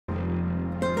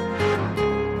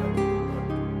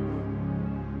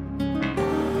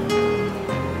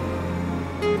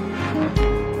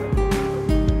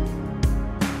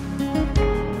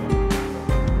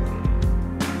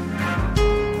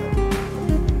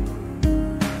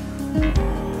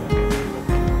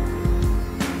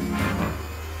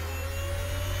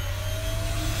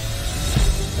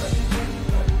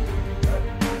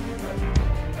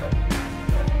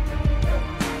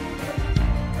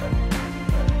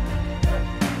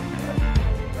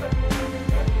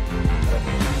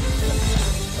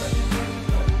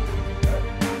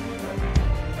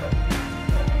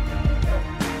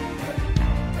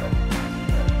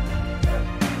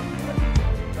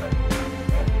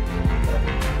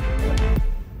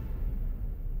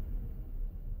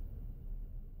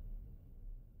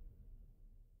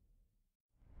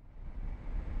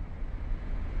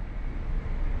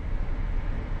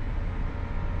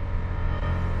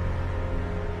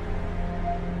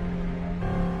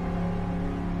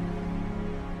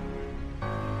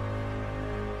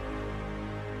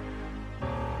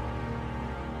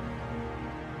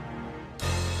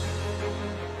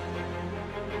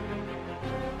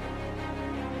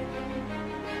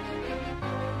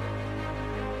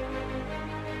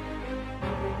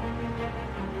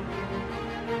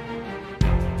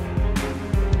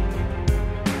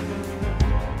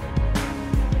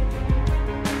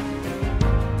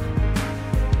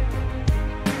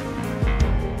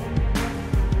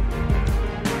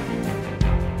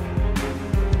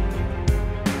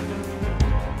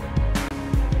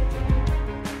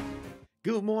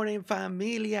Good morning,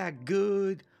 familia.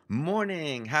 Good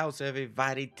morning. How's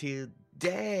everybody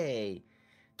today?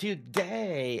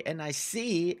 Today, and I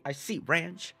see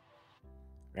Ranch.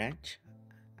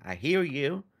 I hear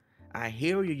you. I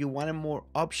hear you. You wanted more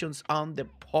options on the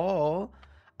poll.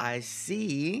 I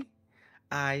see.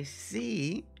 I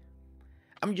see.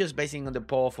 I'm just basing on the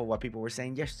poll for what people were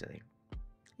saying yesterday.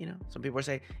 Some people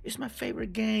say it's my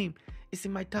favorite game. It's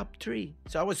in my top three.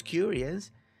 So I was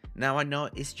curious. Now I know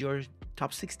it's your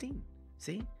top 16.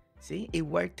 See, it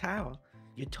worked out.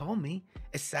 You told me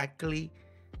exactly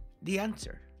the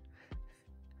answer.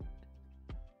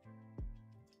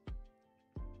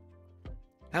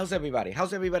 How's everybody?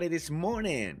 How's everybody this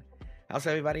morning? How's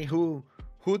everybody who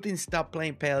didn't stop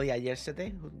playing Palia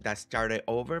yesterday? That started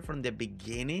over from the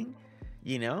beginning?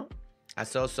 I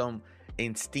saw some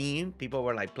in Steam. People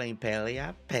were like playing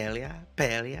Palia.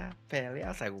 I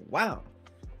was like, wow,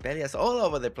 Palia's all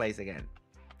over the place again.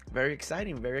 Very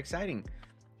exciting, very exciting.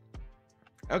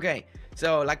 Okay,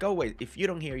 so like always, if you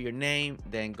don't hear your name,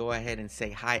 then go ahead and say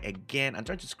hi again. I'm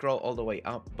trying to scroll all the way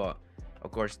up, but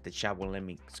of course the chat won't let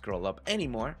me scroll up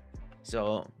anymore.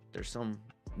 So there's some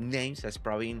names that's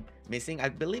probably missing. I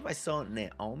believe I saw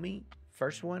Naomi,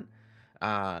 first one.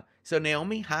 So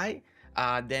Naomi, hi.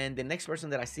 Then the next person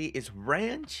that I see is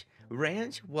Ranch.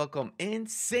 Ranch, welcome in.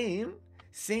 Sim,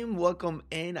 welcome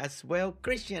in as well.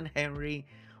 Christian Henry,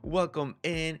 welcome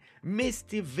in.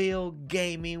 Mistyville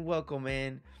Gaming, welcome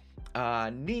in.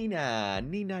 Nina,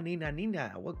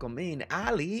 welcome in.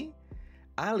 Ali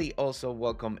also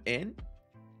welcome in.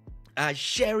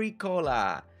 Sherry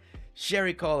Cola,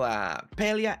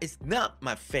 Palia is not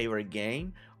my favorite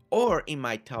game or in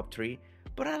my top three,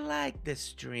 but I like the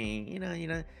stream.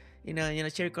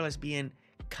 Sherry Cola is being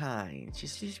kind.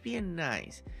 She's being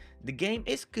nice. The game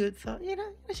is good, so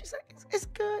she's like, it's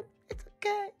good. It's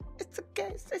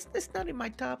okay. It's not in my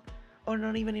top, or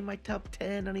not even in my top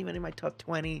 10, not even in my top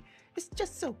 20. It's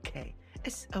just okay.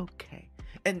 It's okay,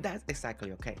 and that's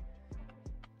exactly okay.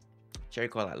 Cherry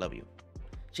Cola, I love you.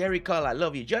 Cherry Cola, I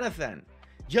love you. Jonathan,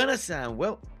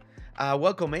 well,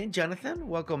 welcome in, Jonathan.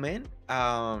 Welcome in.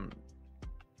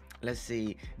 Let's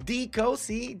see. D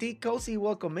Cozy,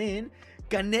 welcome in.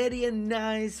 Canadian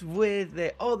Nice with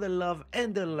all the love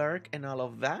and the lurk and all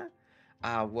of that.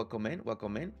 Welcome in.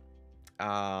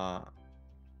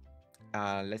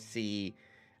 Let's see.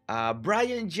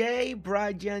 Brian J.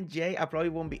 I probably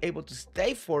won't be able to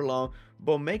stay for long,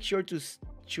 but make sure to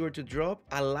drop.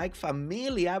 I like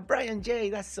Familia. Brian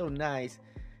J. That's so nice.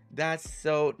 Let's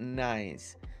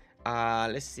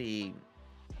see.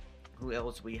 Who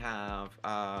else we have?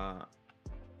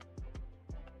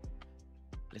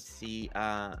 Let's see.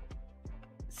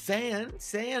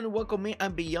 San, welcome in.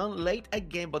 I'm beyond late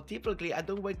again, but typically I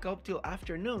don't wake up till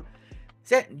afternoon.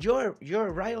 San, you're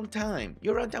right on time.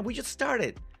 You're on time. We just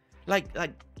started like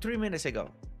 3 minutes ago.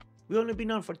 We only been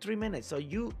on for 3 minutes, so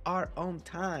you are on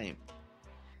time.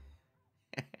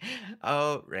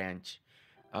 Oh, Ranch.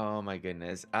 Oh my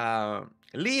goodness.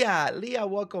 Leah,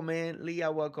 welcome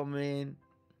in.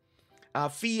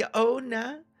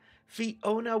 Fiona,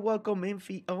 welcome in.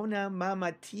 Fiona,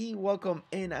 Mama T, welcome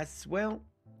in as well.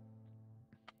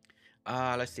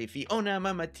 Let's see. Fiona,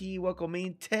 Mama T, welcome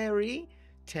in. Terry,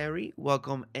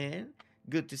 welcome in.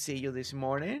 Good to see you this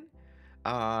morning.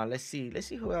 Let's see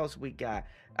who else we got.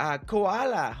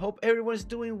 Koala, hope everyone's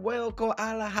doing well.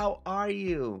 Koala, how are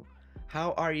you?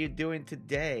 How are you doing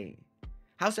today?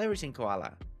 How's everything,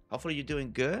 Koala? Hopefully you're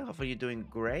doing good. Hopefully you're doing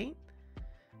great.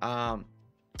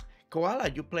 Koala,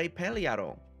 you play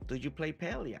Palia? Do you play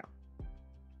Palia?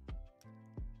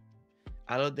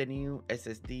 I love the new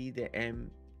SSD, the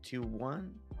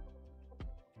M21.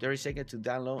 30 seconds to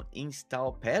download,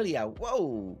 install Palia.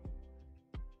 Whoa!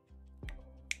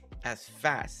 That's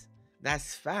fast.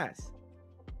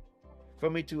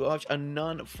 For me to watch a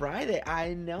non-Friday.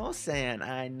 I know, San.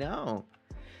 I know.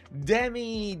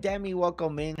 Demi,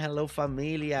 welcome in. Hello,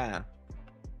 familia.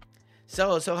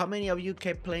 So how many of you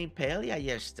kept playing Palia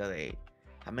yesterday?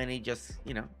 How many just,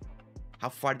 how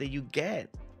far did you get?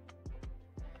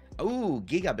 Ooh,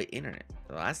 gigabit internet.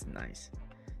 Oh, that's nice.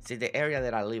 See, the area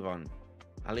that I live on,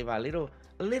 I live a little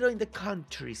in the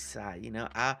countryside,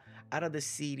 out of the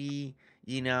city,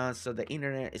 so the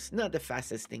internet is not the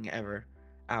fastest thing ever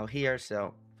out here.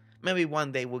 So maybe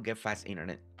one day we'll get fast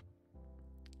internet.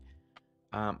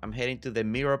 I'm heading to the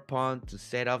mirror pond to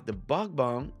set off the bug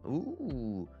bomb.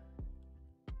 Ooh.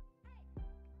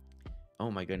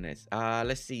 Oh my goodness.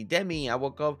 Let's see. Demi, I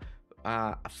woke up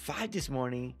at 5 this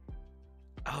morning.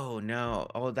 Oh no.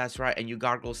 Oh, that's right. And you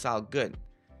gargle salt. Good.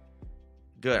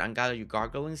 I'm glad you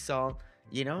gargling salt,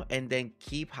 and then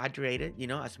keep hydrated,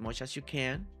 as much as you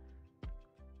can.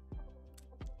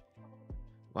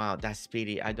 Wow, that's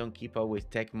speedy. I don't keep up with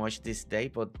tech much this day,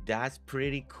 but that's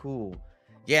pretty cool.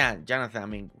 Yeah, Jonathan, I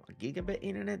mean, gigabit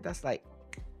internet, that's like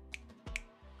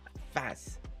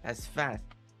fast. That's fast.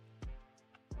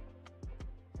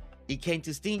 It came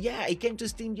to Steam. Yeah, it came to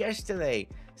Steam yesterday.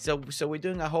 So we're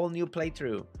doing a whole new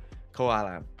playthrough,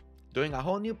 Koala. Doing a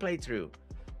whole new playthrough.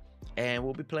 And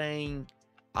we'll be playing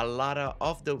a lot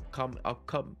of the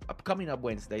upcoming up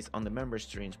Wednesdays on the member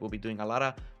streams. We'll be doing a lot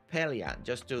of Palia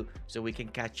just to so we can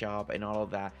catch up and all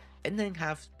of that, and then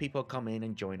have people come in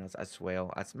and join us as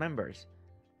well as members.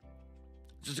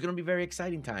 So it's gonna be very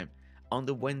exciting time on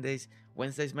the Wednesdays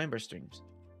member streams.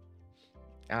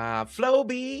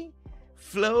 Floby,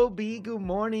 Floby, good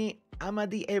morning. I'm at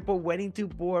the airport waiting to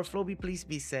board. Floby, please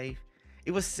be safe.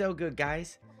 It was so good,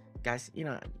 guys. Guys,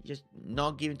 just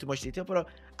not giving too much detail, but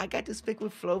I got to speak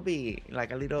with Floby,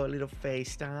 like a little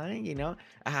FaceTime.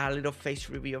 I had a little face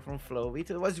reveal from Floby.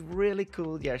 So it was really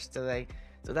cool yesterday.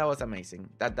 So that was amazing.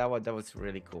 That was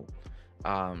really cool.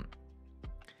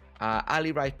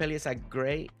 Ali Rice Pelias are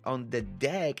great on the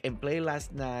deck and played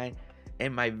last night.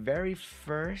 And my very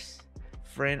first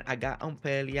friend I got on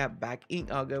Pelia back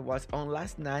in August was on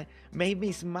last night. Made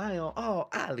me smile. Oh,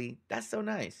 Ali, that's so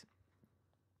nice.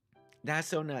 That's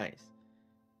so nice.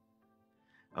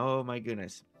 Oh my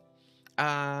goodness.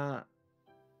 Uh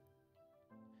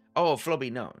oh,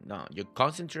 Floby, no, no. You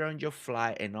concentrate on your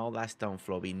flight and all that stuff,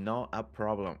 Floby. Not a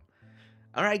problem.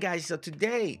 All right, guys. So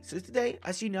today,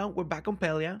 as you know, we're back on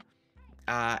Pelia.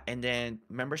 And then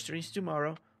member streams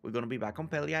tomorrow. We're gonna be back on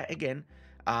Pelia again.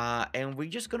 And we're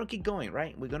just gonna keep going,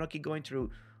 right? We're gonna keep going through.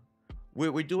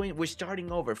 We're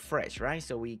starting over fresh, right?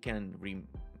 So we can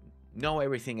know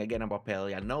everything again about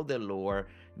Pelia, know the lore,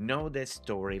 know the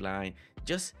storyline,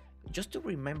 just to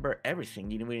remember everything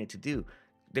we need to do.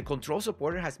 The control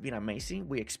supporter has been amazing.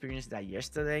 We experienced that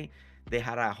yesterday. They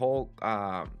had a whole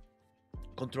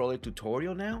controller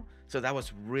tutorial now, so that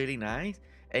was really nice.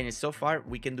 And so far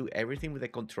we can do everything with the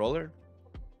controller.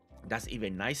 That's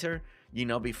even nicer.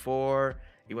 Before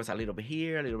it was a little bit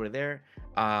here, a little bit there.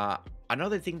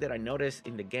 Another thing that I noticed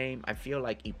in the game, I feel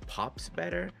like it pops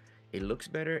better, it looks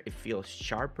better, it feels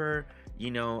sharper.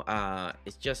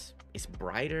 It's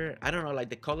brighter. I don't know, like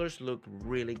the colors look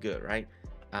really good, right?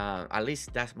 At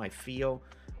least that's my feel.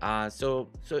 So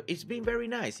it's been very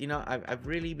nice. I've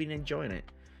really been enjoying it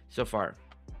so far.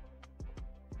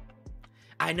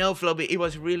 I know, Floby, it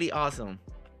was really awesome.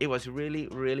 It was really,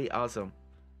 really awesome.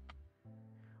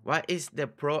 What is the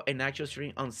pro and actual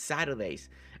stream on Saturdays?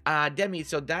 Demi,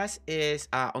 so that is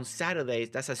on Saturdays.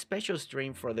 That's a special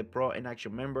stream for the pro and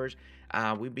actual members.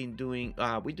 We've been doing,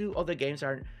 we do other games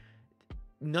are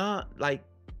not like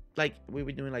we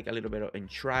were doing like a little bit of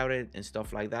Enshrouded and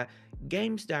stuff like that.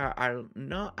 Games that are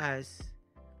not as,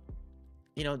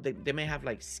 they may have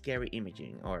like scary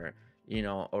imaging or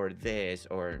this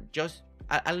or just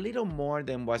a little more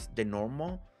than what's the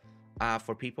normal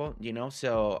for people,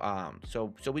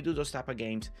 so we do those type of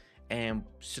games, and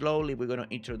slowly we're going to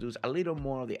introduce a little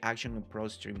more of the action and pro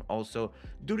stream also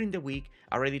during the week.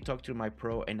 I already talked to my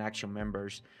pro and action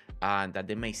members that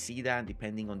they may see that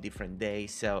depending on different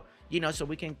days, so so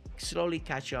we can slowly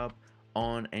catch up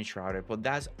on Enshrouded, but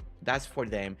that's for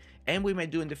them. And we may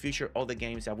do in the future all the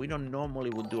games that we don't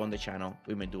normally would do on the channel,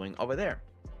 we may doing over there.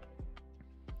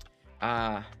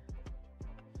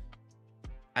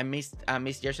 I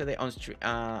missed yesterday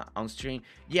on stream.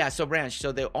 Yeah, so Branch,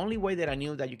 so the only way that I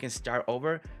knew that you can start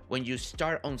over, when you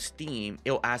start on Steam,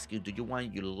 it'll ask you, do you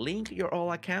want you link your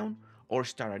old account or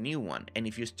start a new one? And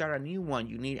if you start a new one,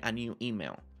 you need a new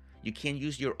email. You can't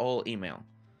use your old email.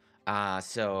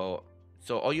 So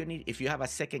all you need, if you have a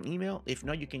second email, if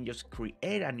not, you can just create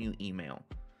a new email,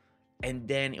 and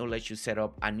then it'll let you set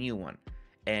up a new one.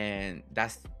 And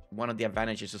that's one of the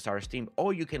advantages to start Steam.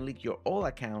 Or you can link your old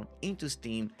account into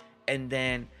Steam, and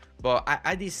then, but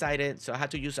I decided, so I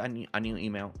had to use a new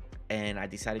email, and I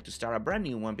decided to start a brand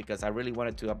new one because I really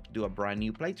wanted to do a brand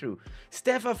new playthrough.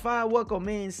 Stefafa, welcome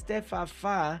in,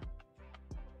 Stefafa.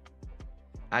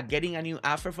 Getting a new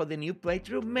offer for the new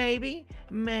playthrough, maybe,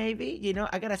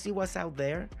 I gotta see what's out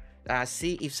there.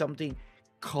 See if something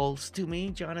calls to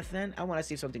me, Jonathan. I want to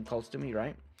see if something calls to me,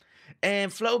 right?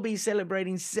 And Floby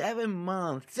celebrating 7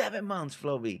 months. 7 months,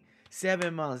 Floby.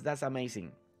 7 months. That's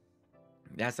amazing.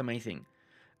 That's amazing.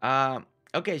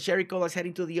 Okay, Sherry Cola's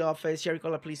heading to the office. Sherry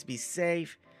Cola, please be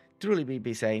safe. Truly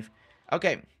be safe.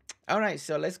 Okay. All right,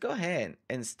 so let's go ahead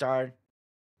and start.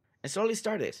 And slowly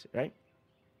start this, right?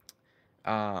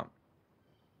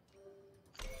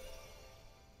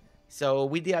 So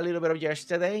we did a little bit of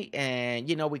yesterday, and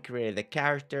we created the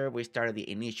character. We started the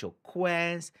initial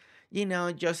quest.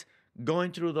 Just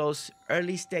going through those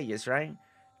early stages, right?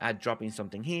 dropping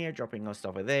something here, dropping us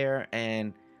stuff over there,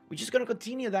 and we're just gonna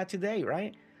continue that today,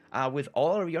 right? With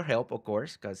all of your help, of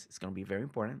course, because it's gonna be very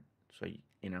important. So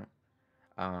you know,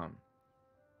 um,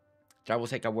 Travel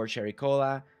Take a Word Cherry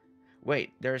Cola.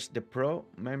 Wait, there's the pro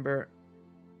member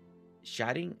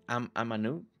chatting. I'm a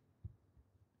noob.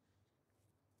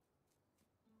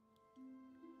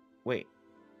 Wait,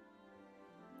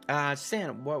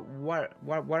 Sam, what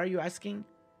are you asking?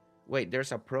 Wait,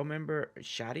 there's a pro member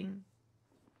chatting.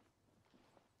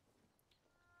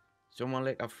 Someone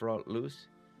let a fraud loose.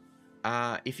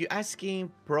 If you're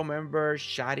asking pro members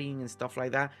chatting and stuff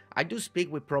like that, I do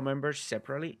speak with pro members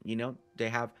separately. They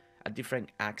have a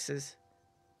different access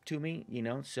to me.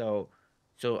 So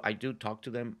I do talk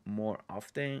to them more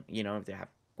often. If they have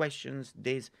questions,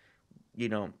 this, you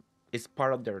know, it's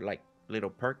part of their like little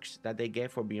perks that they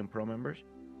get for being pro members.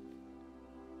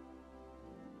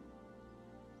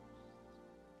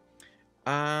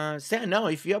 Say no.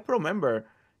 If you're a pro member,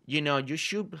 you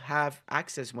should have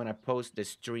access when I post the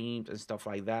streams and stuff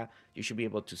like that. You should be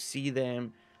able to see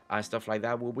them, stuff like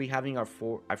that. We'll be having our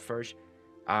first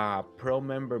pro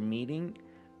member meeting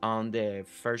on the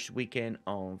first weekend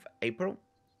of April.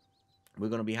 We're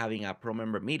gonna be having a pro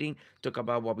member meeting, talk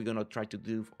about what we're gonna try to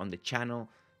do on the channel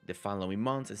the following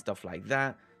months and stuff like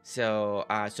that. So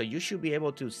you should be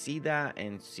able to see that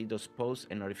and see those posts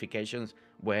and notifications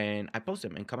when I post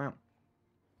them and come out.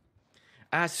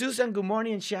 Susan, good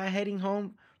morning, and Shah heading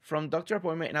home from doctor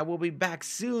appointment, and I will be back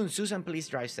soon. Susan, please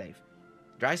drive safe.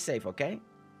 Drive safe, okay?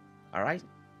 All right.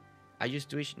 I use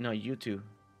Twitch, not YouTube.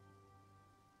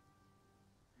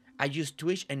 I use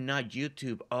Twitch and not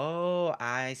YouTube. Oh,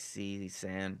 I see,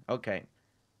 Sam. Okay.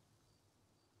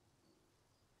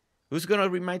 Who's gonna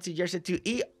remind you Jersey to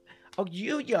eat? Oh,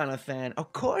 you, Jonathan.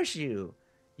 Of course you.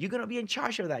 You're gonna be in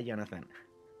charge of that, Jonathan.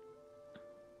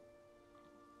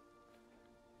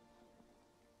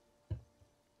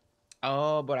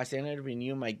 Oh, but I said I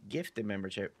renew my gifted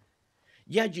membership.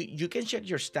 Yeah, you can check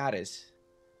your status.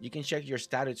 You can check your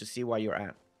status to see where you're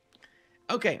at.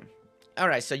 Okay. All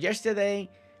right. So yesterday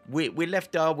we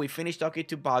left off. We finished talking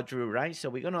to Badru, right? So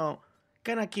we're gonna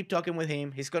kind of keep talking with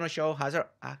him. He's gonna show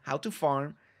how to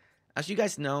farm. As you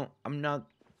guys know, Can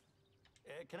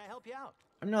I help you out?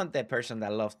 I'm not that person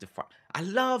that loves to farm. I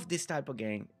love this type of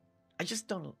game. I just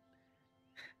don't.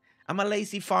 I'm a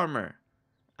lazy farmer.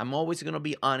 I'm always gonna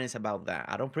be honest about that.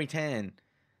 I don't pretend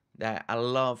that I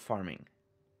love farming.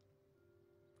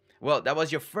 Well, that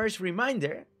was your first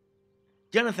reminder.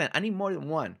 Jonathan, I need more than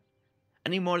one. I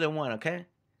need more than one, okay?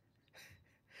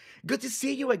 Good to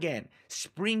see you again.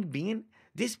 Spring Bean,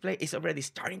 this place is already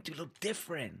starting to look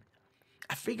different.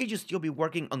 I figured you'd still be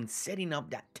working on setting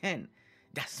up that tent.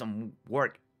 That's some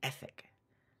work ethic.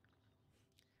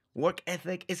 Work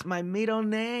ethic is my middle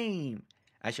name.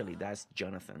 Actually, that's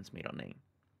Jonathan's middle name.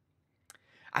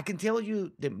 I can tell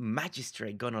you the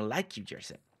magistrate gonna like you,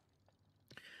 Jersey.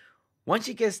 Once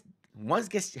gets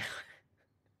once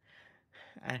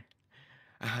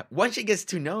she gets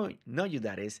to know you,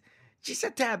 that is, she's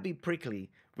a tad bit prickly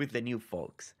with the new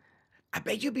folks. I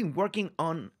bet you've been working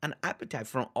on an appetite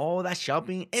from all that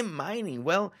shopping and mining.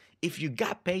 Well, if you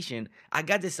got patient, I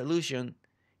got the solution.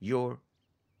 Your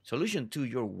solution to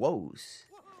your woes.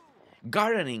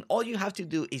 Gardening. All you have to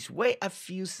do is wait a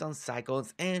few sun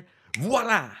cycles and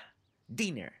voila,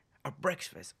 dinner or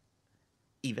breakfast,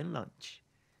 even lunch.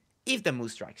 If the mood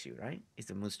strikes you, right? If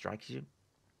the mood strikes you,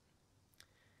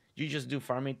 you just do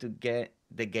farming to get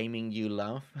the gaming you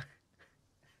love.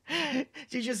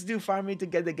 You just do farming to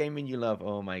get the gaming you love.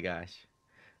 Oh my gosh.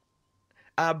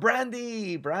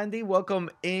 Brandy, welcome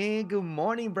in. Good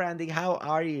morning, Brandy. How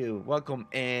are you? Welcome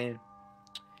in.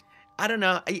 I don't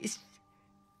know.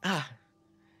 Ah,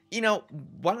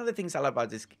 one of the things I love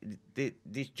about these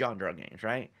genre games,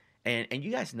 right? And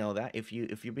you guys know that if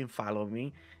you've been following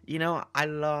me, I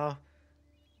love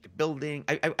building.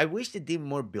 I wish they did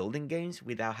more building games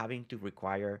without having to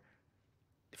require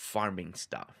farming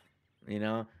stuff.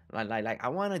 Like I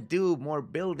want to do more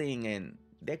building and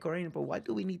decorating, but why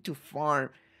do we need to farm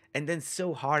and then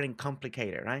so hard and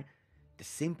complicated, right? The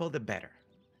simple, the better.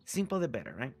 Simple, the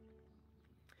better, right?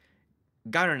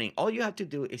 Gardening. All you have to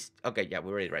do is okay. Yeah,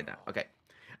 we're ready right now. Okay,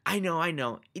 I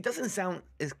know. It doesn't sound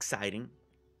exciting.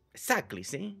 Exactly.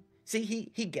 See,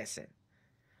 he gets it.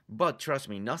 But trust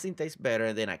me, nothing tastes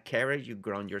better than a carrot you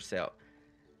grown yourself.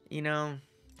 You know,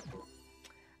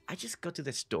 I just go to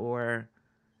the store,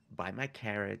 buy my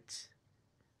carrots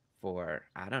for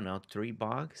I don't know $3.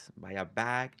 Buy a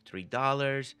bag,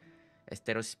 $3.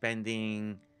 Instead of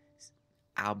spending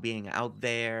out being out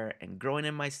there and growing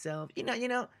it myself.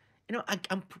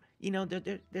 I'm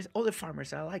there's other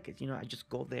farmers I like it. I just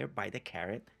go there, buy the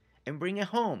carrot, and bring it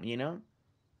home,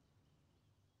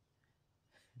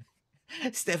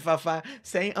 Stefafa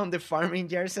saying on the farming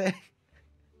jersey.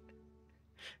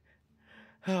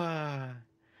 I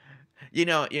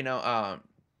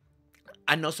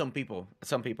know some people,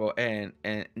 and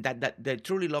that they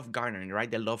truly love gardening,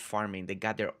 right? They love farming. They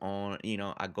got their own.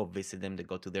 I go visit them. They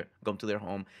go to their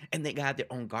home, and they got their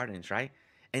own gardens, right?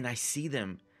 And I see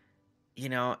them,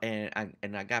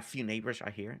 and I got a few neighbors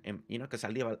out here, and because I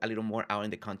live a little more out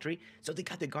in the country, so they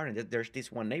got the garden. There's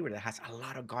this one neighbor that has a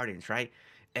lot of gardens, right?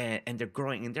 And they're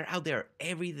growing, and they're out there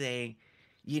every day,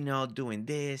 doing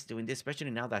this,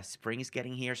 especially now that spring is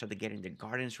getting here, so they're getting the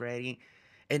gardens ready.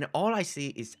 And all I see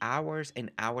is hours and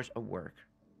hours of work,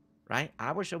 right?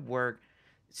 Hours of work,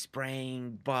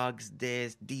 spraying, bugs,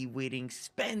 this, de-weeding,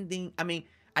 spending. I mean,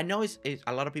 I know it's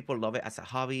a lot of people love it as a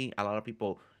hobby. A lot of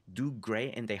people do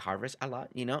great and they harvest a lot.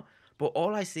 But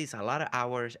all I see is a lot of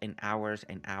hours and hours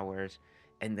and hours.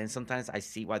 And then sometimes I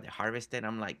see what they harvested.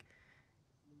 I'm like,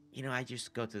 I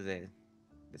just go to the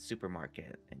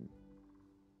supermarket and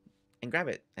grab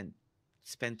it and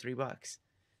spend $3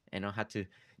 and I had to,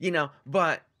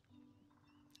 but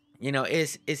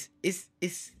it's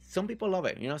some people love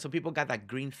it. Some people got that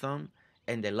green thumb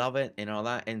and they love it and all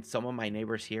that. And some of my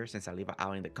neighbors here, since I live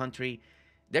out in the country,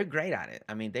 they're great at it.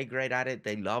 I mean, they're great at it.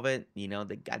 They love it. They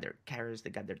got their carrots, they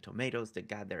got their tomatoes, they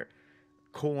got their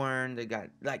corn, they got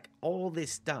like all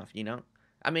this stuff.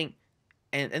 I mean,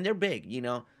 and they're big.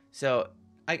 So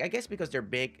I guess because they're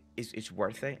big, it's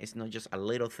worth it. It's not just a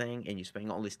little thing and you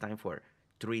spend all this time for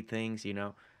three things.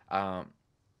 Um,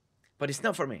 but it's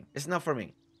not for me. It's not for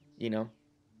me. You know,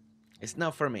 it's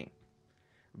not for me.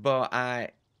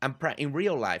 But in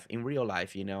real life. In real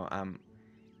life,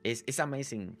 it's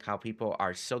amazing how people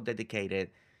are so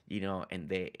dedicated, and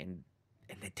they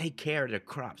take care of their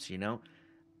crops.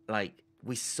 Like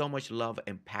with so much love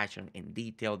and passion and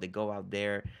detail. They go out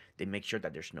there, they make sure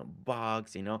that there's no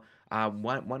bugs.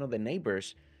 One of the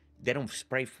neighbors, they don't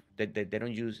spray, they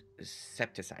don't use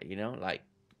septicide. Like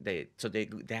they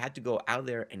had to go out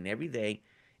there and every day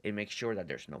and make sure that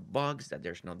there's no bugs, that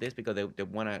there's no this, because they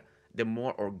want to, the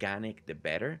more organic the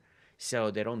better. So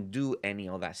they don't do any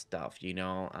of that stuff.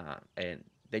 And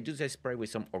they just spray with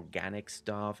some organic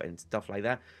stuff and stuff like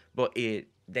that. But they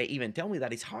even tell me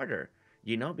that it's harder,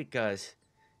 because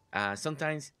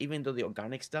sometimes even though the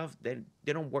organic stuff, they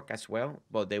don't work as well,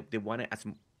 but they want it as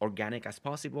organic as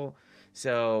possible.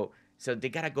 So they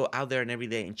gotta go out there and every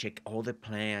day and check all the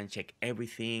plants, check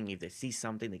everything. If they see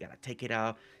something, they gotta take it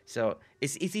out. So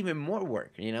it's even more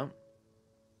work,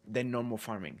 than normal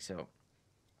farming. So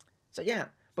yeah,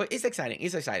 but it's exciting.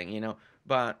 It's exciting.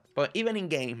 But even in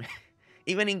game,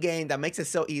 even in game that makes it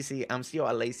so easy. I'm still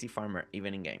a lazy farmer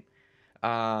even in game.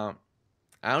 Uh,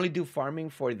 I only do farming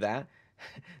for that.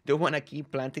 Don't want to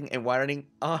keep planting and watering.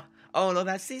 Oh no,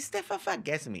 that's see, Stefafa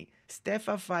gets me.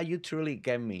 Stefafa, you truly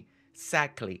get me.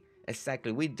 Exactly,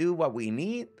 exactly. We do what we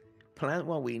need, plant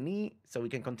what we need, so we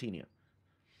can continue.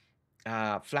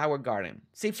 Flower garden.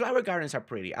 See, flower gardens are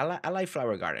pretty. I like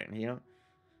flower garden.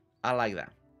 I like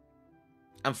that.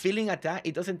 I'm feeling at that.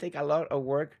 It doesn't take a lot of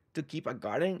work to keep a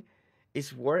garden.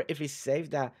 It's worth if it's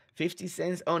saved that 50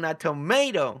 cents on a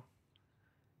tomato.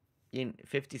 In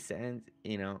 50 cents,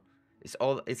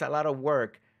 it's a lot of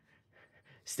work.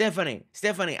 Stephanie,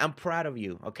 I'm proud of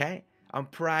you, okay? I'm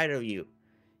proud of you.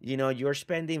 You're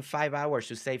spending 5 hours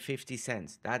to save 50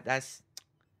 cents. That's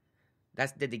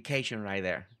dedication right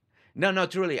there. No, no,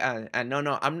 truly, no, I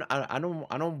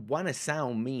don't want to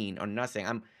sound mean or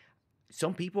nothing.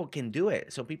 Some people can do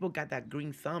it. Some people got that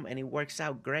green thumb and it works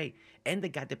out great, and they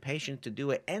got the patience to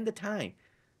do it and the time.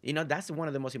 That's one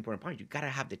of the most important parts. You gotta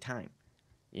have the time.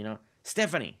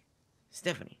 Stephanie,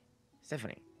 Stephanie,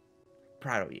 Stephanie,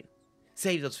 proud of you.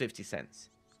 Save those 50 cents.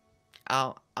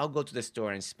 I'll go to the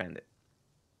store and spend it.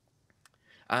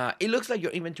 It looks like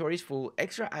your inventory is full.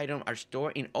 Extra items are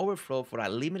stored in overflow for a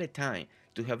limited time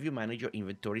to help you manage your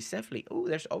inventory safely. Oh,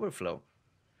 there's overflow.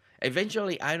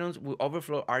 Eventually, items will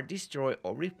overflow, are destroyed,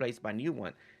 or replaced by new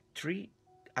ones. Treat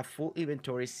a full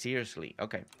inventory seriously.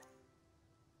 Okay.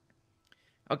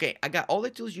 Okay, I got all the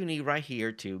tools you need right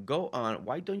here to go on.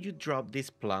 Why don't you drop this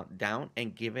plot down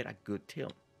and give it a good till?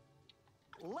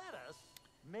 Let us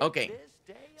make Okay, this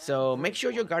day a so make good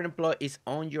sure your one. garden plot is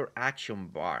on your action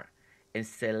bar and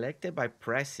select it by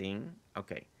pressing,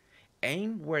 okay,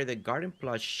 aim where the garden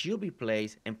plot should be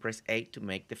placed and press A to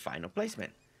make the final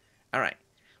placement. All right,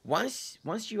 once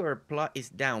your plot is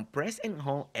down, press and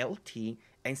hold LT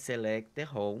and select the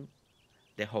hole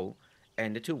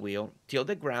and the two wheel till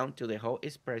the ground till the hole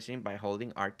is pressing by holding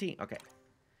RT. Okay.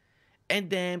 And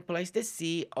then place the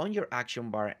C on your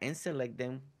action bar and select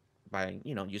them by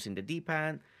using the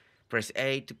D-pad. Press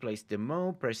A to place the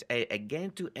mow. Press A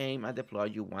again to aim at the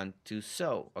plot you want to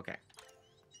sow. Okay.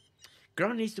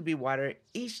 Ground needs to be watered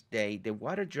each day. The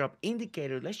water drop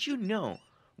indicator lets you know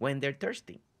when they're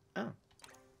thirsty. Oh.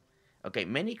 Okay,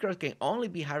 many crops can only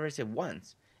be harvested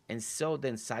once, and so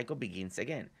then cycle begins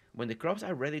again. When the crops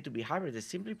are ready to be harvested,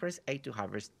 simply press A to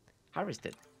harvest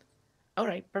it. All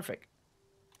right, perfect.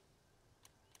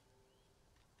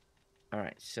 All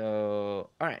right, so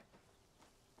all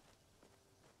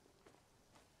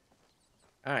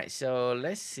right, so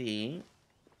let's see.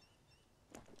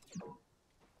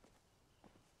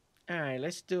 All right,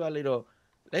 let's do a little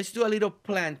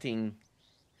planting.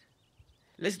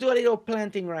 Let's do a little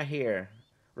planting right here.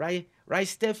 Right,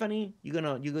 Stephanie? You're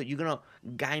gonna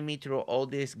guide me through all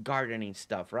this gardening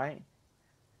stuff, right?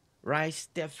 Right,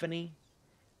 Stephanie?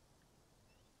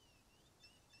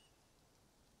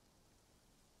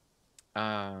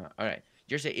 All right.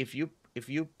 Just say if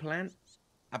you plant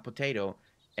a potato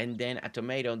and then a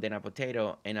tomato, then a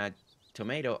potato and a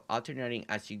tomato alternating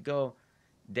as you go,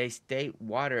 they stay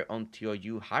water until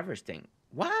you harvesting.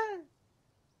 What?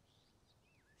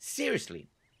 Seriously?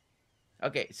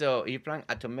 Okay, so you plant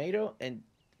a tomato and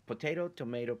potato,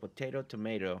 tomato, potato,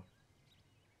 tomato.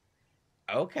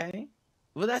 Okay.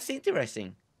 Well, that's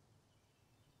interesting.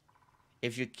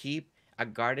 If you keep a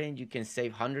garden, you can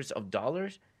save hundreds of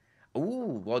dollars.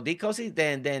 Ooh, well, because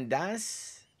then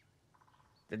that's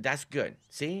good.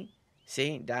 See,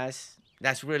 that's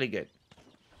really good.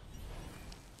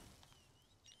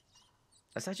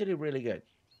 That's actually really good.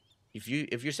 If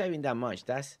you're saving that much,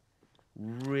 that's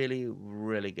really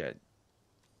good.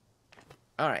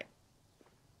 All right.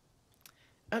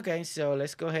 Okay, so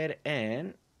let's go ahead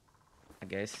and I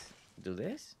guess do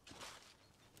this.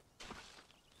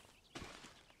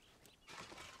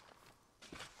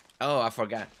 Oh, I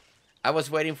forgot. I was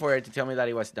waiting for it to tell me that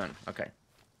it was done. Okay.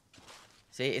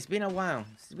 See, it's been a while.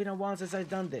 It's been a while since I've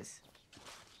done this.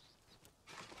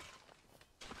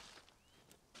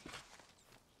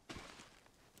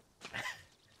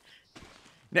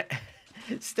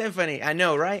 Stephanie, I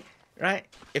know, right? Right?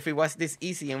 If it was this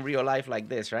easy in real life like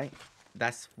this, right?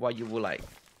 That's what you would like.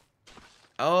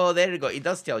 Oh, there you go. It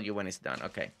does tell you when it's done.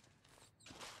 Okay.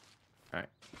 All right.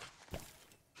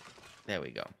 There we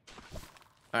go.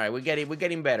 All right, we're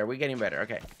getting better. We're getting better.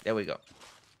 Okay, there we go.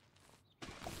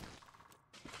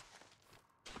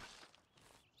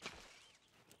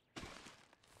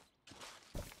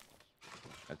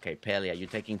 Okay, Palia, you're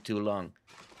taking too long.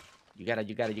 You gotta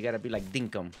be like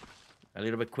Dinkum, a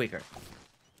little bit quicker.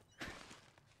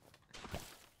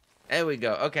 There we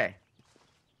go. Okay.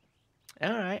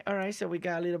 All right. So we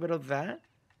got a little bit of that,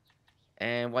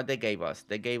 and what they gave us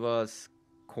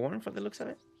corn for the looks of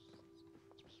it.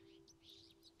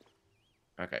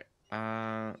 Okay.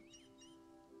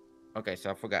 Okay.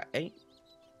 So I forgot 8. Here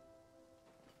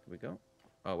we go.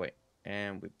 Oh wait,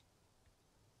 and we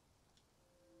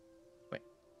wait.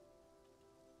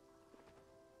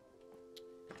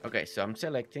 Okay, so I'm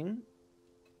selecting.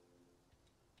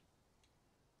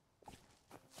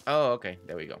 Oh, okay.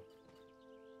 There we go.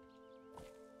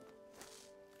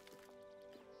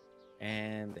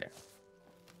 And there.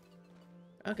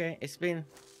 Okay, it's been.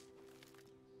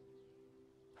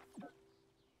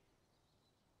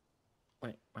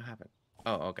 Wait, what happened?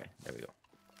 Oh, okay. There we go.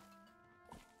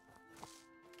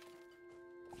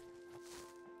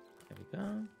 There we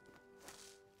go.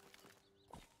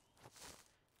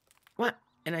 What?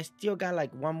 And I still got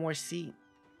like one more seat.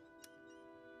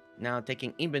 Now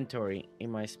taking inventory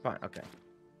in my spot. Okay.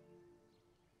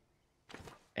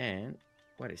 And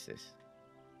what is this?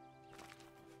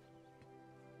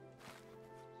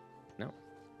 No.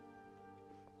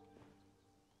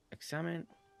 Examine.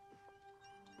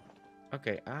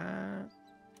 Okay. All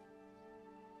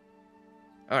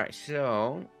right.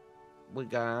 So we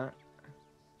got.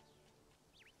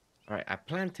 All right. I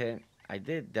planted. I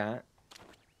did that.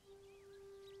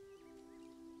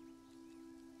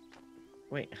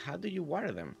 Wait, how do you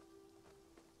water them?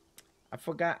 I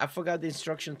forgot the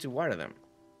instruction to water them.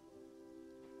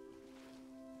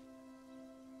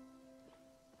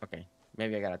 Okay,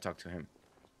 maybe I gotta talk to him.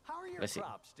 How are your Let's see.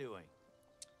 crops doing?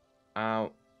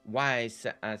 Why is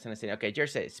okay,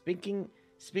 Jersey, speaking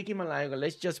Malayo,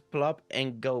 let's just plop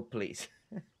and go, please.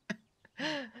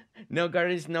 No,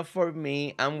 garden is not for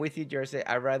me. I'm with you, Jersey.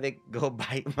 I'd rather go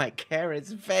buy my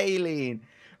carrots.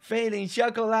 Failing.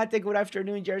 Chocolate, good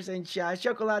afternoon, Jersey and chat.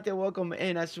 Chocolate, welcome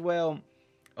in as well.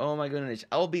 Oh my goodness.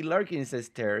 I'll be lurking, says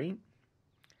Terry.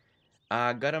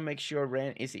 Gotta make sure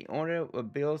rent is in order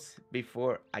with bills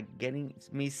before I getting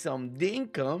me some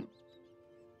income.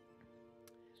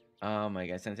 Oh my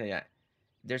God, yeah.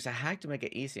 There's a hack to make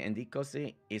it easy, and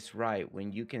Dikosi is right.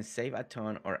 When you can save a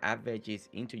ton or add veggies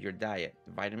into your diet,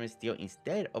 vitamin steel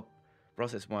instead of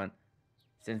processed one,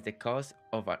 since the cost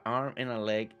of an arm and a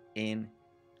leg in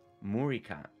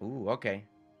Murica. Ooh, okay.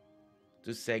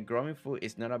 To say growing food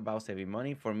is not about saving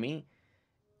money. For me,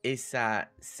 it's a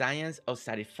science of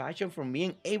satisfaction from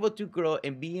being able to grow,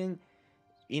 and being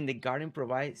in the garden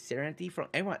provides serenity from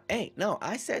everyone. Hey, no,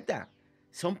 I said that.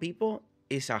 Some people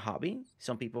it's a hobby.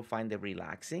 Some people find it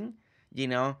relaxing. You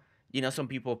know, some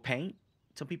people paint,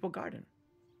 some people garden.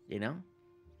 You know,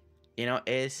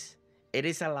 it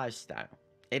is a lifestyle.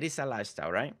 It is a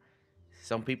lifestyle, right?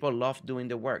 Some people love doing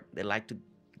the work. They like to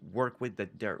work with the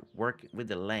dirt, work with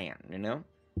the land.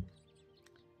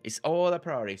 It's all a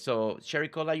priority. So, Sherry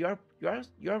Cola, you're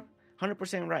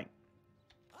 100% right.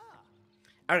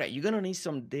 All right, you're gonna need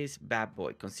some this bad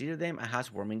boy. Consider them a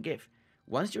housewarming gift.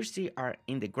 Once your seeds are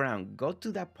in the ground, go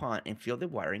to that pond and fill the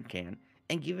watering can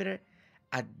and give it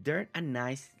a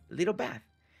nice little bath.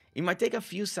 It might take a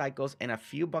few cycles and a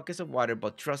few buckets of water,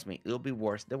 but trust me, it'll be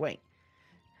worth the wait.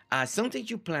 Something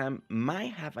you plant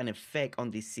might have an effect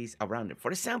on the seeds around it.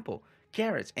 For example,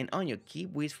 carrots and onion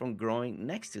keep weeds from growing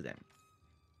next to them.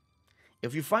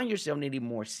 If you find yourself needing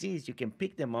more seeds, you can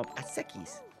pick them up at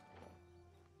Seki's.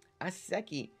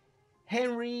 Aseki.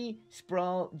 Henry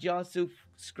Sproul Joseph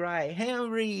Scry.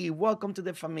 Henry, welcome to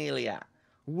the familia.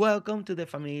 Welcome to the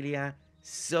familia.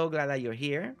 So glad that you're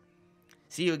here.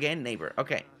 See you again, neighbor.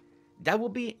 Okay. That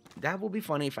would be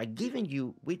funny if I given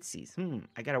you Witsies.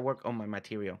 I gotta work on my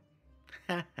material.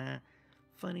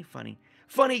 Funny, funny.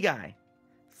 Funny guy.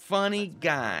 Funny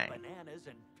guy. Bananas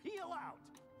and peel out.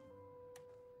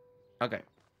 Okay.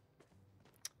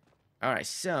 Alright,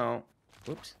 so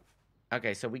oops.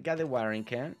 Okay, so we got the watering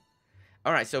can.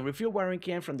 All right, so refill watering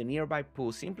can from the nearby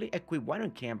pool. Simply equip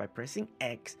watering can by pressing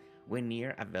X when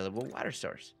near available water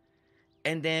source.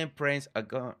 And then press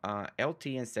LT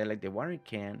and select the watering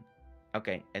can.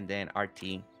 Okay, and then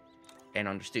RT and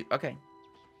understood. Okay,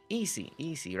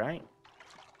 easy, right?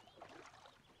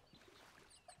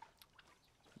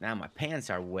 Now my pants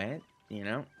are wet,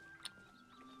 My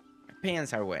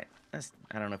pants are wet.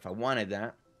 I don't know if I wanted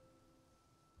that.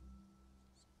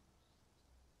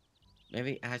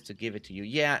 Maybe I have to give it to you.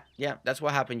 Yeah, that's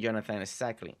what happened, Jonathan.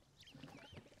 Exactly.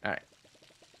 All right.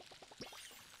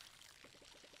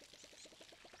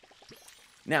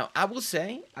 Now, I will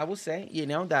say,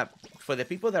 that for the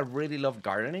people that really love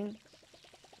gardening,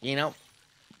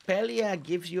 Palia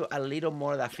gives you a little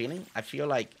more of that feeling. I feel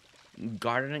like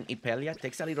gardening in Palia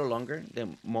takes a little longer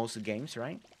than most games,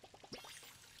 right?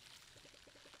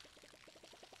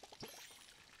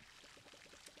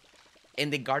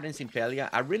 And the gardens in Palia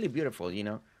are really beautiful,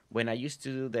 When I used to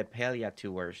do the Palia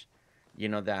tours,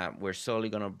 that we're slowly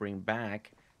going to bring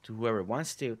back to whoever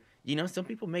wants to, some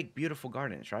people make beautiful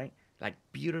gardens, right? Like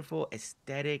beautiful,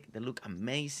 aesthetic, they look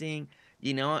amazing,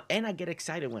 and I get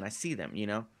excited when I see them,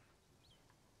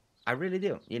 I really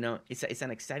do, it's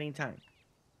an exciting time.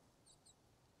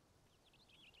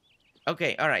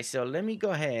 Okay, all right, so let me go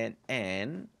ahead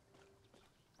and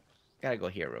gotta go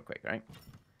here real quick, right?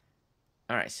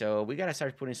 All right, so we gotta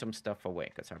start putting some stuff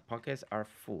away because our pockets are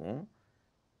full.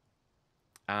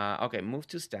 Okay, move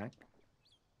to stack.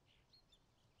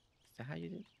 Is that how you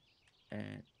do?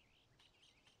 And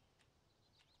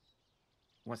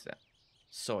what's that?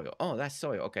 Soil. Oh, that's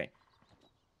soil. Okay.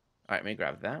 All right, let me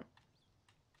grab that.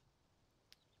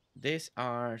 These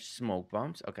are smoke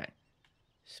bombs. Okay,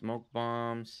 smoke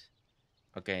bombs.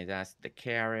 Okay, that's the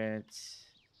carrots.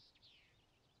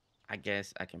 I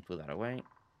guess I can put that away.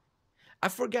 I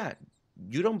forgot.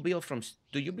 You don't build from.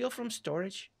 Do you build from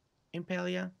storage in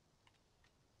Palia?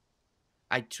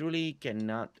 I truly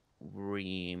cannot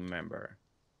remember.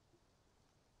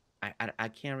 I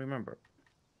can't remember.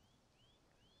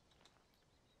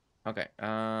 Okay.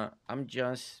 I'm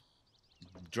just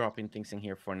dropping things in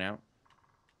here for now.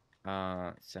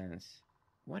 Since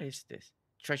what is this?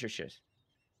 Treasure chest.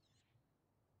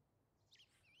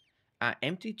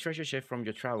 Empty treasure chest from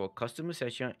your travel.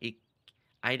 Customization.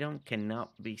 Item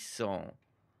cannot be sold.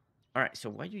 All right. So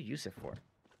what do you use it for?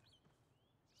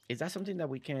 Is that something that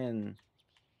we can?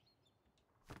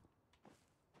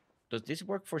 Does this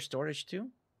work for storage too?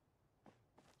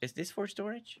 Is this for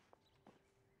storage?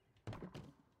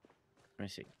 Let me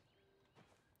see.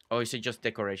 Oh, is it just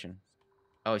decoration?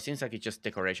 Oh, it seems like it's just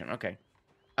decoration. Okay.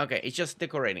 Okay, it's just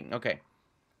decorating. Okay.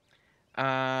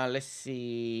 Let's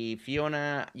see.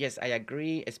 Fiona, yes, I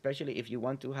agree, especially if you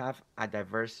want to have a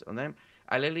diverse on them.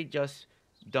 I literally just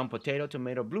done potato,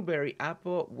 tomato, blueberry,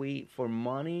 apple, wheat for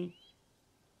money.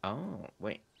 Oh,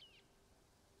 wait.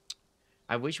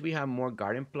 I wish we had more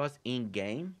garden plots in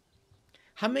game.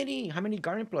 How many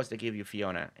garden plots they give you,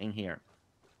 Fiona, in here?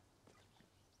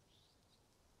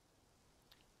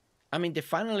 I mean, they're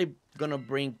finally gonna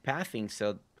bring pathing,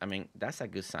 so I mean that's a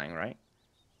good sign, right?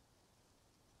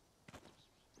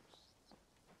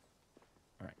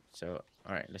 All right, so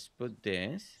all right, let's put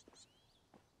this.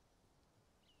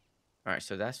 All right,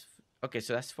 so that's okay.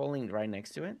 So that's falling right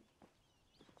next to it.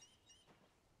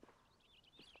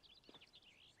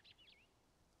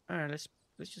 All right, let's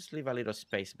just leave a little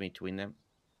space between them.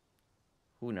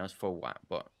 Who knows for what,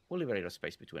 but we'll leave a little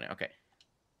space between it. Okay.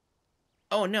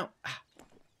 Oh no. Ah.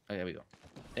 Oh, there we go.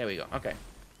 There we go. Okay.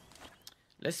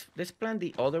 Let's plant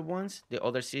the other ones, the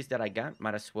other seeds that I got.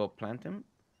 Might as well plant them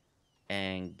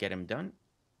and get them done.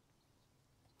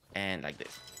 And like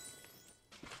this.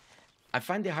 I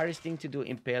find the hardest thing to do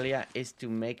in Palia is to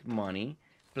make money.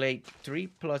 Play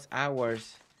 3+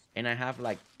 hours and I have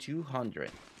like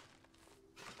 200.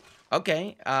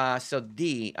 Okay, so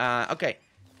D. Okay,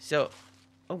 so,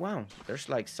 oh wow, there's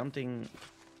like something.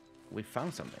 We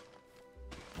found something.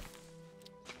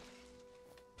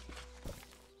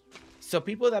 So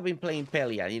people that have been playing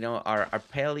Palia, you know, are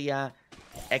Palia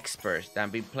experts that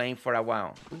have been playing for a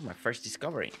while. Ooh, my first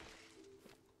discovery.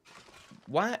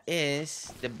 What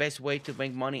is the best way to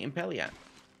make money in Palia?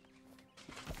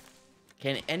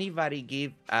 Can anybody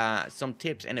give some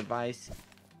tips and advice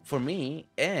for me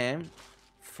and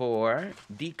for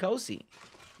D Cozy?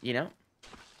 You know?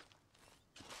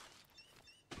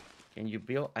 Can you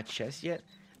build a chest yet?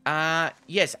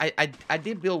 Yes, I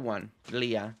did build one,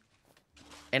 Leah.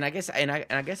 And I guess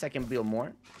I can build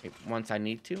more once I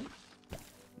need to.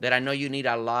 That I know you need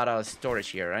a lot of storage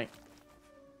here, right?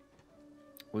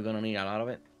 We're gonna need a lot of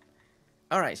it.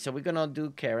 All right, so we're gonna do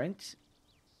carrots.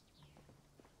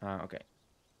 Okay.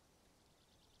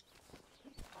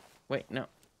 Wait, no.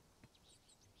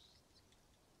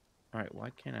 All right,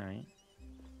 why can't I?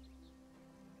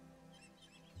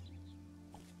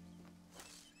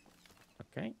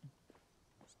 Okay.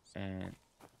 And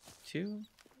 2.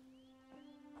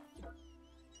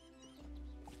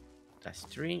 That's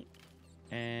 3.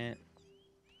 And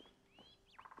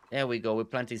there we go. We're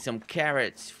planting some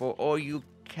carrots for all you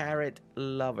carrot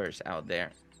lovers out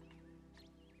there.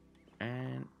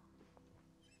 And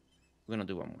we're gonna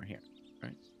do one more here,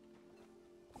 right?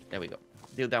 There we go.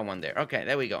 Do that one there. Okay,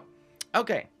 there we go.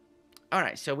 Okay. All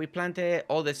right, so we planted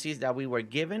all the seeds that we were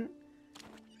given.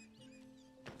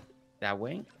 That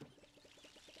way.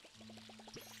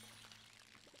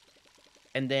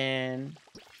 And then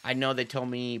I know they told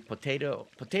me potato,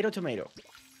 tomato.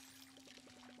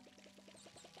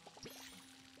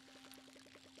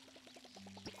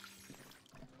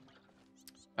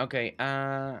 Okay,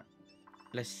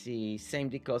 let's see. Same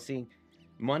decosing.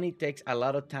 Money takes a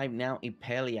lot of time now in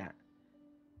Palia.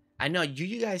 I know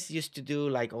you guys used to do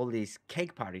like all these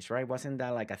cake parties, right? Wasn't that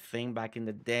like a thing back in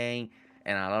the day?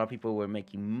 And a lot of people were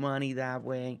making money that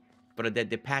way. But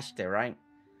the patch there, right?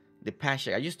 The patch.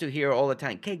 I used to hear all the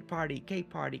time, cake party, cake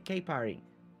party, cake party.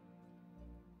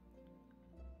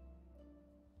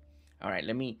 All right,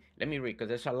 let me read because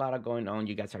there's a lot of going on.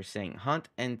 You guys are saying hunt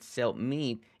and sell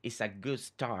meat is a good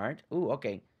start. Ooh,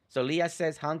 okay. So Leah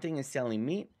says hunting and selling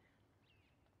meat.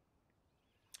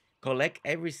 Collect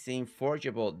everything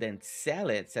forgeable, then sell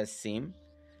it, says Sim.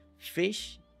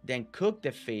 Fish, then cook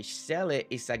the fish, sell it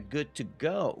is a good to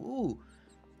go. Ooh,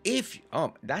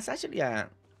 that's actually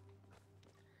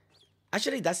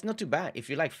that's not too bad if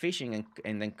you like fishing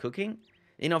and then cooking.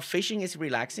 You know, fishing is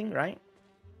relaxing, right?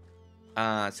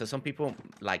 So some people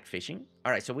like fishing.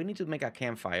 All right, so we need to make a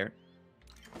campfire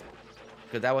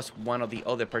because that was one of the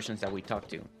other persons that we talked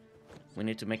to. We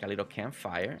need to make a little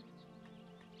campfire.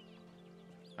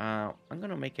 I'm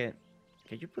gonna make it.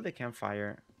 Can you put the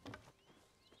campfire?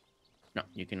 No,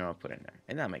 you cannot put it in there,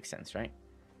 and that makes sense, right?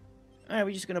 All right,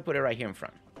 we're just gonna put it right here in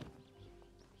front. I'm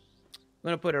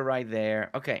gonna put it right there.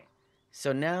 Okay,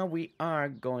 so now we are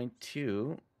going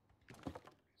to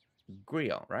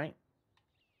grill, right?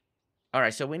 All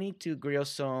right, so we need to grill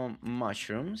some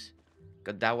mushrooms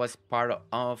because that was part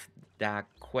of that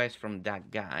quest from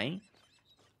that guy.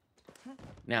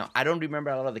 Now, I don't remember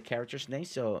a lot of the characters'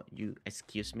 names, so you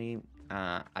excuse me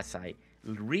as I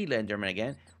relearn them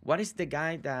again. What is the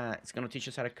guy that's going to teach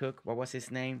us how to cook? What was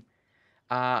his name?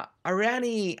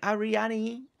 Ariani,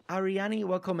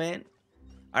 welcome in.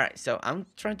 All right, so I'm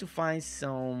trying to find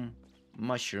some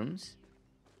mushrooms.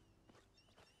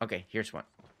 Okay, here's one.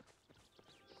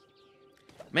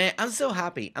 Man, I'm so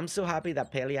happy. I'm so happy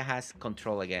that Palia has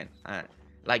control again.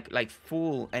 Like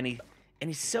full, and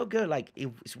it's so good. Like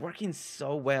it's working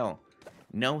so well.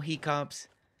 No hiccups.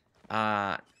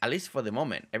 At least for the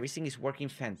moment, everything is working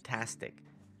fantastic.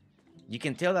 You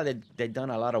can tell that they've done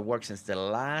a lot of work since the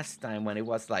last time when it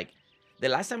was like, the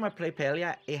last time I played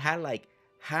Palia, it had like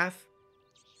half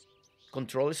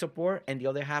controller support and the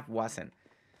other half wasn't.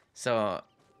 So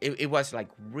it was like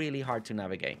really hard to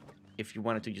navigate if you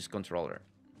wanted to use controller.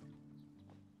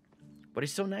 But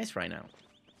it's so nice right now.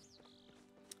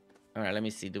 All right, let me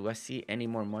see. Do I see any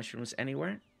more mushrooms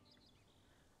anywhere?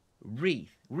 Wreath.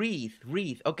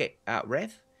 Okay,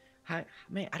 wreath. Hi,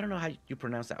 man, I don't know how you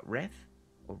pronounce that. Wreath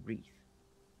or wreath?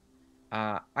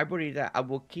 I believe that I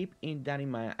will keep in that in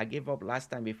mind. I gave up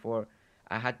last time before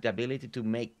I had the ability to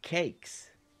make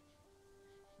cakes.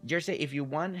 Jersey, if you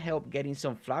want help getting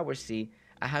some flower seed,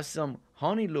 I have some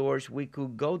honey lures we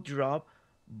could go drop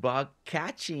bug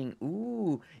catching.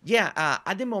 Ooh, yeah.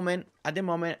 At the moment,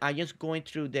 I'm just going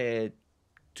through the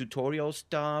tutorial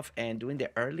stuff and doing the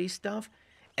early stuff,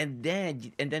 and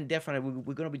then definitely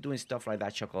we're gonna be doing stuff like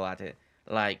that, chocolate.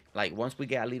 Like once we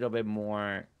get a little bit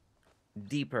more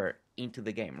deeper into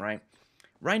the game, right?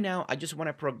 Right now, I just want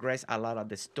to progress a lot of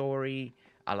the story,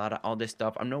 a lot of other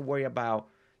stuff. I'm not worried about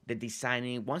the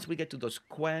designing. Once we get to those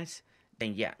quests,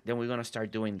 then yeah, then we're gonna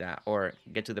start doing that or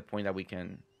get to the point that we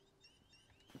can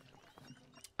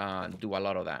do a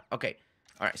lot of that. Okay,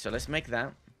 all right. So let's make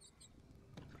that.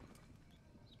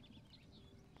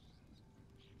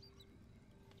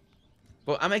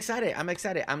 But I'm excited. I'm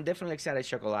excited. I'm definitely excited,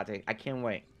 chocolate. I can't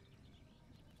wait.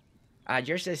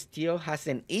 Jersey still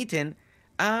hasn't eaten.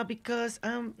 Because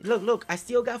look, I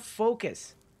still got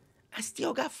focus. I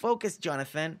still got focus,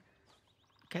 Jonathan.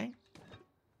 Okay.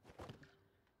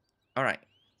 All right.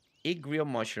 Eat grilled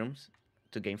mushrooms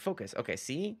to gain focus. Okay.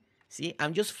 See,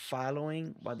 I'm just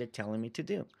following what they're telling me to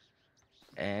do.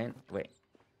 And wait,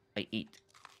 I eat.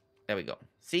 There we go.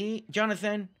 See,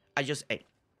 Jonathan, I just ate.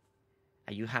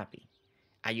 Are you happy?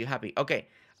 Are you happy? Okay.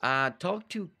 Talk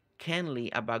to Kenley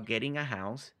about getting a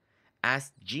house.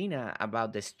 Ask Gina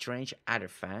about the strange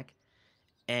artifact.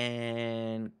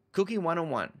 And cooking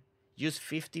 101. Use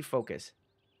 50 focus.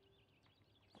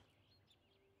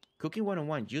 Cooking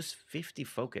 101. Use 50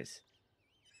 focus.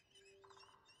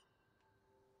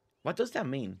 What does that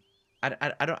mean? I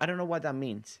don't know what that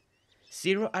means.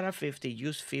 0 out of 50.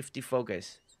 Use 50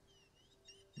 focus.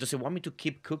 Does it want me to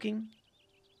keep cooking?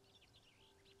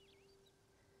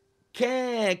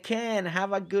 Ken,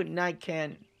 have a good night,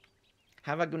 Ken.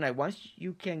 Have a good night. Once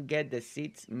you can get the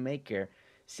seeds maker,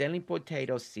 selling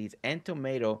potato seeds and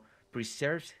tomato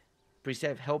preserve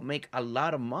help make a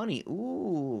lot of money.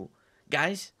 Ooh,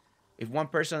 guys, if one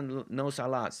person knows a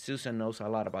lot, Susan knows a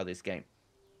lot about this game.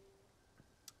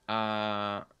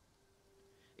 Uh,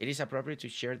 it is appropriate to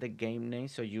share the game name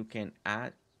so you can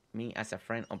add me as a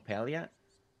friend on Palia.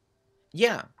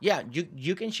 Yeah,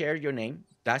 you can share your name.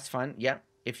 That's fine. Yeah,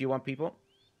 if you want people.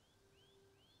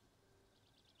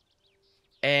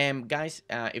 And guys,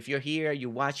 if you're here,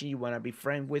 you're watching, you want to be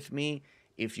friend with me,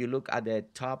 if you look at the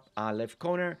top left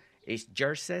corner, it's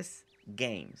Jersey's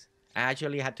Games. I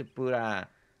actually had to put a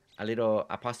little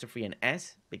apostrophe and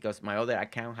S because my other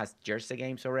account has Jersey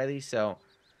Games already. So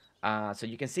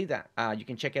you can see that. You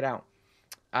can check it out.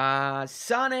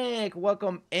 Sonic,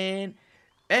 welcome in.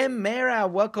 And Mara,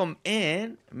 welcome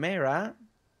in. Mara,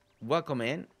 welcome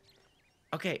in.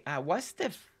 Okay, what's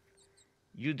the...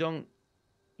 You don't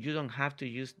have to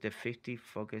use the 50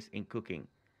 focus in cooking.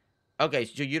 Okay,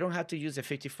 so you don't have to use the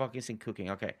 50 focus in cooking.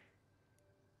 Okay.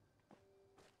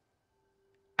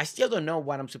 I still don't know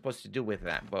what I'm supposed to do with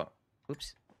that, but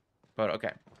oops. But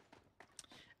okay.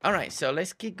 All right, so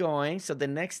let's keep going. So the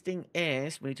next thing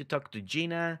is we need to talk to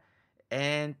Gina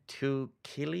and to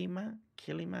Kilima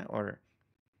or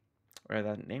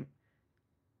that name.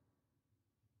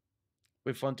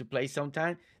 We're fun to play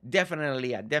sometime. Definitely,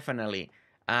 yeah, definitely.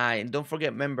 And don't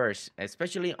forget members,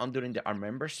 especially on during our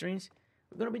member streams.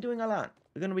 We're gonna be doing a lot.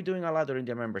 We're gonna be doing a lot during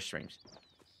the member streams,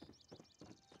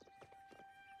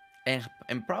 and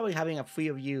probably having a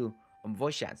few of you on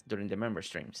voice chats during the member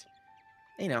streams.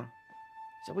 You know,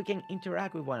 so we can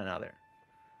interact with one another.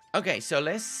 Okay, so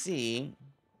let's see.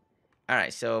 All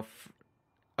right, so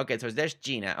okay, so there's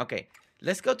Gina. Okay,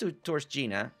 let's go towards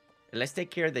Gina. Let's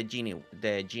take care of the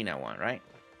Gina one, right?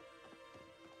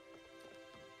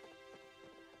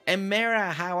 And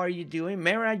Mara, how are you doing?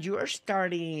 Mara, you are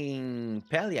starting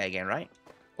Palia again, right?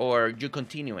 Or you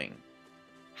continuing?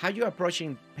 How you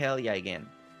approaching Palia again?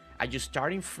 Are you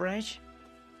starting fresh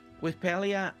with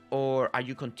Palia, or are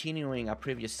you continuing a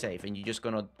previous save and you're just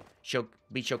gonna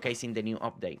be showcasing the new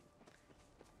update?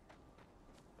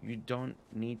 You don't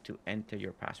need to enter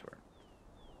your password.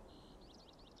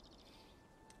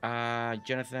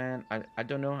 Jonathan, I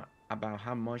don't know about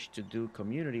how much to do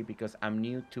community because I'm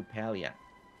new to Palia.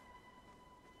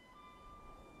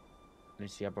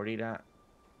 let's see, Aborita.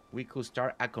 We could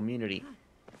start a community.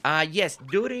 Yes,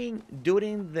 during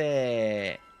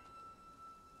the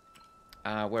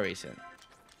where is it?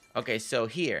 Okay, so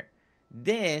here,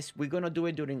 this we're gonna do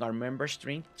it during our member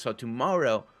stream. So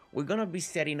tomorrow we're gonna be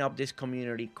setting up this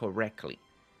community correctly.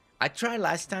 I tried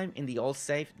last time in the old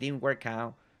save, didn't work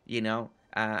out, you know,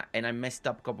 and I messed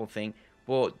up a couple things.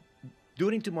 But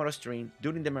during tomorrow's stream,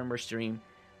 during the member stream,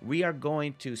 we are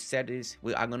going to set this.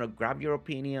 I'm gonna grab your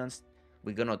opinions.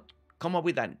 We're gonna come up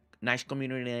with a nice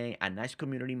community name, a nice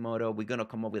community motto. We're gonna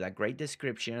come up with a great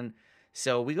description.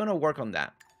 So we're gonna work on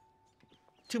that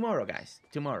tomorrow, guys.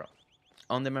 Tomorrow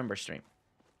on the member stream,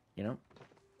 you know.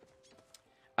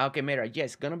 Okay, Mera.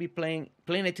 Yes, gonna be playing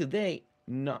it today.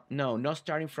 No, not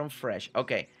starting from fresh.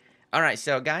 Okay. All right,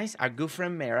 so guys, our good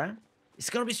friend Mera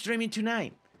is gonna be streaming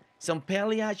tonight. Some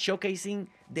Palia showcasing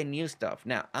the new stuff.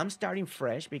 Now, I'm starting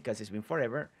fresh because it's been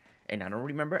forever and I don't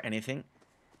remember anything.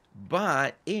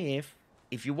 But if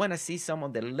you want to see some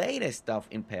of the latest stuff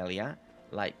in Palia,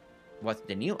 like what's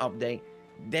the new update,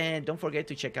 then don't forget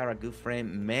to check out our good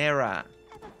friend Mera,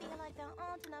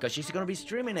 because she's gonna be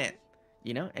streaming it,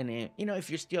 you know. And you know, if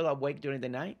you're still awake during the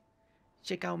night,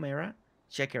 check out Mera,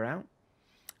 check her out.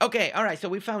 Okay, all right. So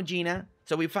we found Gina.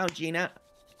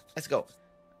 Let's go.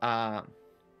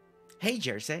 Hey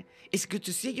Jersey, it's good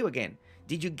to see you again.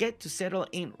 Did you get to settle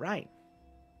in right?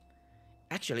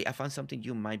 Actually, I found something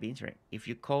you might be interested. If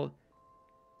you call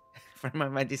from my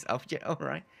mind this object, all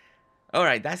right.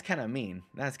 That's kind of mean.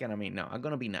 No, I'm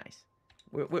gonna be nice.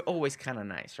 We're always kind of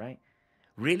nice, right?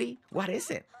 Really? What is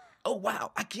it? Oh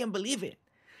wow, I can't believe it.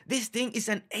 This thing is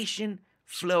an Asian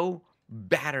flow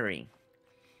battery.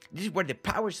 This is where the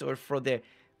power source for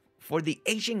the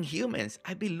Asian humans.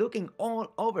 I've been looking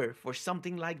all over for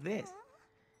something like this.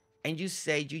 And you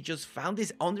say you just found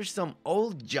this under some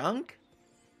old junk?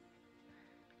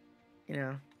 You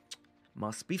know,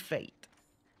 must be fate.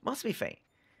 Must be fate.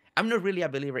 I'm not really a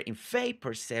believer in fate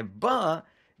per se, but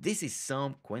this is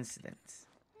some coincidence.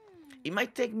 It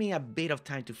might take me a bit of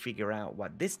time to figure out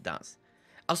what this does.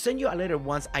 I'll send you a letter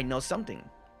once I know something.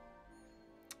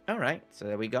 All right, so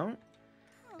there we go.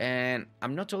 And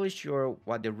I'm not totally sure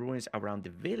what the ruins around the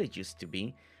village used to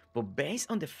be, but based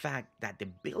on the fact that the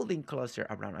building cluster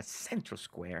around a central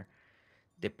square,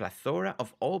 the plethora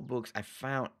of old books I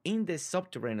found in the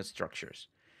subterranean structures,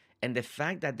 and the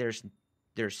fact that there's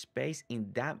space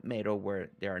in that meadow where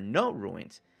there are no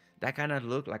ruins, that kind of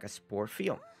look like a sport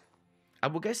field. I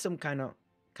would guess some kind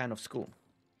of school.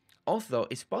 Although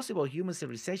it's possible human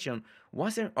civilization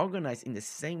wasn't organized in the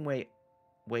same way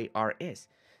art is.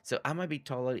 So I might be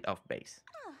totally off base.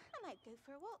 Oh, I might go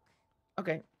for a walk.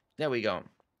 Okay, there we go.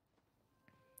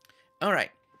 All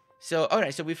right, so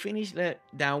we finished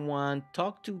that one.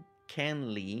 Talk to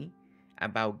Kenley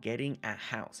about getting a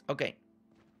house. Okay,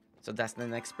 so that's the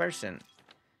next person.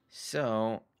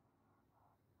 So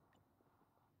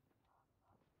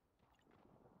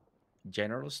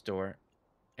general store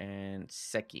and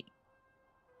Seki.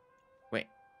 Wait,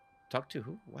 talk to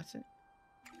who? What's it?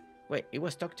 Wait, it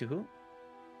was talk to who?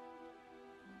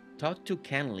 Talk to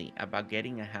Kenley about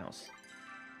getting a house.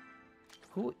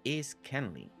 Who is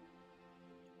Kenley?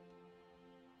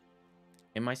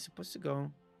 Am I supposed to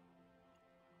go?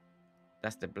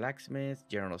 That's the blacksmith,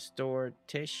 general store,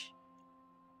 Tish.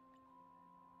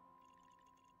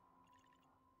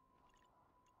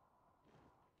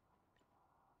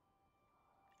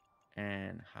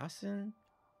 And Hassan.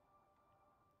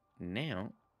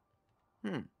 Now.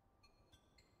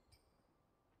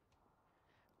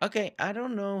 Okay, I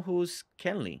don't know who's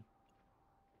Kenley.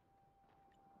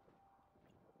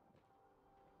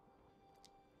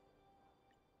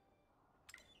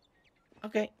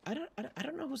 Okay, I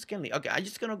don't know who's Kenley. Okay, I'm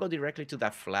just gonna go directly to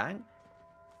that flag.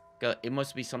 It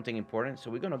must be something important, so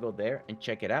we're gonna go there and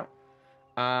check it out.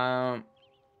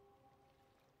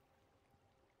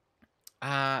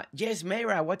 Yes,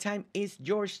 Mayra, what time is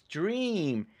your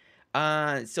stream?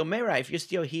 So Mayra, if you're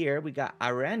still here, we got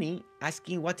Arani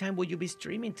asking what time will you be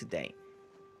streaming today?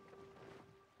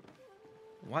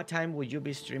 What time will you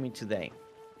be streaming today?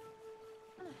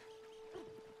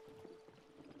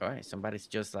 All right, somebody's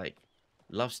just like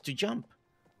loves to jump.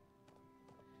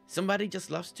 Somebody just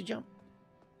loves to jump.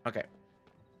 Okay.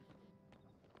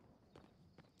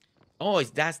 Oh,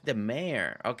 that's the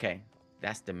mayor. Okay,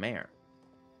 that's the mayor.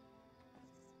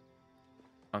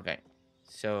 Okay,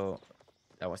 so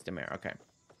that was the mayor. Okay.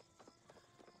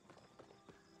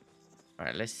 All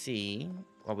right, let's see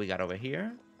what we got over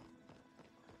here.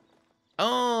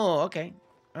 Oh, okay.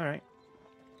 All right.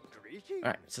 All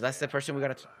right, so that's the person we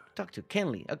gotta talk to,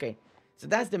 Kenley. Okay, so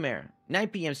that's the mayor. 9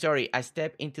 p.m. Sorry, I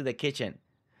stepped into the kitchen.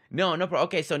 No problem.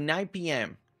 Okay, so 9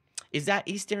 p.m. Is that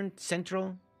Eastern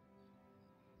Central,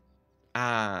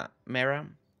 Mara?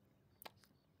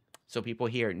 So people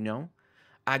here know.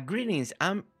 Greetings,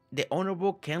 I'm the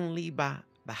Honorable Kenli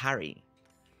Bahari,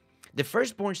 the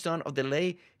firstborn son of the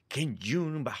late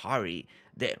Kenjun Bahari,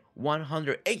 the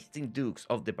 118th Dukes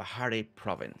of the Bahari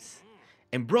province,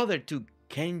 and brother to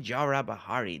Kenjara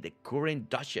Bahari, the current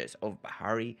Duchess of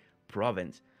Bahari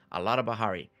province. A lot of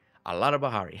Bahari, a lot of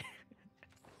Bahari.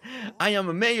 I am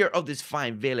a mayor of this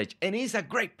fine village, and it's a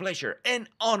great pleasure and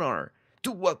honor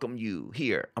to welcome you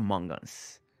here among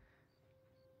us.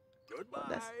 Oh,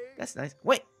 Goodbye. that's nice.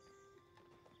 Wait,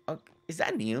 okay, is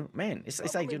that new? Man, it's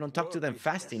like you don't Government talk to work them is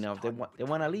fast best enough. done They with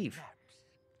want to leave. maps.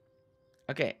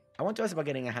 Okay, I want to ask about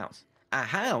getting a house. A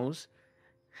house?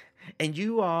 And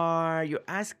you're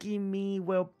asking me,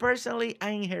 well, personally,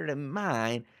 I ain't heard of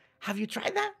mine. Have you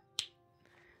tried that?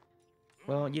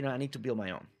 Well, I need to build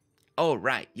my own. Oh,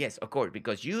 right. Yes, of course,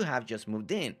 because you have just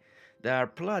moved in. The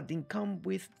plot didn't come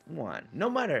with one. No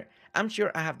matter. I'm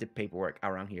sure I have the paperwork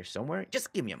around here somewhere.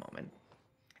 Just give me a moment.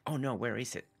 Oh, no, where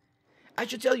is it? I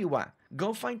should tell you what.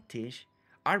 Go find Tish,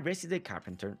 our resident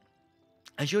carpenter.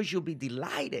 I'm sure she'll be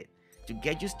delighted to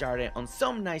get you started on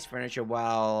some nice furniture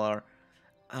while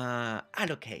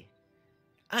allocate.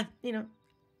 And,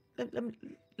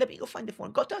 let me go find the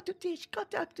form. Go talk to Tish. Go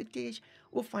talk to Tish.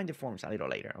 We'll find the forms a little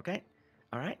later, okay?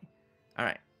 All right? All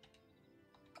right.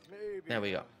 Maybe There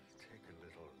we go. I'll take a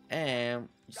little. And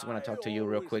just want to talk to you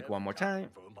real always quick have one more time,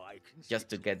 for my just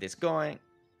to get this going.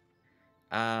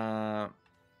 Tell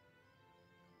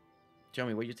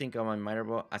me, what you think of my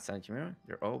admirable Asanchimira?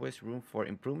 There's always room for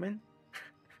improvement.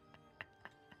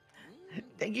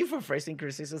 Thank you for phrasing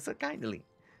criticism so kindly.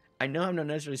 I know I'm not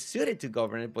necessarily suited to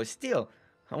govern it, but still,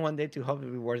 I want them to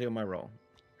hopefully be worthy of my role.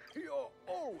 You're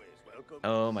always welcome.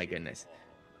 Oh my goodness.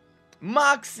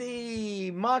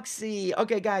 Moxie.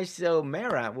 Okay, guys, so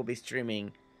Mara will be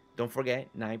streaming. Don't forget,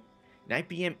 9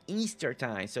 p.m. Eastern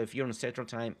time. So if you're on Central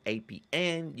time, 8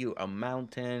 p.m. You're on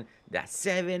Mountain. That's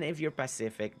 7. If you're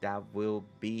Pacific, that will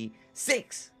be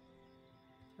 6.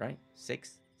 Right?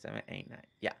 6, 7, 8, 9.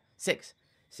 Yeah, 6.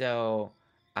 So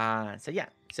yeah.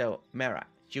 So Mara,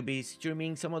 she'll be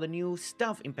streaming some of the new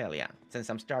stuff in Palia. Since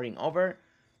I'm starting over,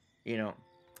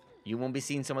 you won't be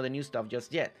seeing some of the new stuff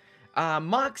just yet.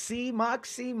 Moxie,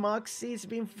 it's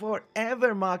been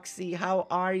forever, Moxie. How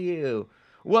are you?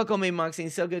 Welcome in, Moxie.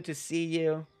 So good to see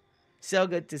you.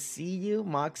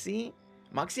 Moxie.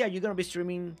 Moxie, are you gonna be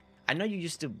streaming? I know you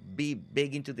used to be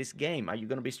big into this game. Are you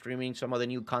gonna be streaming some of the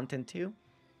new content too?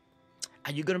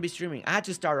 Are you gonna be streaming? I had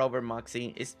to start over,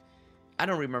 Moxie. I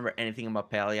don't remember anything about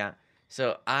Palia,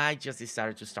 so I just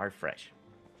decided to start fresh.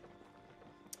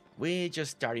 We're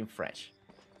just starting fresh,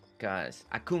 cause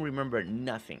I couldn't remember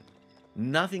nothing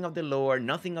of the lore,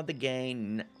 nothing of the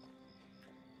game,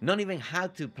 not even how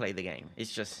to play the game.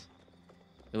 It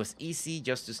was easy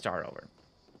just to start over.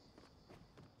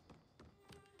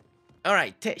 All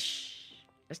right, Tish.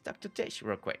 Let's talk to Tish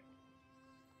real quick.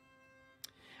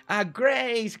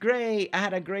 Grace, great. I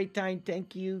had a great time.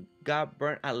 Thank you. Got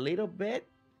burnt a little bit.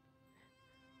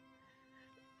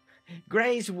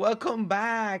 Grace, welcome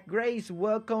back.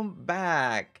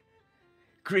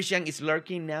 Christian is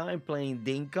lurking now and playing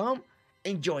Dinkum.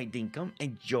 Enjoy Dinkum.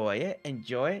 Enjoy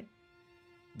it.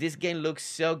 This game looks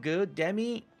so good,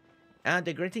 Demi.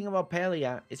 The great thing about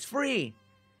Palia, it's free.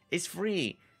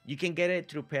 You can get it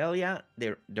through Palia,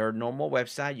 their normal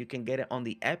website. You can get it on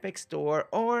the Epic Store,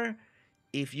 or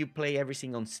if you play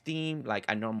everything on Steam, like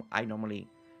I normally,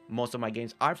 most of my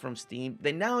games are from Steam,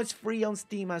 then now it's free on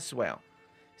Steam as well.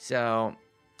 So,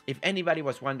 if anybody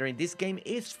was wondering, this game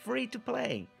is free to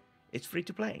play. It's free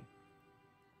to play.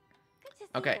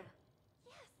 Okay.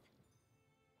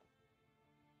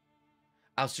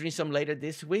 I'll stream some later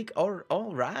this week. All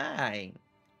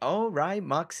right,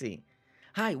 Moxie.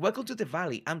 Hi, welcome to the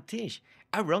Valley. I'm Tish.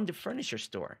 I run the furniture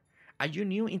store. Are you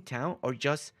new in town or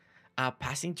just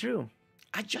passing through?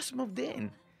 I just moved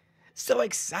in. So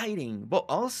exciting. But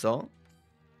also,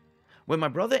 when my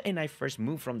brother and I first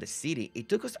moved from the city, it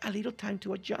took us a little time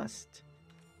to adjust.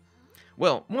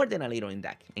 Well, more than a little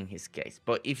in his case.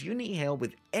 But if you need help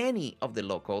with any of the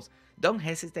locals, don't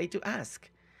hesitate to ask.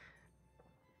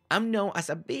 I'm known as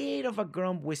a bit of a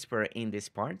grum whisperer in these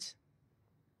parts.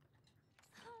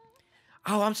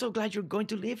 Oh, I'm so glad you're going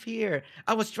to live here.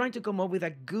 I was trying to come up with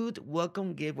a good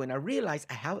welcome gift when I realized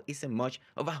a house isn't much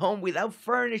of a home without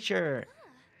furniture.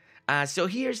 So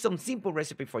here's some simple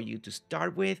recipe for you to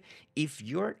start with. If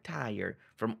you're tired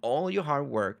from all your hard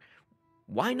work,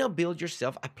 why not build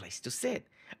yourself a place to sit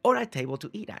or a table to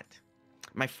eat at?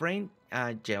 My friend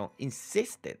Joe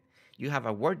insisted you have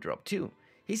a wardrobe too.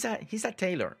 He's a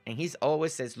tailor, and he's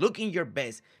always says, "Looking your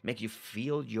best make you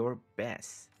feel your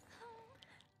best."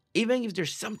 Even if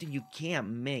there's something you can't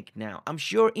make now, I'm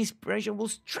sure inspiration will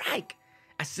strike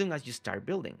as soon as you start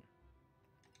building.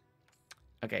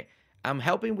 Okay, I'm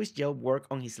helping with Joe work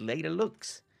on his later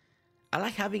looks. I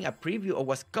like having a preview of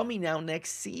what's coming out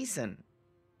next season.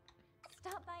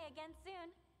 Stop by again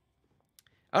soon.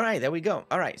 All right, there we go.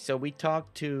 All right, so we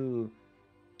talked to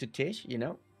Tish,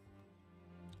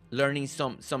 learning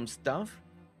some stuff.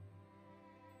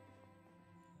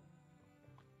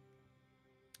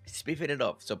 Spiff it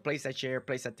up. So place a chair,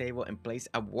 place a table, and place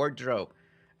a wardrobe.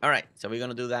 All right, so we're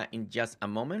gonna do that in just a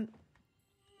moment.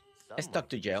 Let's talk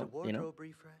to Jill.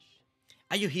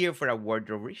 Are you here for a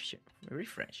wardrobe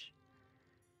refresh?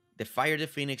 The fire of the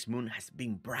Phoenix Moon has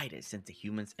been brightest since the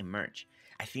humans emerged.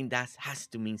 I think that has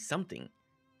to mean something.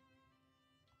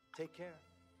 Take care.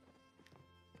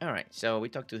 All right, so we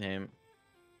talked to him.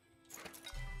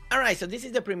 All right, so this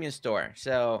is the premium store.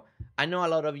 So I know a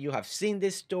lot of you have seen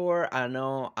this store. I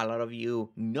know a lot of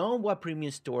you know what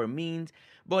premium store means.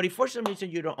 But if for some reason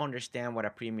you don't understand what a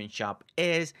premium shop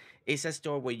is, it's a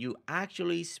store where you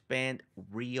actually spend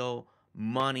real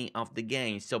money of the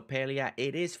game. So Palia,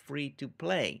 it is free to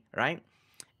play, right?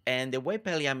 And the way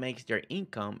Palia makes their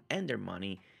income and their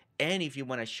money, and if you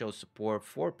want to show support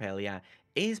for Palia,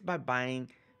 is by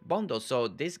buying bundles. So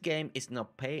this game is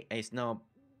not pay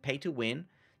to win.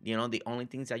 The only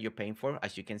things that you're paying for,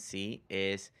 as you can see,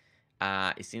 is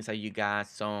it seems like you got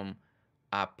some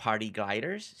party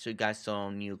gliders. So you got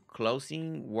some new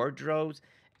clothing, wardrobes,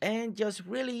 and just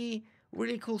really,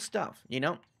 really cool stuff,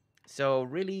 So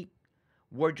really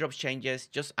wardrobe changes,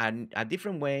 just a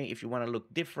different way if you want to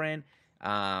look different.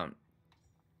 I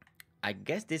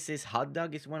guess this is hot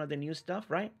dog is one of the new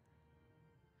stuff, right?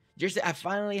 Jersey, I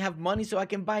finally have money so I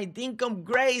can buy Dinkum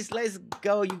Grace. Let's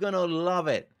go. You're gonna love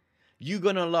it. You're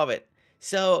gonna love it.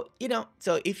 So,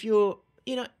 so if you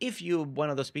one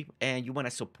of those people and you want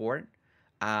to support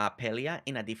Palia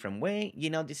in a different way,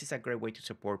 this is a great way to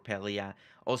support Palia.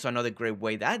 Also, another great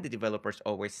way that the developers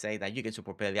always say that you can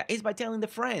support Palia is by telling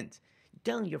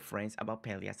your friends about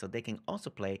Palia so they can also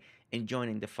play and join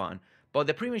in the fun. But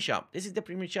the premium shop, this is the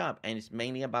premium shop, and it's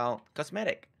mainly about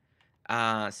cosmetic.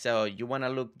 So you want to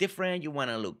look different, you want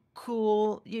to look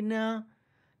cool, then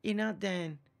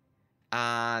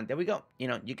there we go.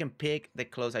 You can pick the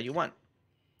clothes that you want.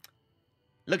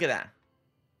 Look at that.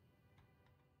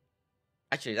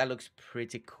 Actually, that looks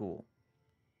pretty cool.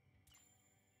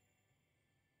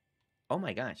 Oh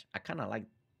my gosh, I kind of like.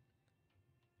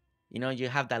 You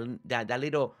have that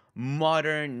little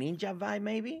modern ninja vibe,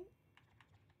 maybe.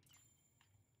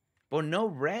 But no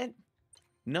red.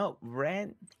 No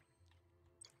red.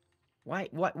 Why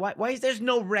is there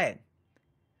no red?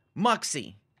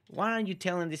 Moxie, why aren't you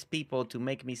telling these people to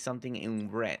make me something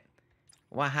in red?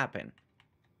 What happened?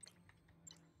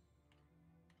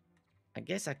 I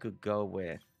guess I could go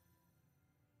with...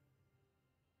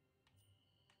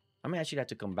 I may actually have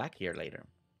to come back here later.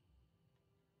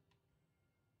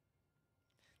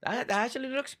 That actually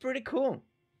looks pretty cool.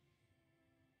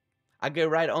 I get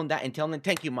right on that and tell them,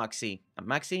 thank you, Moxie.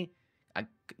 Moxie,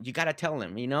 you gotta tell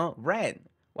them, red.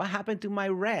 What happened to my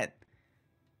red?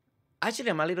 Actually,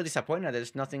 I'm a little disappointed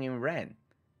there's nothing in red.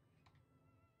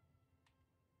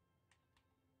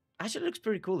 Actually looks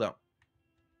pretty cool, though.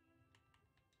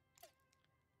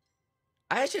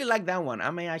 I actually like that one. I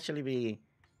may actually be...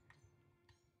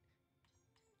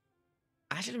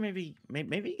 Actually,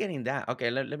 maybe getting that. Okay,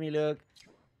 let me look.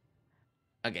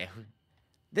 Okay,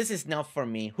 this is not for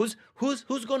me. Who's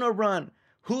gonna run?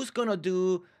 Who's gonna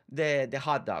do the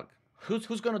hot dog?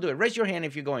 Who's gonna do it? Raise your hand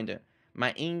if you're going to.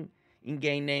 My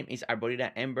in-game name is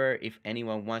Arborita Ember. If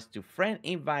anyone wants to friend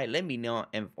invite, let me know,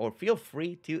 or feel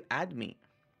free to add me.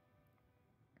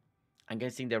 I'm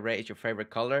guessing that red is your favorite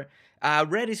color.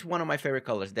 Red is one of my favorite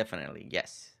colors, definitely.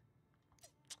 Yes.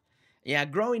 Yeah,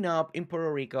 growing up in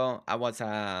Puerto Rico, I was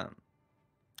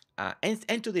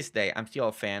and to this day, I'm still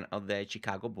a fan of the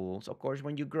Chicago Bulls. Of course,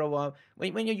 when you grow up,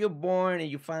 when you're born and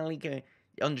you finally can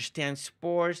understand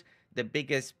sports, the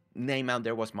biggest name out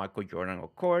there was Michael Jordan,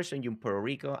 of course. And you're in Puerto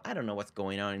Rico, I don't know what's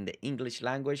going on in the English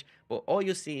language, but all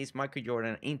you see is Michael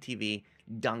Jordan in TV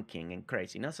dunking and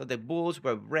crazy. So the Bulls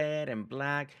were red and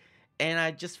black, and I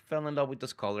just fell in love with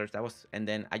those colors. And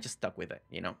then I just stuck with it.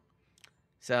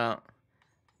 So,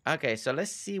 okay, so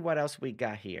let's see what else we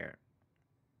got here.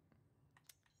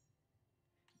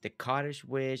 The Cottage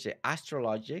Witch, the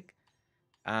Astrologic.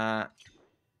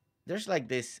 There's like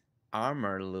this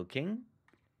armor looking.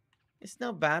 It's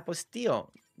not bad, but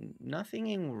still, nothing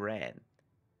in red.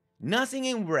 Nothing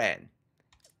in red.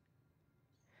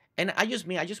 And I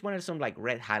just wanted some like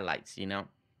red highlights,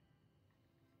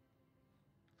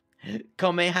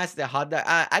 Comet has the hot dog.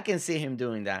 I can see him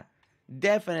doing that.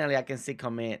 Definitely, I can see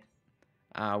Comet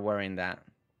wearing that.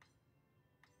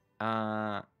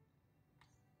 Uh,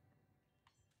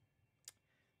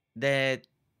 the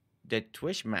the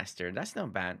Twitch Master. That's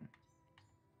not bad.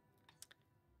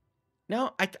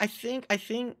 No, I think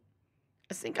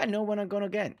I know what I'm gonna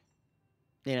get.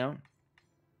 You know,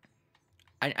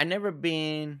 I never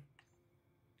been.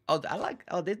 Oh, I like.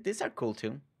 Oh, these are cool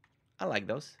too. I like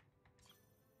those.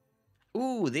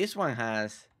 Ooh, this one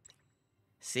has.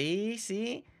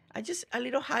 See. I just a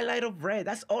little highlight of red.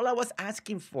 That's all I was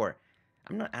asking for.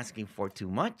 I'm not asking for too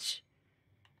much.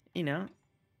 You know.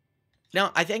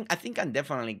 No, I think I'm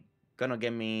definitely gonna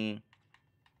get me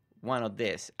one of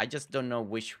this. I just don't know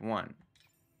which one.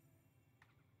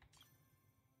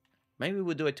 Maybe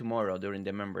we'll do it tomorrow during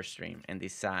the member stream and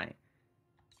decide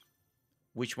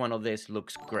which one of this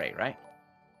looks great, right?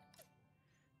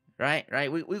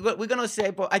 Right. We're gonna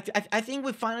say, but I think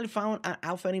we finally found an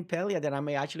outfit in Palia that I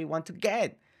may actually want to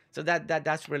get. So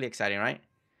that's really exciting, right?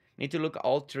 Need to look at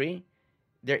all three.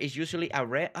 There is usually a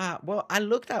red. Well, I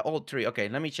looked at all three. Okay,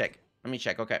 let me check.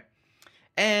 Okay.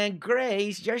 And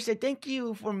Grace just said, thank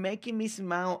you for making me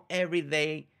smile every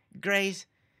day. Grace,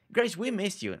 we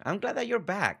missed you. I'm glad that you're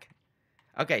back.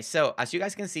 Okay, so as you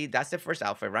guys can see, that's the first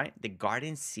outfit, right? The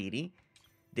Garden City,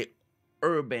 the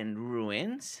Urban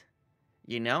Ruins.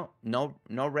 You know, no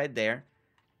red there.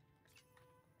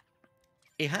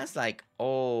 It has like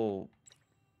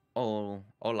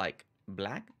like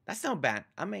black. That's not bad.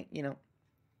 I mean, you know.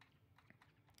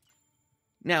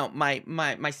 Now,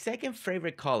 my second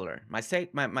favorite color, my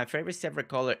favorite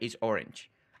color is orange.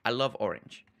 I love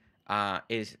orange.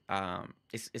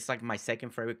 It's like my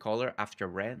second favorite color after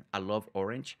red. I love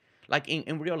orange. Like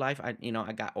in real life, I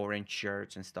got orange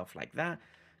shirts and stuff like that.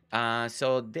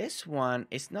 So this one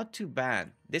is not too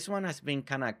bad. This one has been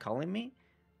kind of calling me.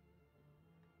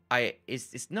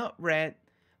 It's not red,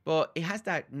 but it has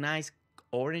that nice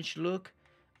orange look,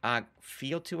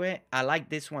 feel to it. I like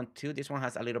this one too. This one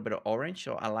has a little bit of orange,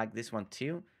 so I like this one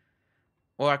too.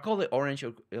 Or I call it orange,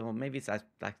 or maybe it's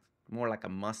like more like a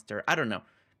mustard. I don't know,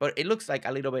 but it looks like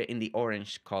a little bit in the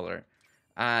orange color.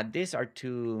 These are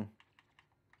too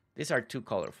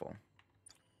colorful,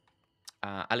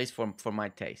 at least for my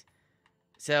taste.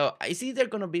 So it's either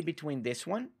gonna be between this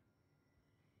one,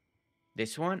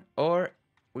 or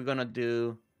we're gonna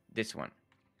do this one.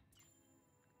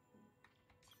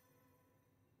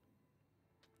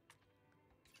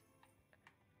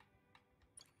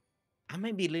 I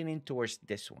may be leaning towards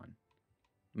this one,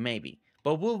 maybe,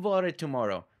 but we'll vote it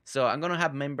tomorrow. So I'm gonna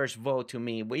have members vote to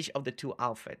me which of the two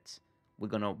outfits we're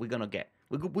gonna get.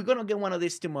 We're gonna get one of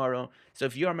these tomorrow. So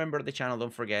if you're a member of the channel,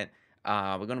 don't forget.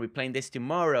 We're gonna be playing this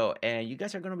tomorrow, and you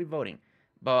guys are gonna be voting.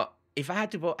 But if I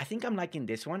had to vote, I think I'm liking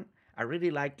this one. I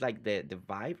really like the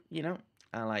vibe, you know.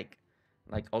 I like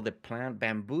all the plant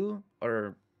bamboo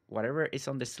or whatever is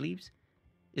on the sleeves.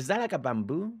 Is that like a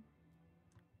bamboo?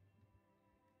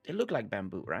 It look like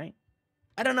bamboo, right?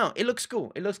 I don't know. It looks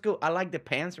cool. I like the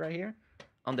pants right here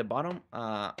on the bottom,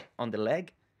 on the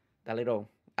leg. That little,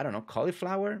 I don't know,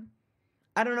 cauliflower.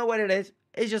 I don't know what it is.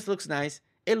 It just looks nice.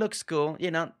 It looks cool.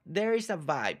 You know, there is a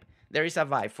vibe. There is a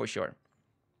vibe for sure.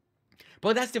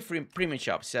 But that's the premium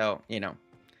shop, so, you know.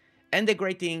 And the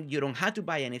great thing, you don't have to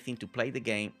buy anything to play the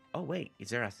game. Oh, wait. Is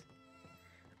there a...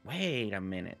 Wait a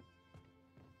minute.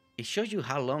 It shows you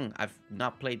how long I've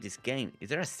not played this game. Is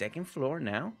there a second floor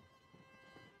now?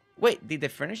 Wait, did the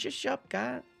furniture shop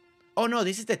got... Oh, no,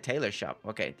 this is the tailor shop.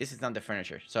 Okay, this is not the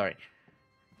furniture. Sorry.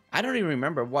 I don't even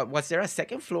remember. Was there a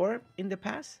second floor in the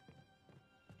past?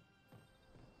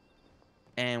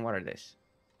 And what are these?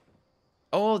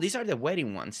 Oh, these are the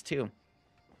wedding ones, too.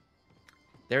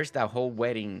 There's that whole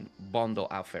wedding bundle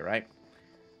outfit, right?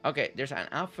 Okay, there's an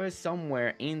outfit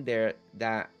somewhere in there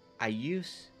that I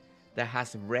use that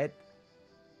has red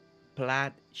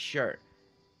plaid shirt.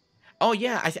 Oh,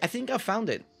 yeah, I think I found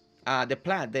it. The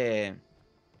plaid,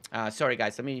 sorry,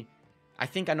 guys, I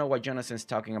think I know what Jonathan's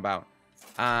talking about.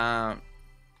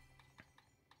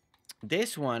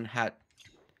 This one had...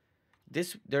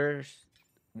 There's...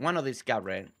 One of these got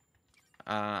red.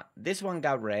 This one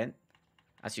got red,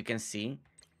 as you can see.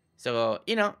 So,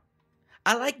 you know,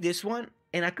 I like this one,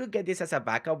 and I could get this as a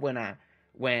backup when I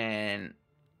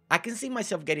can see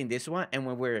myself getting this one, and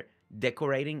when we're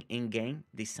decorating in-game,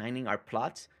 designing our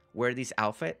plots, wear this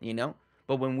outfit, you know?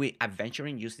 But when we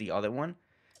adventuring, use the other one.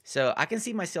 So I can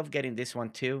see myself getting this one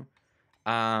too.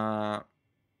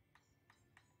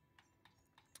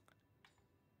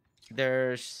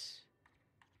 There's...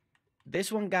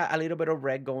 This one got a little bit of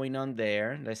red going on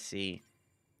there. Let's see.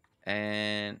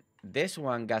 And this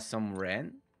one got some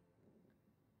red.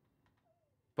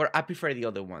 But I prefer the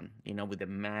other one, you know, with the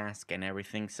mask and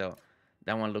everything. So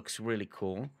that one looks really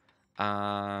cool.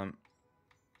 Um,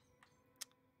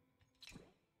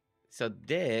 so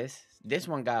this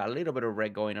one got a little bit of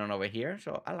red going on over here.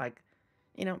 So I like,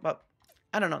 you know, but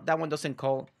I don't know. That one doesn't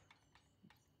call.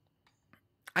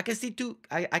 I can see two.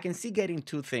 I can see getting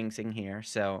two things in here.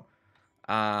 So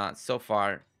so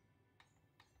far.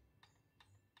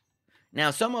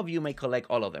 Now some of you may collect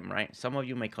all of them, right? Some of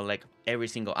you may collect every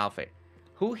single outfit.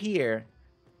 Who here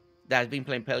that's been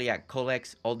playing Palia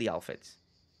collects all the outfits?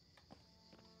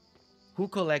 Who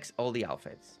collects all the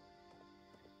outfits?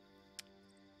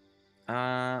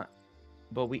 But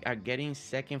we are getting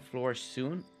second floor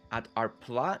soon at our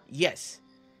plot. Yes,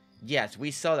 yes,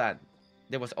 we saw that.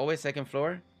 There was always second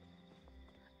floor.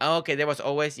 Okay, there was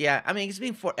always, yeah. I mean, it's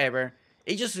been forever.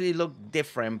 It just really looked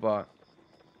different, but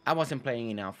I wasn't playing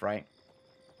enough, right?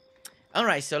 All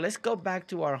right, so let's go back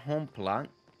to our home plot.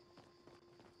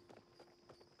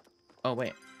 Oh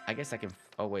wait, I guess I can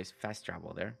always fast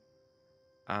travel there.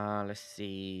 Let's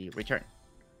see, return.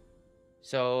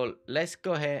 So let's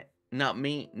go ahead. Not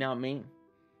me, not me.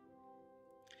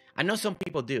 I know some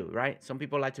people do, right? Some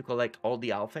people like to collect all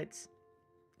the outfits.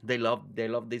 They love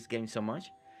this game so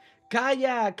much.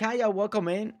 Kaya, welcome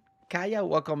in. Kaya,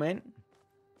 welcome in.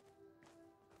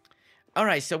 All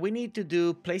right, so we need to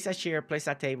do place a chair, place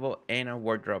a table, and a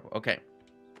wardrobe. Okay.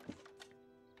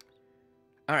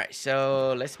 All right,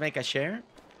 so let's make a chair.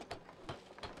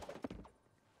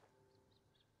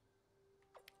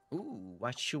 Ooh,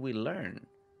 what should we learn?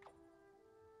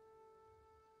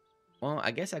 Well,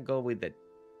 I guess I go with the...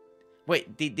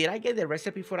 Wait, did I get the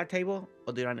recipe for a table?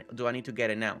 Or do I need to get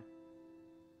it now?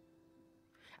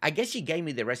 I guess she gave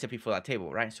me the recipe for that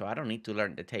table, right? So I don't need to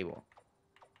learn the table.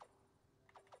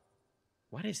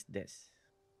 What is this?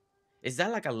 Is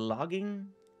that like a logging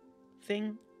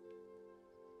thing?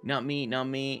 Not me, not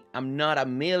me. I'm not a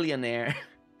millionaire.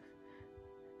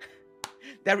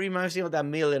 That reminds me of that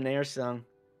Millionaire song.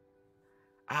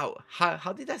 Ow,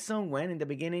 how did that song went in the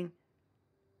beginning?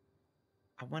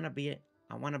 I wanna be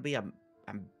a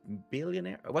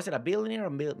billionaire. Was it a billionaire or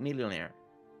millionaire?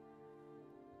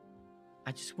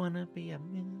 I just wanna be a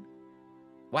millionaire.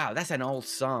 Wow, that's an old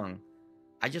song.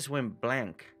 I just went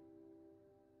blank.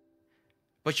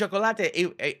 But Chocolate,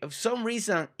 for some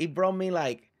reason, it brought me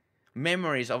like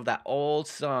memories of that old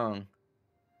song.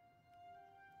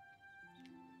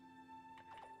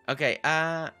 Okay,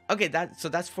 okay, so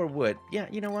that's for wood. Yeah,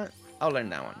 you know what? I'll learn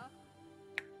that one.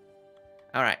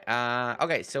 All right,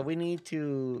 okay, so we need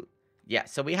to, yeah,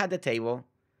 so we had the table.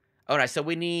 All right, so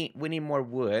we need more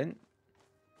wood.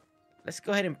 Let's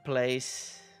go ahead and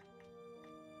place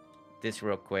this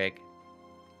real quick.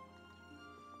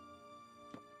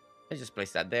 Let's just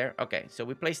place that there. Okay, so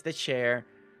we placed the chair.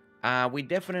 We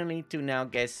definitely need to now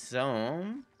get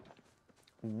some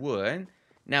wood.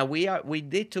 Now we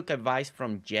did took advice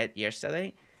from Jet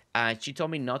yesterday. She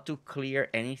told me not to clear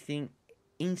anything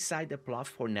inside the plot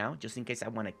for now, just in case I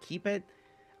want to keep it.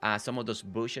 Some of those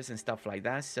bushes and stuff like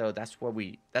that. So that's what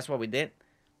we did.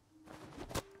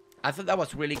 I thought that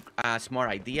was really a smart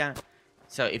idea.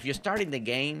 So if you're starting the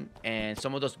game and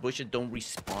some of those bushes don't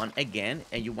respawn again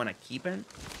and you want to keep them,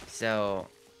 so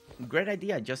great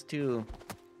idea just to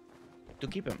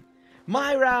keep them.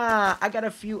 Myra, I got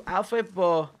a few outfits,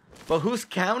 but who's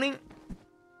counting?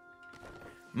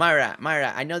 Myra,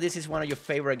 I know this is one of your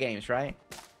favorite games, right?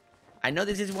 I know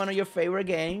this is one of your favorite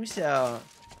games, so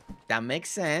that makes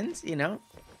sense, you know?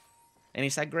 And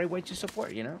it's a great way to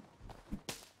support, you know?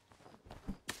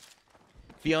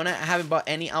 Fiona, I haven't bought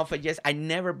any outfit yet. I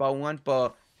never bought one,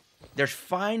 but there's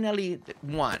finally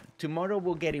one. Tomorrow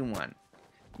we'll get in one.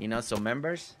 You know, so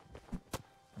members,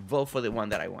 vote for the one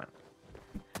that I want.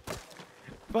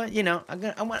 But, you know,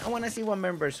 I want to see what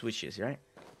members wishes, right?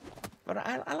 But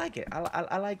I like it.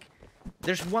 I like...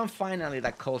 There's one finally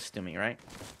that calls to me, right?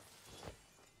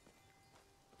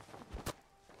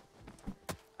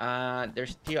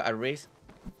 There's still a risk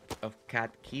of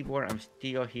cat keyboard. I'm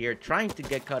still here trying to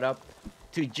get caught up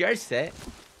to Jersey.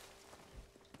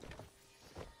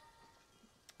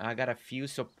 I got a few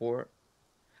support.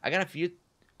 I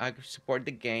support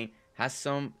the game. Has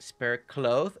some spare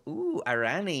clothes. Ooh,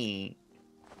 Arani.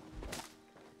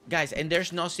 Guys, and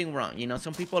there's nothing wrong. You know,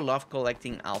 some people love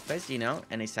collecting outfits, you know,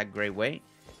 and it's a great way.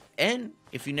 And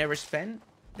if you never spend,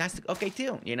 that's okay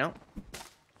too, you know.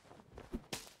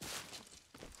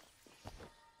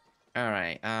 All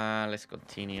right, let's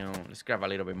continue. Let's grab a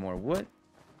little bit more wood.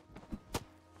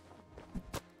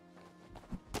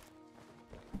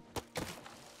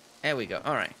 There we go.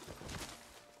 All right.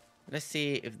 Let's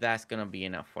see if that's gonna be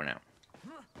enough for now.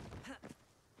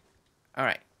 All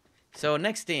right. So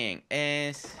next thing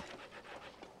is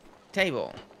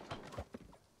table.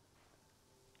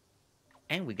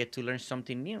 And we get to learn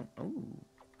something new. Ooh.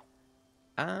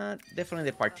 Definitely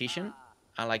the partition.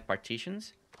 I like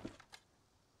partitions.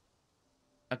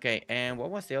 Okay, and what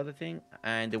was the other thing?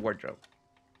 And the wardrobe.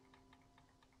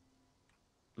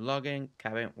 Login,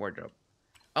 cabin, wardrobe.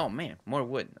 Oh man, more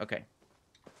wood. Okay.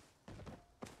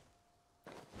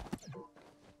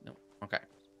 No. Okay.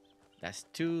 That's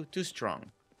too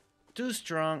strong. Too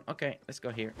strong. Okay, let's go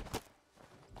here.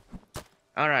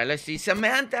 All right, let's see.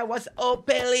 Samantha, what's up,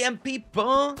 Palia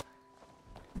people?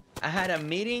 I had a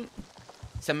meeting.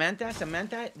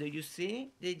 Samantha, do you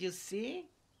see? Did you see?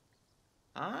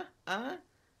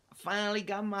 Finally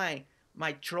got my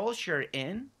troll shirt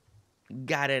in.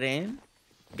 Got it in.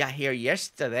 Got here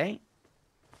yesterday.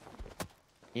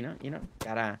 You know,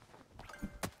 gotta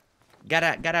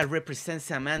represent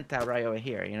Samantha right over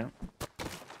here, you know.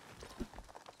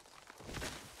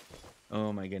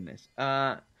 Oh my goodness.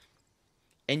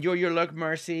 Enjoy your luck,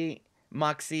 Mercy,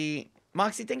 Moxie.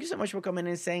 Moxie, thank you so much for coming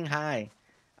in and saying hi.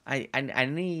 I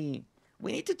need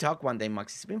we need to talk one day,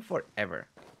 Moxie. It's been forever.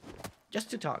 Just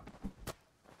to talk.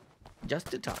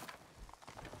 Just to talk.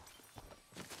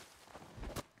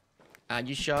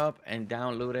 You shop and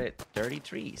downloaded 30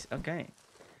 trees. Okay.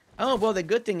 Oh, well, the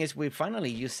good thing is we're finally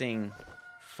using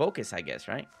focus, I guess,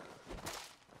 right?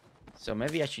 So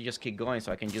maybe I should just keep going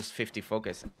so I can use 50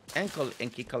 focus and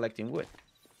keep collecting wood.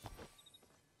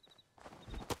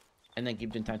 And then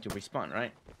give them time to respawn,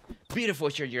 right? Beautiful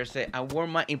shirt, Jersey. I wore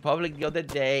mine in public the other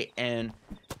day and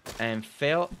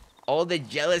felt all the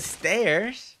jealous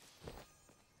stares.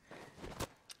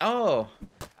 Oh,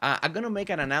 I'm gonna make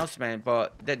an announcement,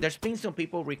 but there's been some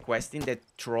people requesting the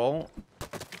troll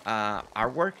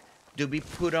artwork to be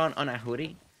put on a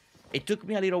hoodie. It took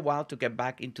me a little while to get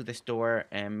back into the store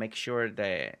and make sure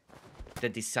the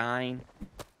design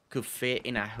could fit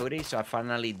in a hoodie, so I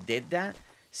finally did that.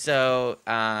 So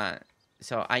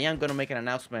so I am gonna make an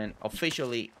announcement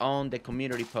officially on the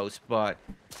community post, but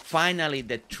finally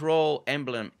the troll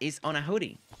emblem is on a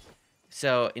hoodie.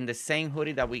 So in the same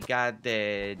hoodie that we got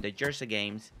the Jersey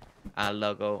Games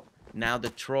logo, now the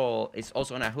troll is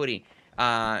also on a hoodie.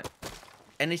 And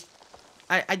it's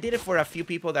I did it for a few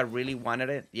people that really wanted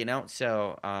it, you know.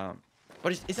 So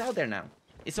but it's out there now.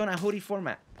 It's on a hoodie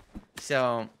format.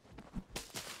 So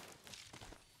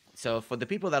for the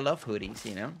people that love hoodies,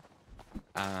 you know.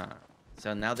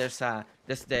 So now there's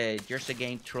the Jersey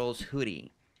Game Trolls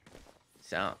hoodie.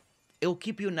 So it will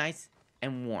keep you nice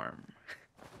and warm.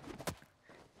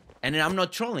 And I'm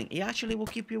not trolling. It actually will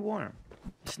keep you warm.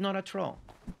 It's not a troll.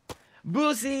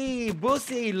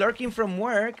 Boosie, lurking from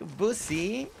work.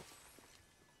 Boosie,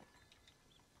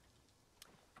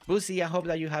 I hope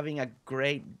that you're having a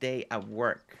great day at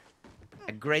work.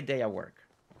 A great day at work.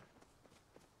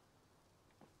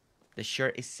 The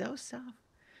shirt is so soft.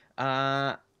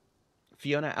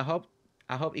 Fiona, I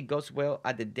hope it goes well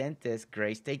at the dentist.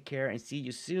 Grace, take care and see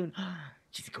you soon.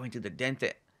 She's going to the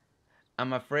dentist.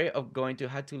 I'm afraid of going to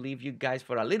have to leave you guys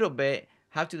for a little bit.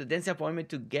 Have to the dentist appointment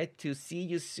to get to see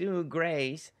you soon,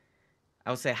 Grace.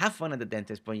 I would say have fun at the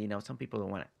dentist, but you know, some people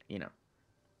don't want to, you know.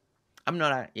 I'm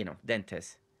not a, you know,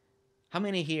 dentist. How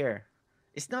many here?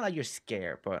 It's not like you're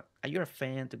scared, but are you a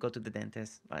fan to go to the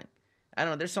dentist? Like, I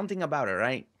don't know, there's something about it,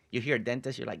 right? You hear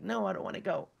dentist, you're like, no, I don't want to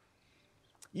go.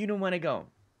 You don't want to go.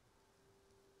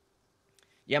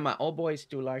 Yeah, my old boy is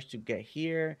too large to get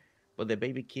here, but the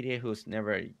baby kitty who's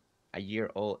never a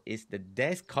year old is the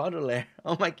desk cuddler.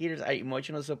 All my kitties are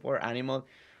emotional support animals,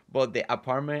 but the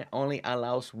apartment only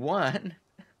allows one.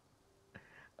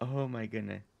 Oh my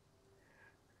goodness.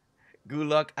 Good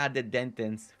luck at the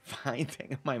dentist.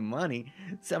 Finding my money.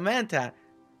 Samantha.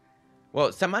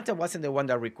 Well, Samantha wasn't the one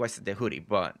that requested the hoodie,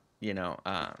 but, you know,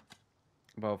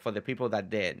 but for the people that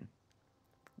did,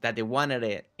 that they wanted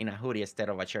it in a hoodie instead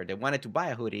of a shirt. They wanted to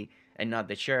buy a hoodie and not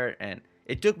the shirt. And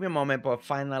it took me a moment, but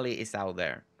finally it's out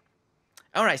there.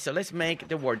 All right, so let's make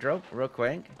the wardrobe real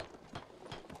quick.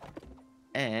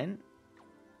 And,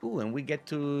 and we get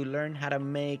to learn how to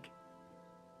make...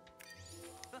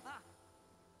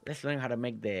 Let's learn how to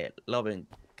make the loving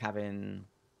cabin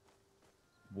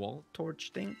wall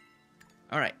torch thing.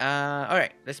 All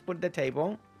right, let's put the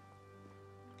table.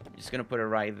 I'm just gonna put it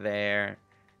right there.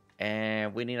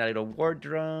 And we need a little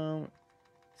wardrobe.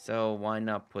 So why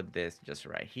not put this just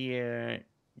right here?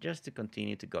 Just to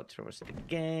continue to go towards the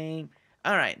game.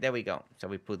 All right, there we go. So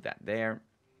we put that there.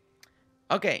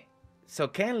 Okay, so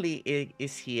Kenley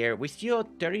is here. We're still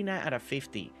 39 out of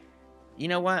 50. You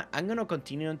know what? I'm going to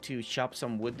continue to chop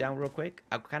some wood down real quick.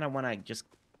 I kind of want to just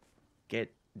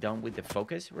get done with the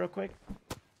focus real quick.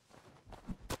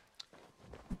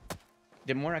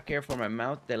 The more I care for my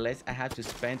mouth, the less I have to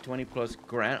spend 20 plus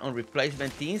grand on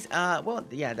replacement teeth. Well,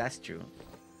 yeah, that's true.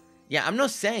 Yeah, I'm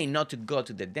not saying not to go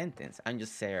to the dentist. I'm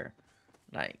just saying,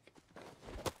 like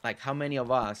how many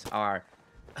of us are,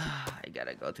 I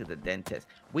gotta go to the dentist.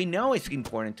 We know it's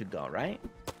important to go, right?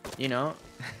 You know,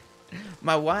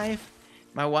 my wife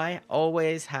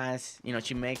always has, you know,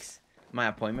 she makes my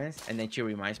appointments and then she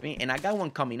reminds me. And I got one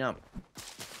coming up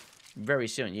very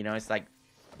soon. You know, it's like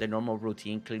the normal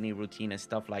routine, cleaning routine and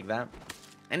stuff like that.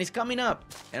 And it's coming up.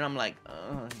 And I'm like,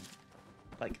 I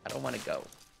don't want to go.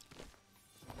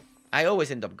 I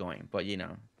always end up going, but you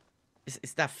know,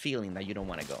 it's that feeling that you don't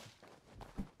want to go.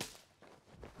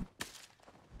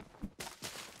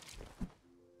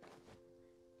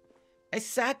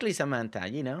 Exactly, Samantha,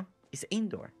 you know, it's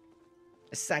indoor.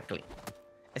 Exactly,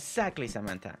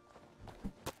 Samantha.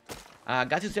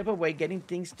 Got to step away, getting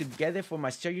things together for my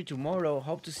surgery tomorrow.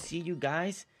 Hope to see you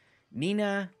guys.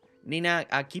 Nina,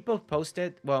 keep us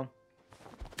posted. Well,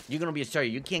 you're gonna be a surgery.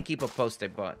 You can't keep us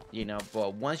posted, but you know,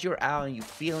 but once you're out and you're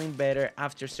feeling better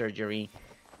after surgery,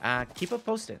 keep us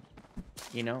posted.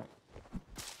 You know,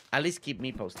 at least keep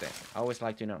me posted. I always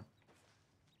like to know.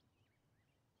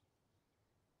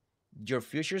 Your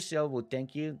future self will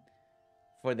thank you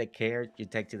for the care you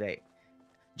take today.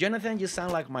 Jonathan, you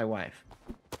sound like my wife.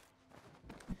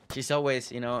 She's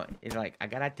always, you know, it's like, I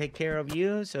gotta take care of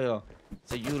you so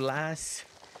you last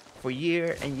for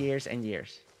years and years and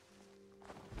years.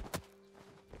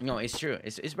 No, it's true.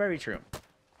 It's very true.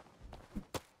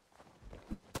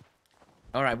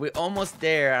 All right, we're almost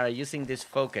there using this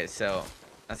focus, so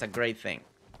that's a great thing.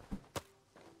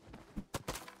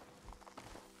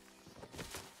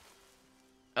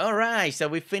 All right, so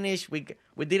we finished. We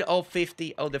did all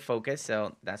 50 of the focus,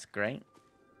 so that's great.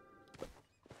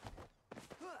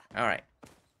 All right.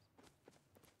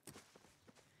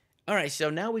 All right, so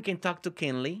now we can talk to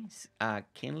Kinley.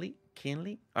 Kinley.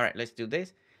 All right, let's do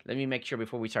this. Let me make sure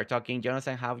before we start talking.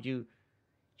 Jonathan, have you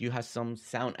have some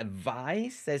sound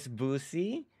advice? Says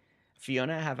Boosie.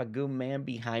 Fiona, I have a good man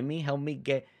behind me. Help me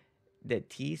get the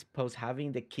teeth post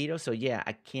having the keto. So yeah,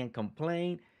 I can't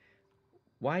complain.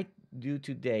 Why do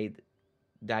today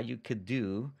that you could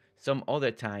do some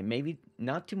other time? Maybe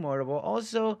not tomorrow, but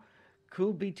also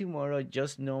could be tomorrow,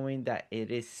 just knowing that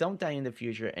it is sometime in the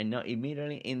future and not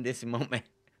immediately in this moment.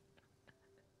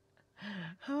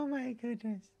 Oh my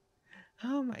goodness.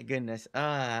 Oh my goodness.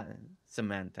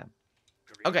 Samantha.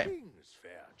 Okay.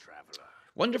 Fair traveler.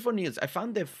 Wonderful news. I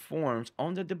found the forms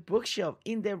under the bookshelf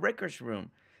in the records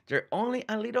room. They're only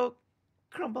a little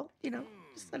crumbled, you know,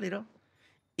 just a little.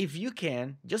 If you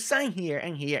can, just sign here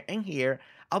and here and here.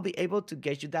 I'll be able to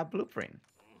get you that blueprint.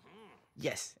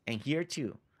 Yes, and here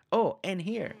too. Oh, and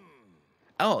here.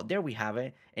 Oh, there we have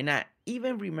it. And I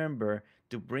even remember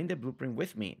to bring the blueprint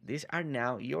with me. These are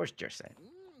now yours, Jersen.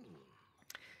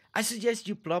 I suggest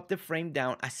you plop the frame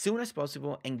down as soon as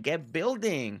possible and get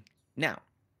building. Now,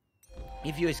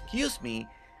 if you excuse me,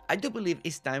 I do believe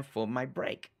it's time for my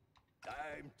break.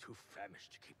 I'm too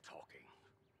famished to keep talking.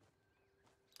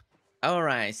 All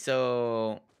right,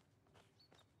 so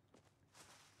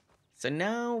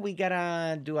now we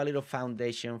gotta do a little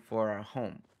foundation for our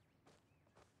home.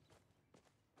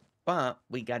 But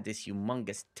we got this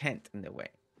humongous tent in the way.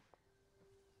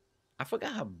 I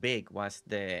forgot how big was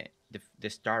the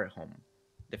starter home,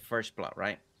 the first plot,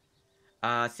 right?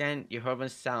 Saying your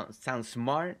husband sounds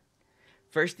smart.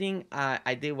 First thing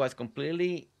I did was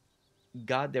completely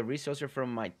got the resources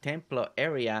from my 10 plot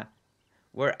area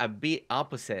were a bit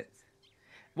opposite.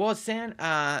 Well, Sam,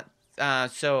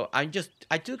 so I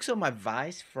took some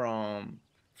advice from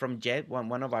Jet,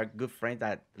 one of our good friends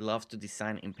that loves to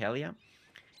design in Palia.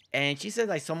 And she said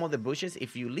like some of the bushes,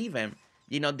 if you leave them,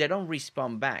 you know, they don't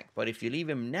respawn back. But if you leave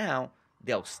them now,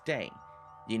 they'll stay,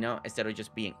 you know, instead of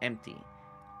just being empty.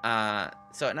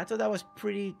 So, and I thought that was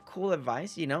pretty cool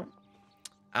advice, you know.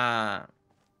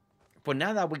 But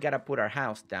now that we gotta put our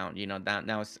house down, you know, that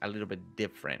now it's a little bit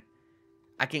different.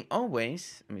 I can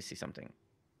always, let me see something.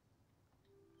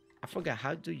 I forgot,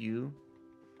 how do you,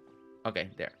 okay,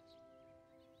 there.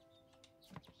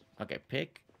 Okay,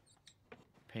 pick.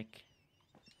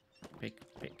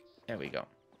 There we go.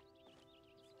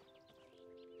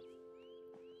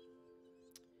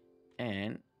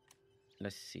 And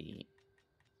let's see.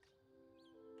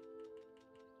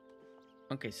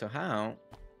 Okay, so how?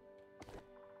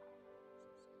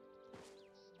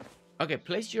 Okay,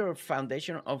 place your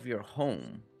foundation of your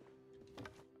home.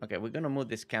 Okay, we're gonna move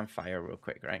this campfire real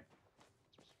quick, right?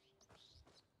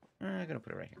 I'm gonna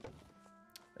put it right here.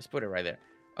 Let's put it right there.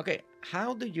 Okay,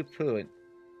 how do you put?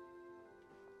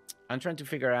 I'm trying to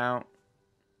figure out.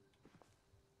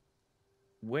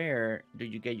 where do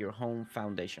you get your home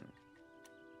foundation?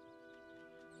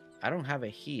 I don't have it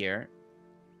here.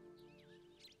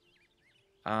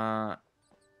 Let's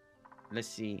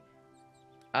see.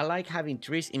 I like having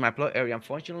trees in my plot area.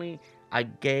 Unfortunately, I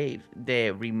gave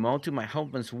the remote to my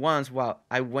husband once while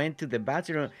I went to the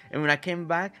bathroom, and when I came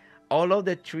back, all of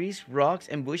the trees, rocks,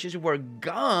 and bushes were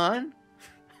gone.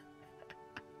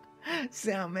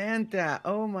 Samantha,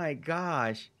 oh my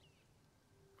gosh.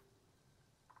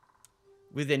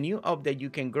 With the new update, you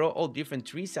can grow all different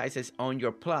tree sizes on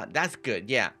your plot. That's good,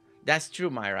 yeah. That's true,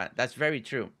 Myra. That's very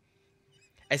true.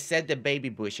 Except the baby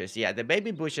bushes. Yeah, the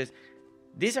baby bushes.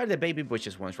 These are the baby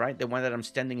bushes ones, right? The one that I'm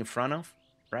standing in front of,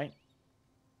 right?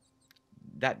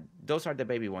 Those are the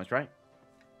baby ones, right?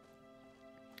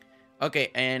 Okay,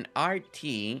 and RT.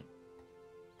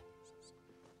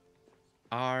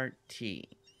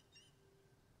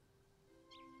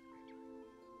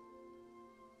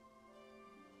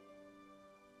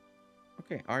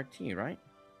 Okay, RT, right?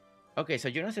 Okay, so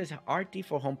you know it says RT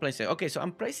for home placement. Okay, so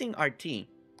I'm placing RT.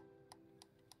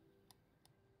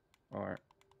 Or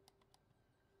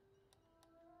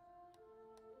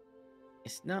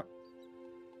it's not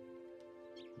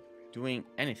doing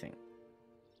anything.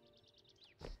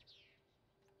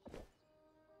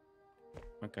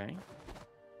 Okay.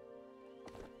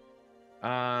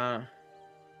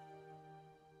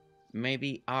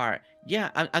 Maybe R. Yeah,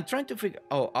 I'm trying to figure.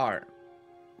 Oh, R,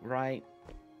 right?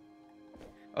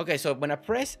 Okay, so when I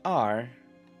press R,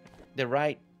 the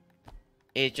right,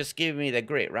 it just gives me the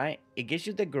grid, right? It gives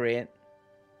you the grid.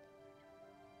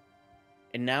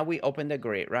 And now we open the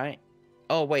grid, right?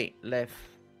 Oh, wait, left.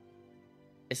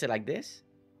 Is it like this?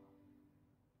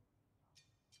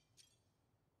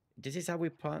 This is how we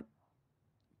plot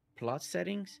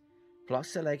settings, plot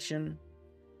selection.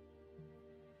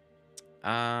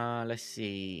 Let's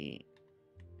see.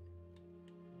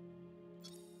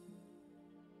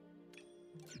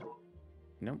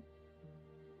 Nope.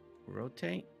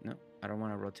 Rotate. No, I don't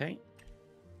want to rotate.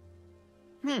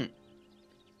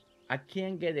 I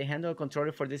can't get the handle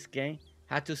controller for this game.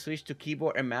 Had to switch to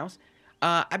keyboard and mouse.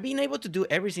 I've been able to do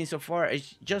everything so far.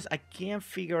 It's just I can't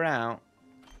figure out.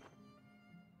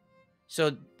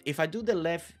 So if I do the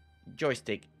left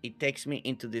joystick, it takes me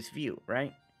into this view,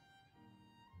 right?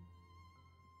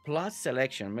 Plus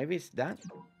selection. Maybe it's that?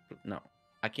 No.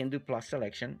 I can do plus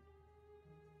selection.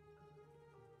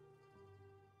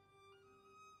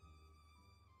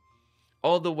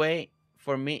 All the way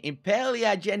for me in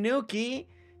Palia, Januki,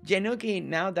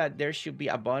 now that there should be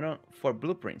a button for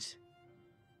blueprints.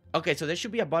 Okay, so there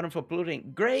should be a button for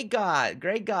blueprint. Great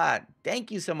God.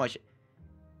 Thank you so much.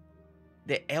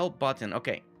 The L button.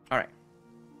 Okay, all right.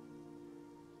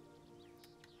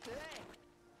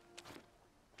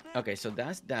 Okay, so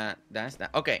that's that.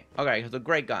 Okay, so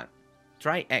great God.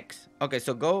 Try X. Okay,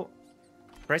 so go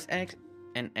press X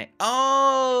and X.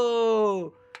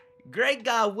 Oh, great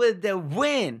God with the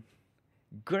win.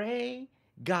 Great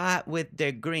God with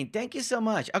the green. Thank you so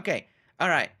much. Okay, all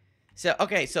right. So,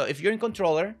 okay, so if you're in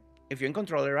controller,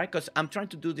 right? Because I'm trying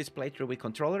to do this playthrough with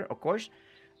controller, of course.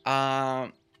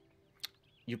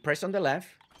 You press on the left,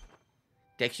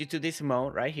 takes you to this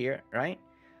mode right here, right?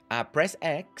 Press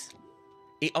X,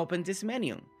 it opens this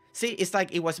menu. See, it's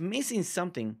like it was missing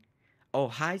something. Oh,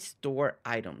 hide store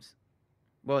items.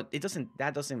 Well,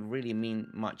 that doesn't really mean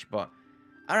much, but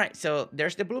all right, so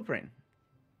there's the blueprint.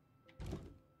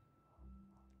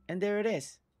 And there it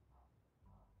is.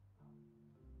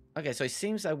 Okay, so it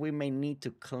seems like we may need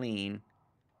to clean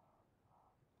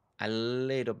a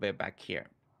little bit back here.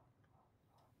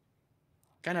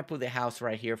 Kind of put the house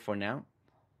right here for now.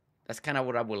 That's kind of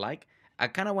what I would like. I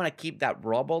kind of want to keep that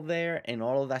rubble there and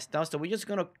all of that stuff. So we're just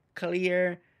going to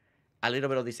clear a little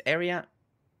bit of this area.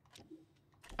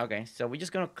 Okay, so we're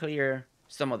just going to clear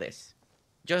some of this.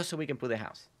 Just so we can put the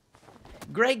house.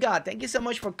 Great God, thank you so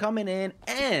much for coming in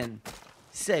and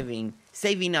saving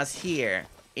us here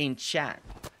in chat.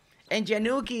 And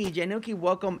Januki,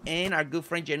 welcome in. Our good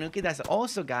friend Januki, that's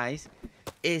also, guys,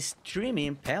 is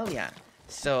streaming Palia.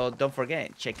 So don't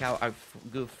forget, check out our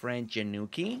good friend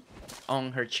Januki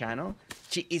on her channel.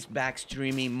 She is back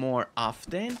streaming more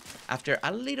often after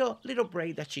a little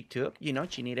break that she took. You know,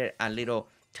 she needed a little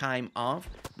time off,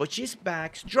 but she's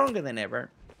back stronger than ever.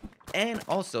 And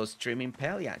also streaming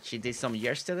Palia. She did some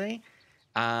yesterday.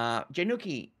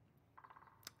 Januki,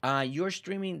 you're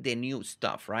streaming the new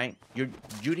stuff, right? You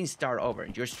didn't start over.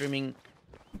 You're streaming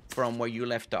from where you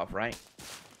left off, right?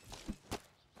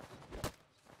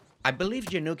 I believe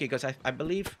Januki, because I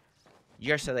believe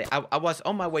yesterday I was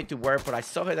on my way to work, but I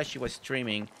saw her that she was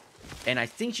streaming, and I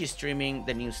think she's streaming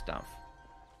the new stuff.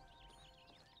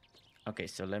 Okay,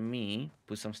 so let me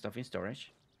put some stuff in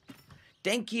storage.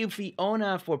 Thank you,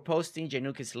 Fiona, for posting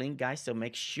Januki's link, guys. So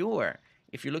make sure,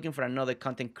 if you're looking for another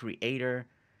content creator,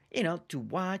 you know, to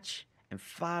watch and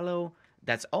follow,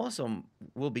 that's also,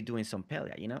 we'll be doing some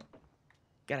Palia, you know?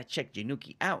 Gotta check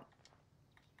Januki out.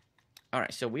 All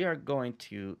right, so we are going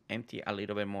to empty a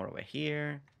little bit more over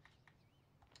here.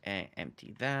 And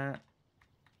empty that.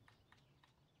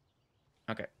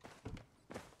 Okay.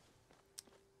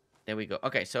 There we go.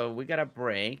 Okay, so we gotta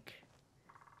break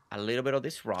a little bit of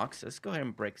these rocks. Let's go ahead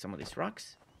and break some of these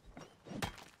rocks.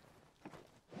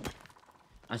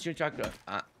 I'm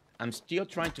still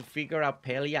trying to figure out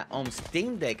Palia on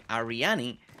Steam Deck,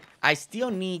 Ariani. I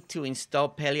still need to install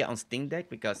Palia on Steam Deck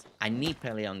because I need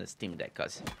Palia on the Steam Deck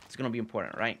because it's gonna be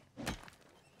important, right?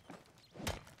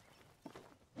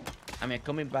 I mean,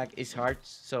 coming back is hard,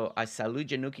 so I salute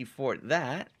Januki for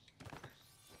that.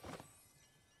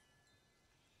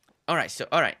 All right, so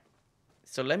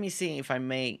let me see if I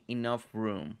made enough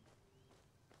room.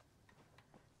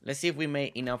 Let's see if we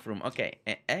made enough room. Okay,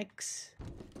 X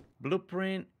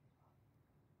blueprint,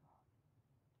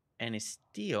 and it's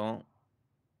still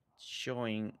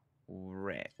showing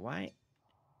red. Why?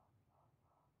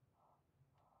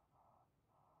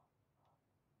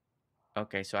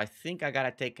 Okay, so I think I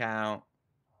gotta take out,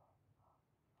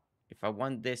 if I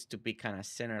want this to be kind of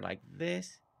centered like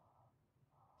this,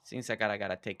 since I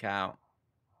gotta take out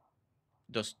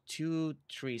those two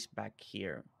trees back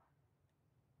here,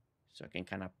 so I can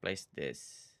kind of place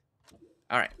this.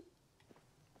 All right.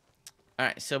 All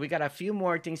right, so we got a few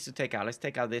more things to take out. Let's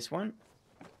take out this one.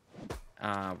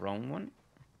 Wrong one.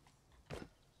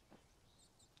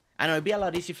 I know it'd be a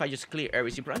lot easier if I just clear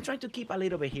everything, but I'm trying to keep a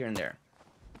little bit here and there.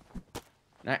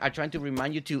 I'm trying to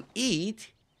remind you to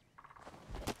eat.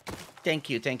 Thank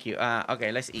you, thank you.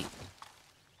 Okay, let's eat.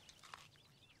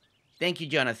 Thank you,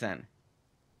 Jonathan.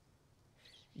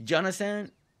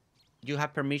 Jonathan, you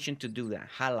have permission to do that.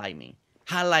 Highlight me.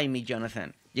 Highlight me,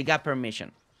 Jonathan. You got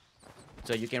permission.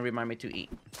 So you can remind me to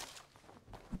eat.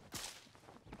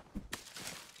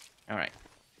 All right.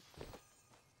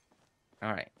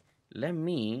 All right. Let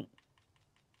me...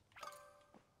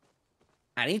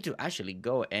 I need to actually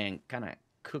go and kind of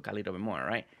cook a little bit more,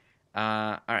 right?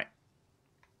 All right.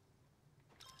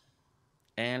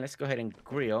 And let's go ahead and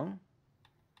grill.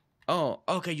 Oh,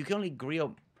 okay. You can only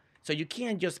grill. So you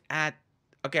can't just add...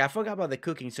 Okay, I forgot about the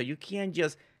cooking. So you can't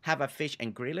just have a fish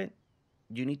and grill it.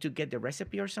 You need to get the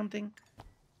recipe or something?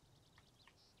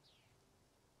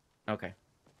 Okay.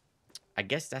 I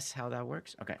guess that's how that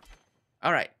works. Okay.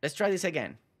 All right. Let's try this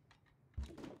again.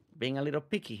 Being a little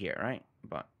picky here, right?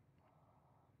 But...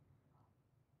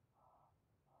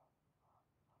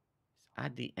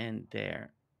 at the end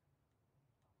there.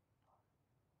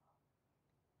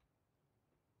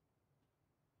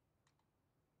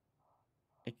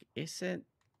 Is it...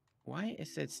 why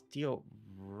is it still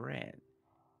red?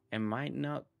 It might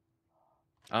not...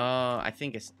 oh, I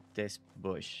think it's this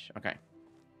bush. Okay.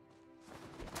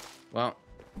 Well,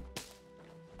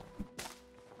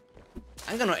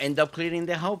 I'm gonna end up clearing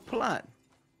the whole plot.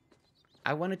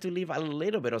 I wanted to leave a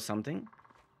little bit of something.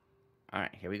 All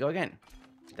right, here we go again.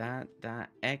 That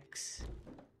X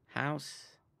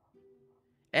house.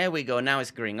 There we go. Now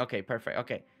it's green. Okay, perfect.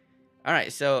 Okay. All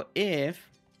right, so if...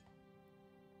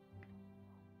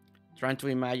 trying to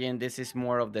imagine this is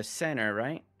more of the center,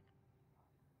 right?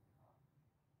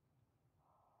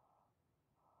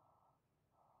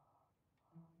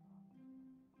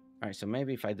 All right, so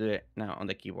maybe if I do it now on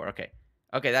the keyboard. Okay.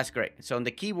 Okay, that's great. So on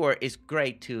the keyboard, it's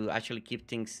great to actually keep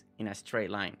things in a straight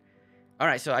line. All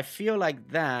right, so I feel like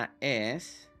that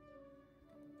is...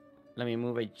 let me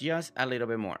move it just a little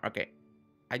bit more. Okay.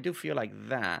 I do feel like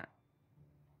that.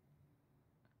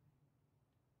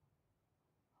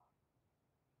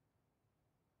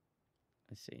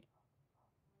 Let's see.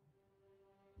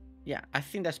 Yeah, I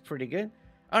think that's pretty good.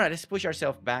 All right, let's push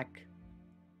ourselves back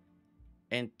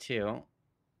until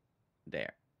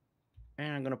there.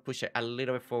 And I'm going to push it a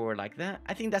little bit forward like that.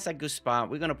 I think that's a good spot.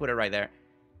 We're going to put it right there.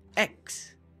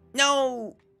 X.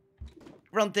 No!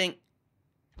 Wrong thing.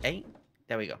 A.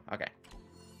 There we go. Okay.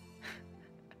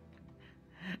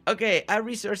 Okay, add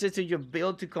resources to your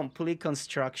build to complete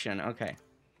construction. Okay.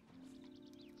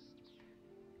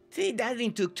 See, that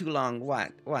didn't took too long.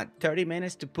 What? 30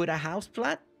 minutes to put a house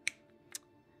plot?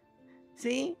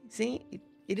 See? It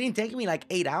didn't take me like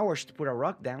 8 hours to put a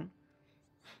rock down.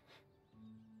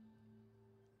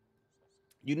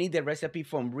 You need the recipe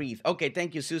from Wreath. Okay,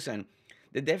 thank you, Susan.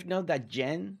 The dev note that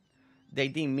Jen, they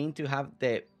didn't mean to have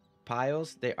the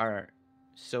piles. They are,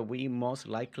 so we most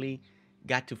likely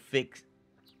got to fix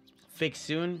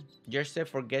soon. Joseph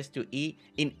forgets to eat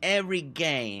in every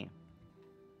game.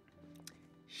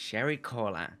 Sherry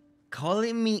Cola.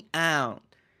 Calling me out.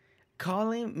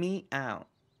 Calling me out.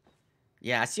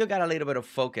 Yeah, I still got a little bit of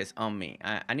focus on me.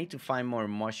 I need to find more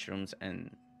mushrooms and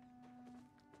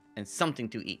something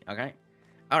to eat, okay?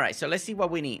 All right, so let's see what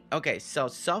we need. Okay, so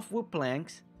softwood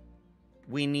planks,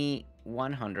 we need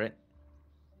 100.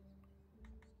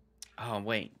 Oh,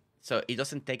 wait. So it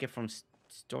doesn't take it from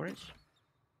storage?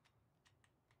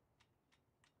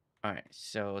 All right,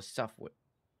 so softwood.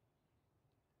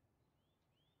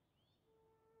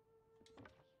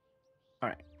 All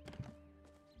right.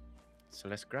 So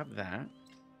let's grab that.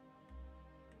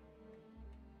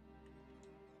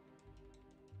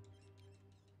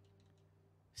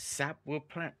 Sapwood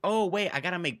plank. Oh, wait, I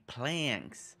gotta make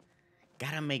planks.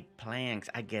 Gotta make planks.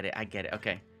 I get it. I get it.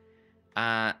 Okay.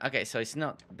 Okay, so it's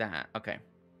not that. Okay.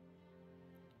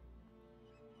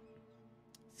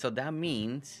 So that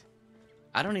means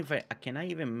I don't even can I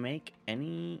even make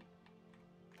any.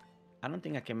 I don't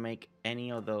think I can make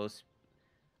any of those.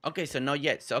 Okay, so not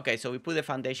yet. So okay, so we put the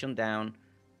foundation down.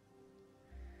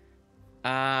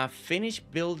 Finish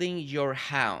building your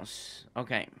house.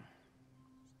 Okay.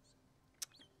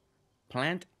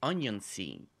 Plant onion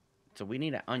seed. So we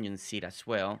need an onion seed as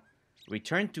well.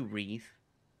 Return to wreath.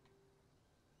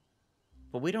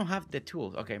 But we don't have the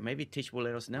tools. Okay, maybe Tish will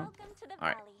let us know. Welcome to the All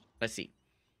right, valley. let's see.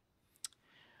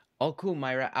 Oh, cool,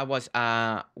 Myra. I was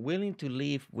willing to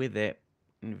leave with it.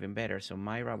 Even better. So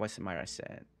Myra, what's Myra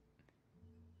said?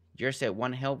 You said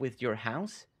want help with your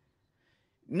house?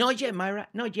 Not yet, Myra.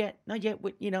 Not yet. Not yet.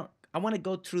 You know, I want to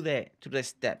go through the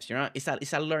steps. You know, it's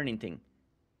a learning thing.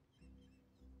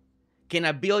 Can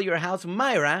I build your house,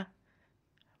 Myra?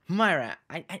 Myra,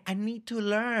 I need to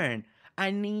learn.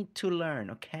 I need to learn.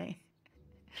 Okay.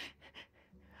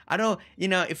 I don't, you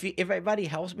know, if everybody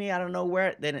helps me, I don't know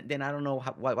where, then I don't know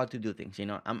what to do things. You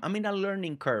know, I'm in a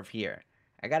learning curve here.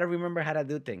 I gotta remember how to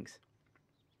do things.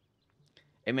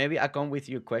 And maybe I come with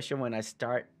your question when I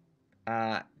start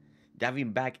uh,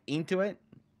 diving back into it.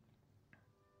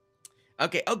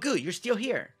 Okay. Oh, good. You're still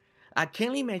here.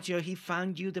 Kenley mentioned he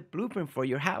found you the blueprint for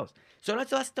your house. So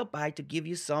let's just stop by to give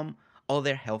you some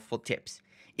other helpful tips.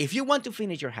 If you want to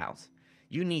finish your house,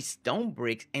 you need stone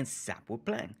bricks and sapwood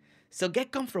plank. So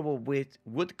get comfortable with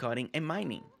wood cutting and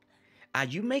mining.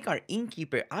 You make our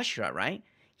innkeeper Ashra, right?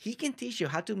 He can teach you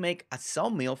how to make a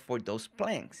sawmill for those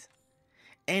planks.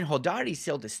 And Hodari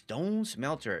sells the stone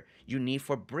smelter you need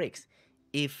for bricks.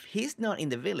 If he's not in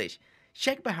the village,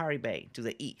 check Bahari Bay to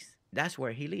the east. That's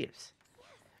where he lives.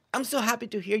 I'm so happy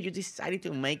to hear you decided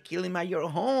to make Kilima your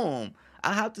home.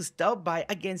 I'll have to stop by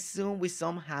again soon with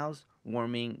some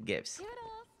housewarming gifts.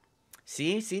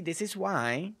 Toodles. See, this is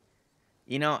why,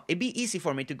 you know, it'd be easy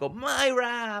for me to go,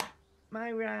 Myra,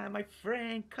 my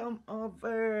friend, come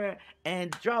over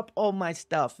and drop all my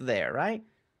stuff there, right?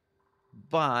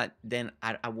 But then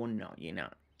I won't know, you know.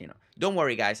 Don't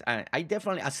worry, guys. I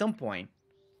definitely, at some point,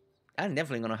 I'm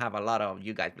definitely gonna have a lot of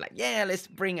you guys be like, yeah, let's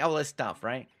bring all this stuff,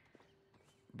 right?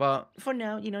 But for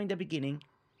now, you know, in the beginning,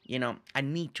 you know, I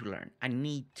need to learn. I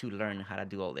need to learn how to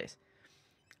do all this.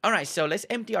 All right, so let's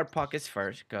empty our pockets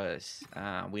first, because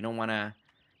we don't want to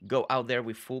go out there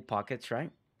with full pockets,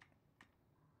 right?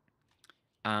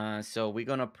 So we're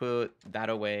gonna put that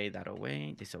away,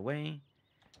 this away,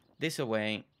 this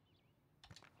away,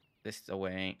 this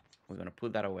away. We're gonna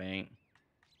put that away.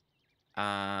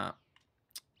 The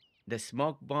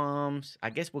smoke bombs. I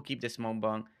guess we'll keep the smoke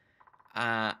bomb.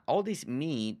 All this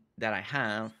meat that I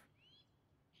have,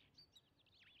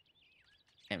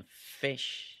 and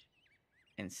fish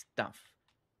and stuff.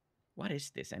 What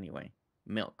is this anyway?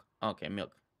 Milk. Okay,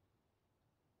 milk.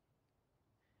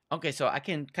 Okay, so I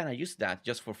can kind of use that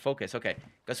just for focus. Okay,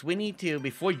 because we need to,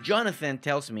 before Jonathan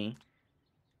tells me,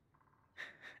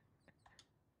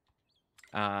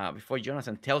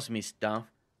 stuff.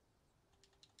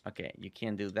 Okay, you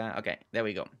can't do that. Okay, there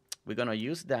we go. We're gonna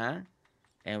use that,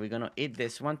 and we're gonna eat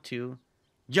this one too.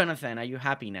 Jonathan, are you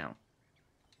happy now?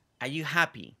 Are you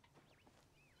happy?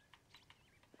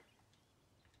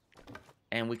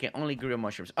 And we can only grill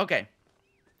mushrooms. Okay,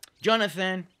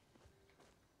 Jonathan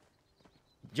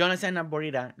and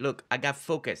Borita, look, I got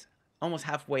focus. Almost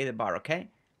halfway the bar, okay?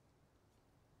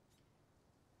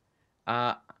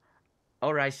 All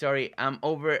right, sorry. I'm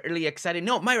overly excited.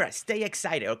 No, Myra, stay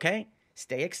excited, okay?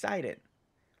 Stay excited.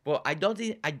 Well, I done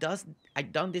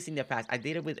this in the past. I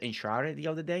did it with Enshrouded the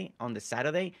other day, on the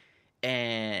Saturday,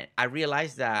 and I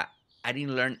realized that I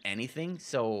didn't learn anything,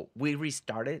 so we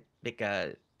restarted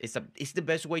because it's the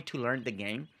best way to learn the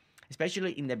game,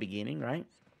 especially in the beginning, right?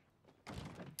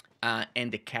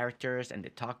 And the characters and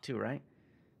the talk to, right?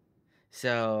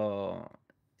 So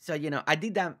you know, I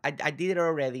did that. I did it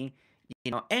already.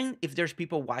 You know, and if there's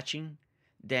people watching,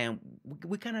 then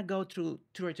we kind of go through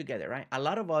it together, right? A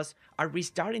lot of us are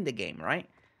restarting the game, right?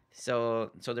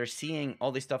 So they're seeing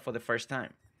all this stuff for the first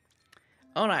time.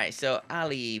 All right, so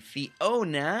Ali,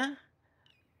 Fiona,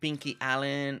 Pinky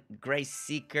Allen, Grace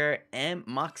Seeker, and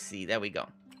Moxie. There we go.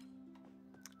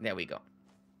 There we go.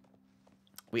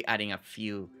 We're adding a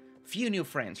few new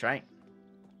friends, right?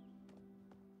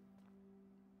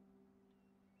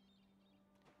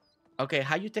 Okay,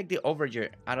 how you take the Overger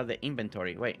out of the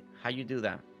inventory? Wait, how you do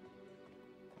that?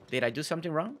 Did I do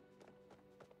something wrong?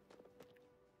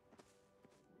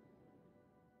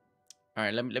 All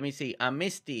right, let me see.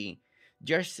 Misty,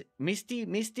 just Misty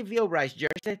Vilbrice,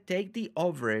 just take the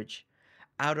overage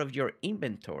out of your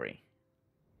inventory.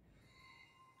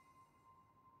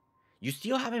 You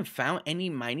still haven't found any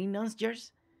mining nuns,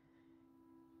 Jers?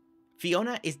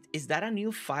 Fiona, is that a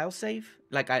new file save?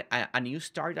 Like a new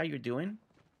start that you're doing?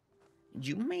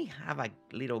 You may have a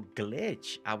little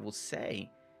glitch, I will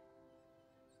say.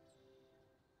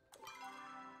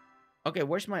 Okay,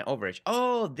 where's my overage?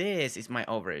 Oh, this is my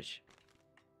overage.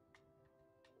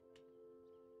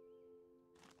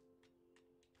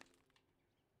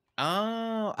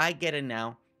 Oh, I get it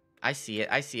now. I see it.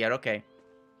 I see it. Okay.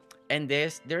 And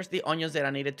there's the onions that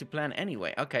I needed to plant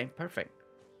anyway. Okay, perfect.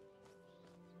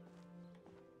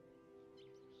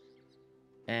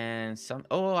 And some...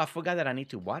 Oh, I forgot that I need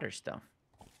to water stuff.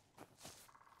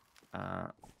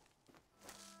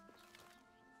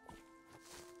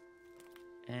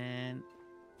 And...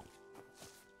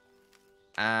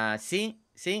 see?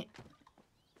 See?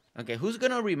 Okay, who's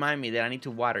gonna remind me that I need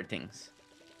to water things?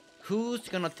 Who's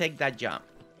gonna take that job?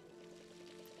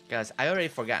 Because I already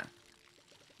forgot.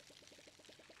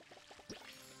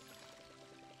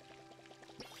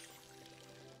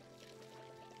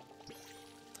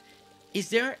 Is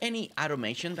there any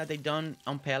automation that they done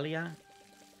on Palia?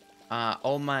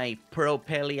 All my pro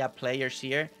Palia players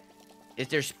here. Is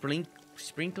there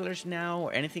sprinklers now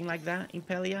or anything like that in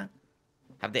Palia?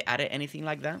 Have they added anything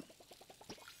like that?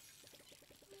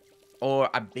 Or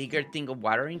a bigger thing of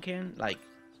watering can? Like,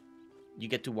 you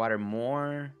get to water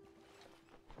more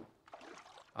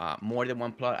than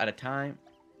one plot at a time.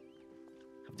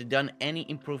 Have they done any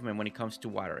improvement when it comes to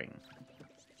watering?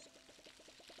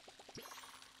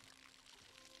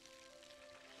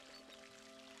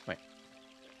 Wait.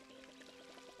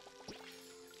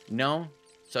 No?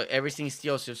 So everything's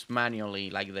still just manually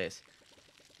like this.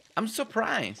 I'm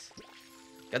surprised.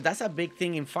 'Cause that's a big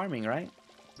thing in farming, right?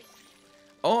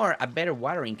 Or a better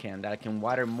watering can that I can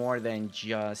water more than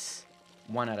just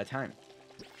one at a time.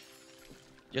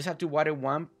 Just have to water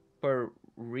one per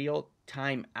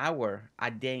real-time hour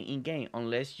a day in game,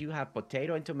 unless you have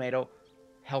potato and tomato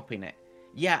helping it.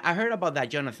 Yeah, I heard about that,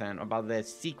 Jonathan, about the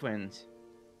sequence.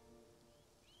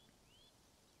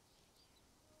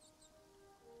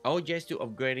 Oh, just to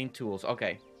upgrading tools.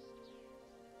 Okay.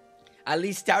 At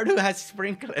least Stardew has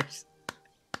sprinklers.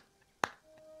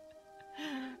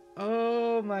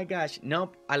 Oh my gosh.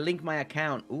 Nope. I linked my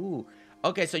account. Ooh.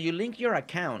 Okay, so you link your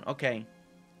account. Okay.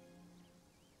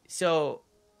 So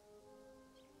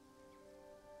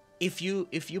if you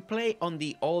play on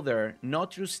the other,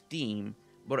 not through Steam,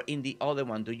 but in the other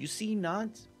one, do you see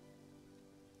nods?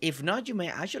 If not, you may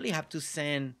actually have to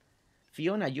send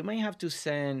Fiona, you may have to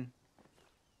send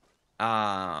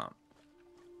what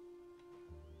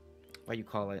you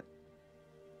call it?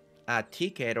 A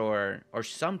ticket or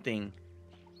something,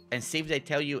 and see if they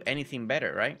tell you anything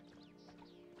better, right?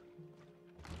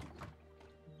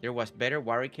 There was better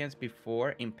warrior cans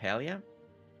before in Palia.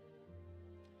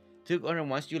 Took on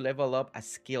once you level up a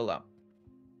skill up.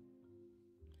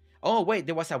 Oh wait,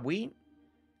 there was a weed?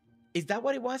 Is that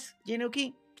what it was,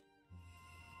 Januki?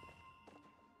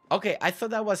 Okay, I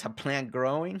thought that was a plant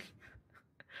growing.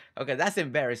 Okay, that's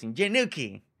embarrassing.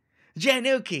 Januki!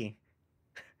 Januki!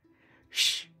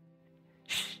 Shh!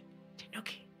 Shh!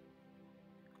 Januki!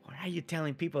 Why are you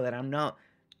telling people that I'm not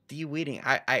de-weeding?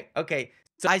 Okay,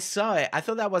 so I saw it. I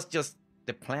thought that was just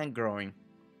the plant growing.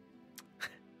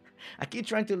 I keep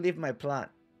trying to leave my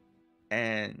plot,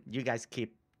 and you guys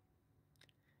keep...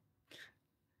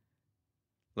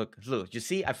 Look, you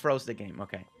see? I froze the game.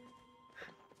 Okay.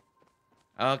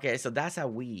 Okay, so that's a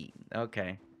weed.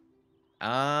 Okay.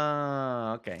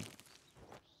 Ah, okay.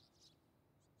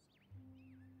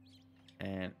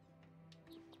 And...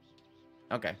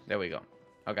 Okay, there we go.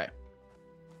 Okay.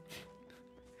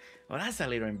 Well, that's a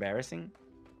little embarrassing.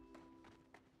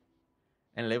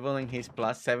 And leveling his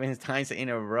plus 7 times in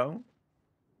a row.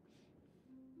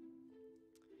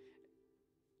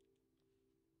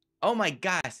 Oh my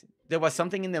gosh. There was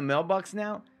something in the mailbox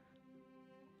now?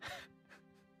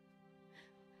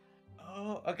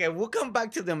 Oh, okay. We'll come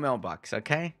back to the mailbox,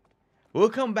 okay? We'll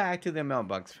come back to the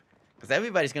mailbox. Because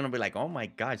everybody's going to be like, oh my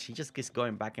God, she just keeps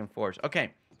going back and forth.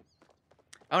 Okay.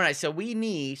 All right, so we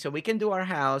can do our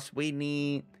house. We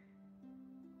need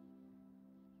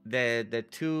the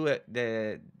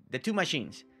two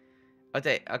machines.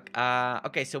 Okay,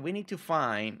 okay, so we need to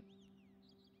find.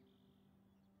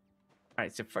 All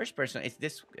right, so first person is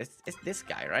this. It's this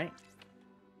guy, right?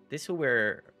 This who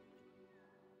we're.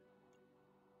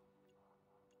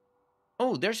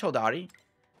 Oh, there's Hodari,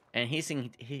 and he's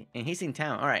in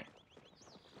town. All right.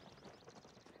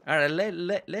 All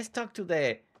right. Let's talk to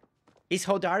the. Is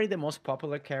Hodari the most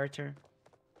popular character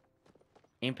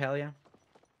in Palia?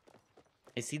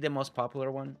 Is he the most popular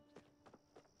one?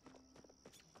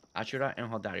 Ashura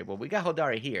and Hodari. Well, we got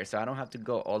Hodari here, so I don't have to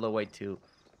go all the way to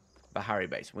Bahari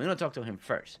base. We're gonna talk to him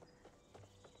first.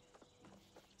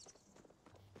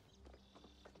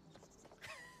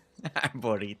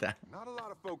 Borita. Not a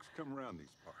lot of folks come around these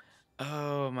parts.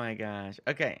 Oh my gosh.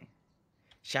 Okay.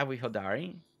 Shall we,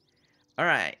 Hodari? All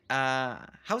right.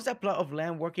 How's that plot of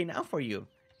land working out for you?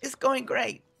 It's going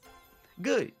great.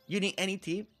 Good. You need any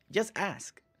tip? Just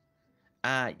ask.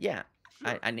 Yeah.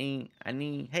 Sure. I need.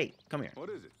 Hey, come here. What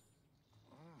is it?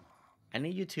 I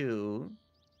need you to.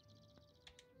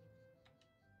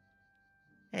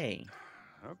 Hey.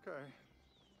 Okay.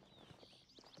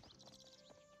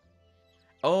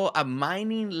 Oh, a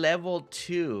mining level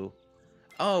 2.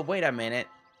 Oh, wait a minute.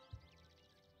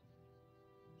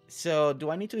 So, do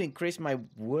I need to increase my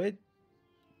wood?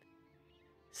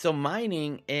 So,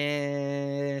 mining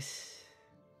is...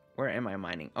 Where am I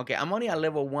mining? Okay, I'm only at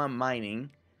level 1 mining.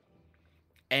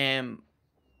 And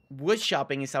wood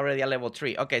shopping is already at level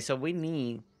 3. Okay, so we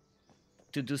need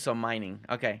to do some mining.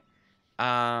 Okay.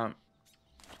 All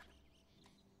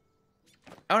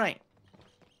right.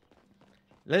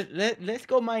 Let's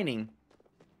go mining.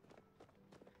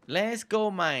 Let's go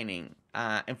mining.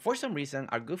 And for some reason,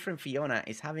 our good friend Fiona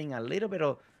is having a little bit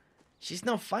of... She's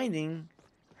not finding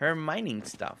her mining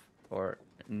stuff. Or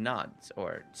nuts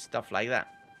or stuff like that.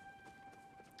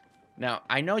 Now,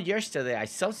 I know yesterday I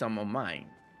saw some of mine.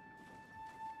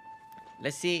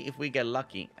 Let's see if we get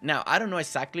lucky. Now, I don't know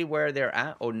exactly where they're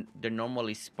at or they're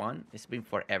normally spawn. It's been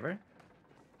forever.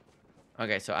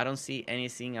 Okay, so I don't see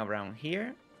anything around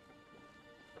here.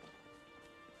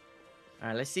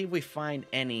 Alright, let's see if we find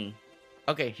any.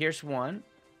 Okay, here's one.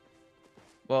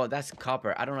 Well, that's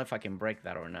copper. I don't know if I can break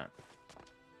that or not.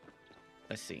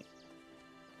 Let's see.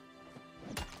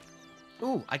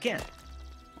 Ooh, I can.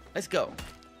 Let's go.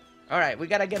 Alright, we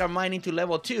gotta get our mining to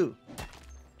level 2.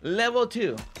 Level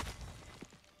 2.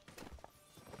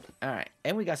 Alright,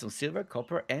 and we got some silver,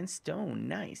 copper, and stone.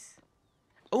 Nice.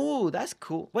 Ooh, that's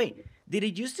cool. Wait, did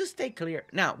it used to stay clear?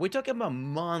 Now, we're talking about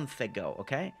months ago,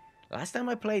 okay? Last time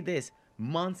I played this,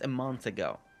 months and months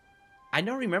ago. I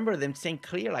don't remember them staying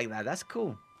clear like that. That's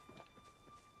cool.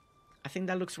 I think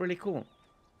that looks really cool.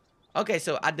 Okay,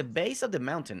 so at the base of the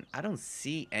mountain, I don't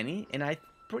see any. And I'm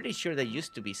pretty sure there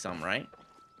used to be some, right?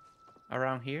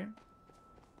 Around here.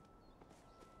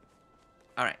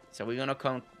 Alright, so we're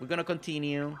gonna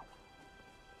continue.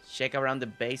 Check around the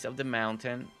base of the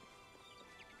mountain.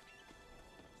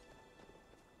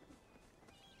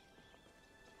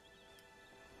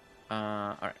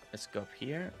 Alright, let's go up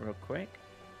here real quick.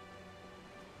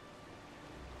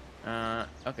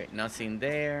 Okay, nothing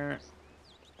there.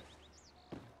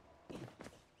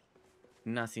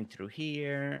 Nothing through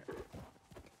here.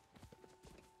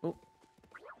 Oh,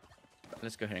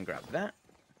 let's go ahead and grab that.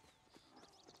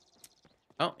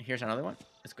 Oh, here's another one.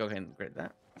 Let's go ahead and grab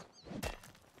that.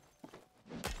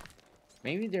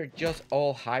 Maybe they're just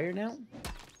all higher now?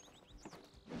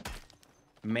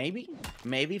 Maybe?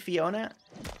 Maybe, Fiona?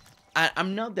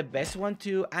 I'm not the best one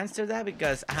to answer that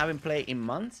because I haven't played in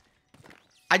months.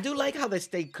 I do like how they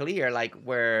stay clear, like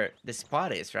where the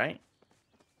spot is, right?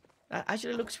 That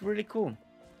actually looks really cool.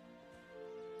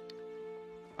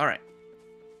 Alright.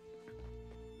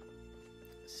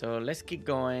 So let's keep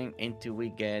going until we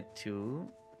get to...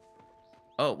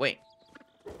 Oh, wait.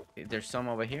 There's some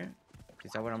over here.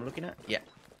 Is that what I'm looking at? Yeah.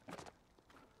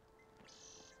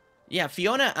 Yeah,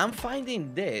 Fiona, I'm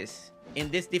finding this in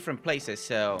these different places.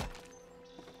 So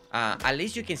at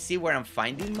least you can see where I'm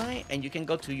finding mine. And you can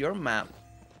go to your map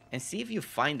and see if you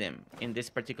find them in these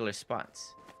particular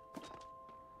spots.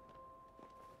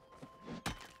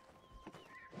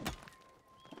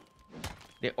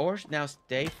 The ores now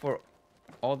stay for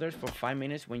others for 5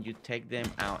 minutes when you take them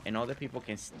out, and other people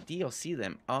can still see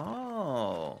them.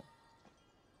 Oh,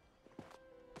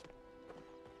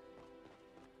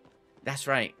 that's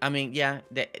right. I mean, yeah,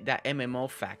 that MMO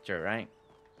factor, right?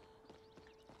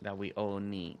 That we all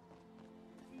need.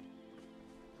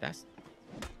 That's...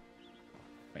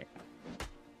 Wait.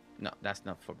 No, that's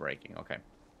not for breaking. Okay.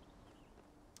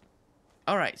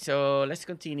 All right, so let's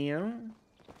continue.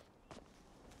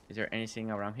 Is there anything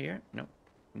around here? No.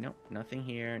 Nope, nothing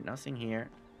here. Nothing here.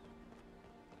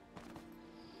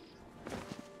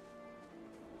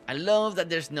 I love that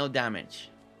there's no damage.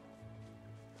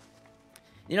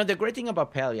 You know, the great thing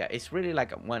about Palia is really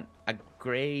like a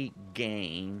great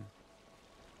game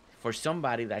for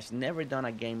somebody that's never done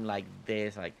a game like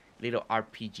this, like little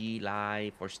RPG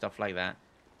life or stuff like that,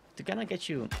 to kind of get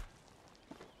you.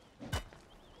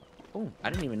 Oh, I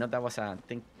didn't even know that was a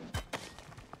thing.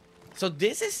 So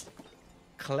this is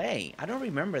clay. I don't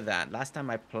remember that last time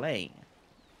I played.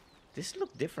 This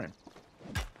looked different.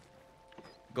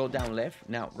 Go down left.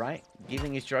 Now, right?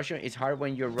 Giving instruction is hard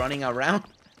when you're running around.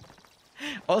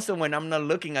 Also, when I'm not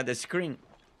looking at the screen.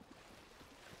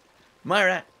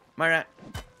 Myra.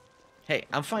 Hey,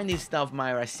 I'm finding stuff,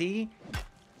 Myra. See?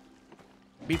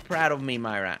 Be proud of me,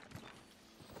 Myra.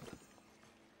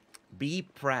 Be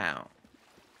proud.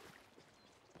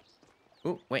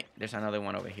 Oh, wait. There's another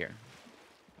one over here.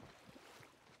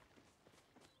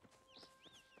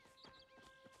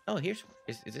 Oh, here's...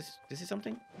 Is this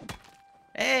something?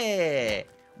 Hey!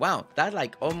 Wow, that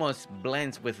like almost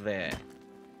blends with the...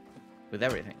 with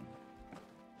everything.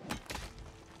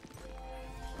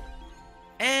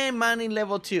 And money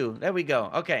level 2. There we go.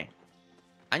 Okay.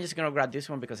 I'm just gonna grab this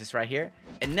one because it's right here.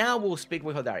 And now we'll speak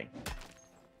with Hodari.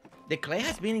 The clay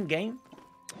has been in game?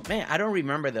 Man, I don't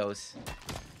remember those.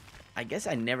 I guess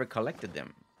I never collected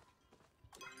them.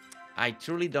 I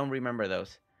truly don't remember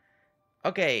those.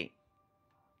 Okay.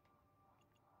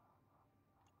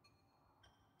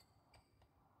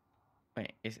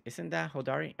 Wait, isn't that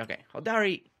Hodari? Okay,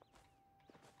 Hodari.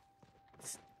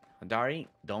 Hodari,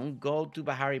 don't go to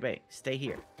Bahari Bay. Stay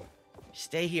here.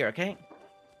 Stay here, okay?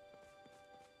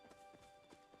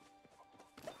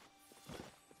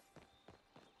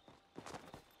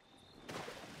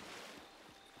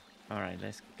 Alright,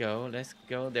 let's go. Let's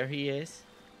go. There he is.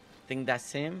 Think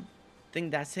that's him.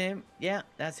 Think that's him. Yeah,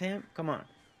 that's him. Come on.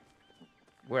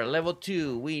 We're level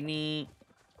 2. We need...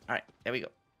 Alright, there we go.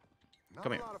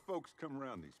 Come here. Not a lot of folks come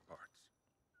around these parts.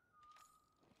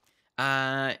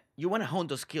 You want to hone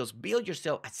those skills. Build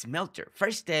yourself a smelter.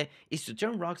 First step is to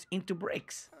turn rocks into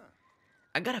bricks.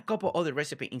 I got a couple other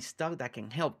recipes in stock that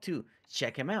can help too.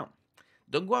 Check them out.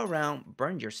 Don't go around,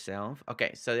 burn yourself.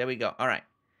 Okay, so there we go. All right.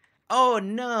 Oh,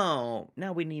 no.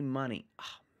 Now we need money.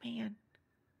 Oh, man.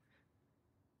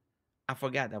 I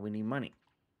forgot that we need money.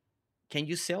 Can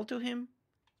you sell to him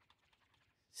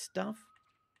stuff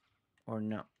or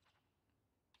no?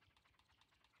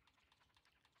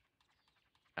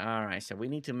 All right, so we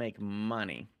need to make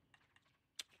money.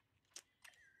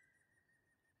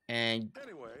 And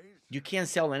Anyways, you can't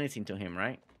sell anything to him,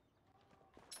 right?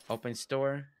 Open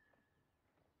store.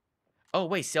 Oh,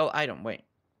 wait, sell item. Wait.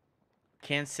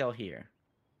 Can't sell here.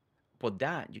 But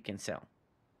that you can sell.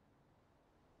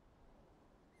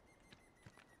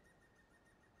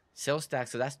 Sell stack,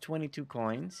 so that's 22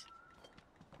 coins.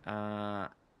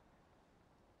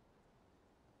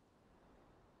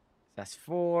 That's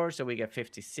 4, so we get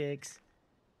 56,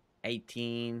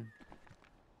 18,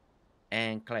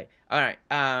 and clay. All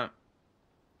right.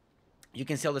 You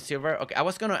can sell the silver. Okay, I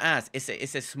was gonna ask, is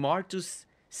it smart to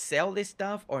sell this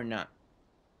stuff or not?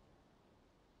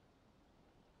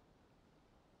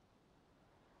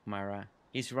 Myra,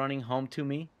 he's running home to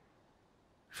me.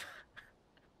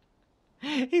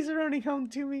 He's running home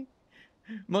to me.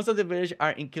 Most of the village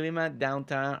are in Kilima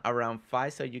downtown around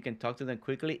 5, so you can talk to them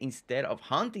quickly instead of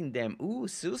hunting them. Ooh,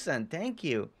 Susan, thank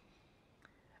you.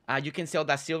 You can sell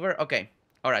that silver. Okay.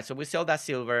 All right, so we sell that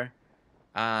silver.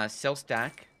 Sell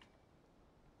stack.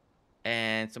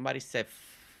 And somebody said,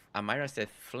 Amira said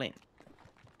flint.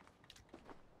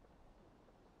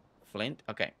 Flint,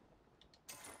 okay.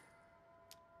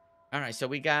 All right, so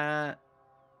we got...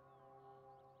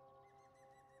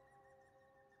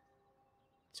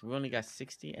 So we only got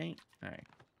 68. All right.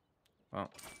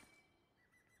 Well,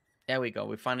 there we go.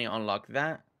 We finally unlocked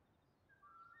that.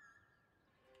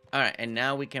 All right, and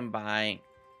now we can buy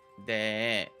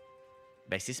the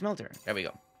basic smelter. There we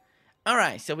go. All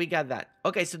right, so we got that.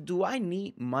 Okay, so do I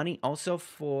need money also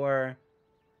for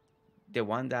the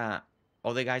one that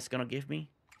other guy's gonna give me?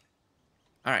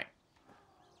 All right.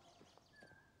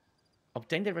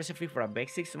 Obtain the recipe for a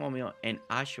basic small meal and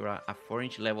Ashura a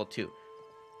 4-inch level 2.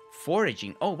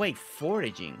 Foraging. Oh wait,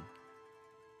 foraging.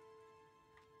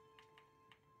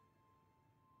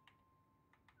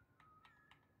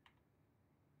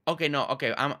 Okay, no.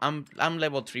 Okay, I'm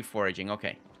level 3 foraging.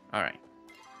 Okay. All right.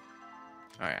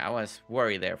 All right. I was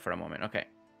worried there for a moment. Okay.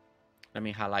 Let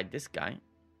me highlight this guy.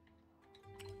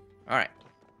 All right.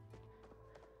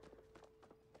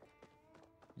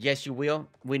 Yes, you will.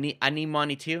 I need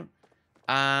money too.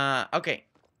 Okay.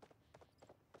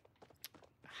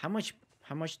 How much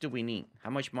do we need? How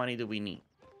much money do we need?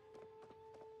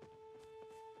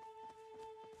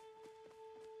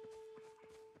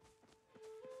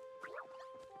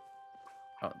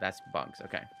 Oh, that's bugs.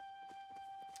 Okay.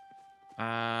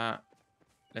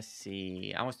 Let's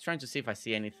see. I was trying to see if I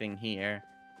see anything here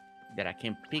that I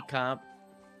can pick up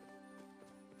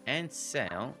and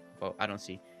sell. Well, I don't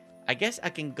see. I guess I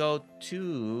can go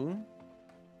to...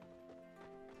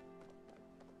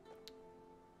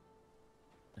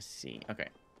 Let's see. Okay.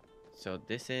 So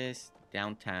this is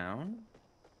downtown.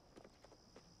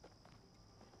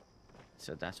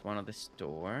 So that's one of the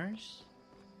stores.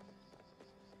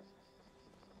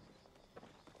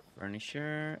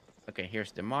 Furniture. Okay,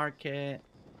 here's the market.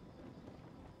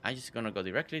 I'm just gonna go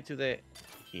directly to the...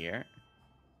 here.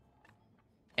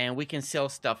 And we can sell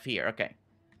stuff here. Okay.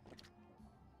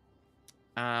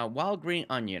 Wild green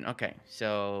onion. Okay,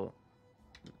 so...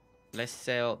 let's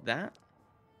sell that.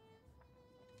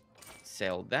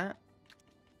 Sell that.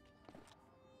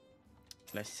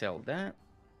 Let's sell that.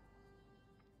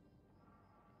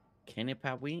 Kenny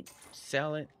pot wheat.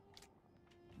 Sell it.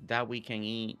 That we can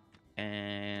eat.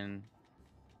 And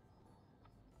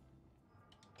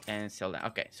sell that.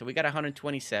 Okay, so we got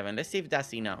 127. Let's see if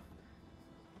that's enough.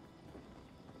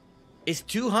 It's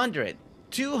 200.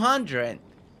 200.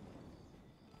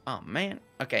 Oh, man.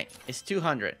 Okay, it's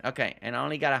 200. Okay, and I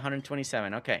only got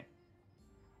 127. Okay.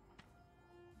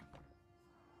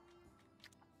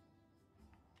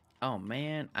 Oh,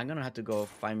 man. I'm gonna have to go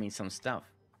find me some stuff.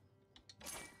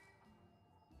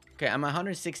 Okay, I'm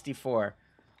 164.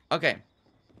 Okay.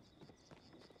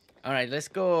 Alright, let's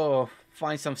go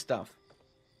find some stuff.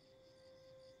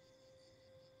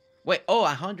 Wait, oh,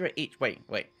 100 each. Wait.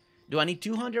 Do I need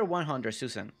 200 or 100,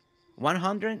 Susan?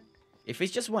 100? If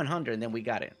it's just 100, then we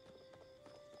got it.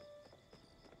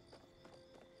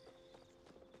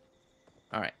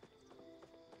 Alright.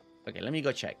 Okay, let me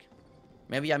go check.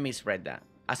 Maybe I misread that.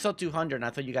 I saw 200 and I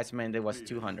thought you guys meant it was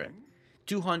 200.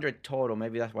 200 total.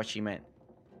 Maybe that's what she meant.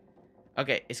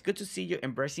 Okay, it's good to see you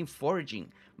embracing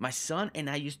foraging. My son and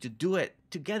I used to do it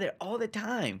together all the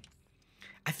time.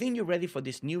 I think you're ready for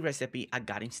this new recipe I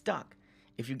got in stock.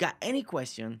 If you got any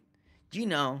question, you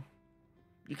know,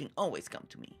 you can always come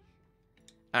to me.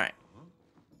 All right.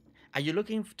 Are you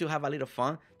looking to have a little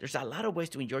fun? There's a lot of ways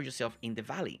to enjoy yourself in the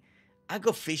valley. I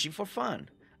go fishing for fun.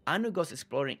 Anu goes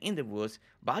exploring in the woods.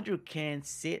 Badru can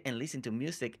sit and listen to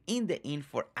music in the inn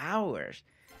for hours.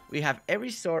 We have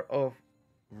every sort of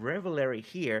revelry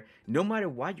here, no matter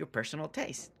what your personal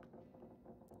taste.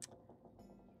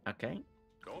 Okay.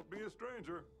 Don't be a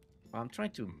stranger. Well, I'm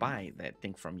trying to buy that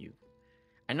thing from you.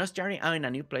 I know starting out in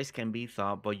a new place can be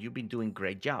tough, but you've been doing a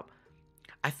great job.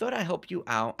 I thought I'd help you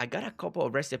out. I got a couple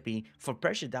of recipes for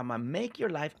purchase that might make your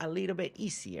life a little bit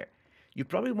easier. You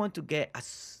probably want to get a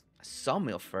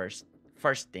sawmill first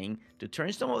thing to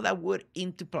turn some of that wood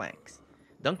into planks.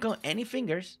 Don't cut any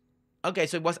fingers. Okay,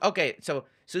 so it was okay. So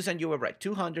Susan, you were right.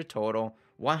 200 total,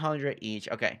 100 each.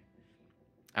 Okay.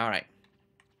 All right.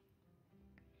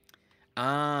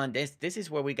 This is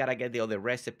where we gotta get the other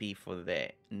recipe for the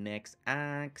next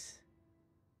axe.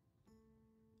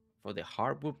 For the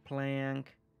hardwood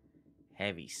plank,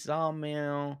 heavy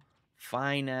sawmill,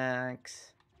 fine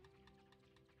axe,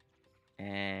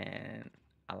 and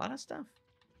a lot of stuff.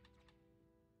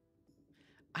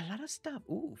 A lot of stuff.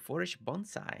 Ooh, forage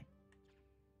bonsai.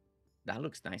 That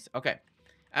looks nice. Okay.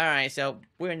 All right, so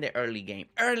we're in the early game.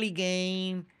 Early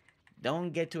game.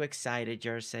 Don't get too excited,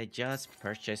 Jersey. Just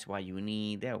purchase what you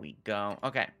need. There we go.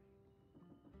 Okay.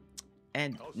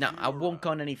 And no, I won't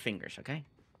count any fingers, okay?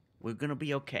 We're gonna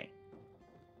be okay.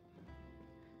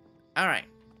 All right.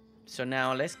 So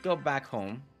now let's go back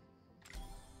home.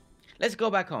 Let's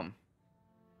go back home.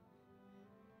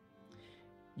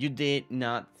 You did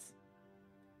not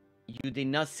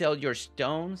sell your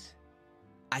stones?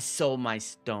 I sold my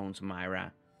stones,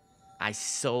 Myra. I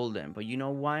sold them. But you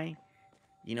know why?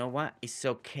 You know what? It's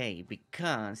okay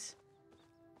because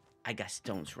I got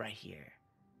stones right here.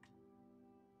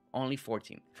 Only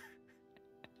 14.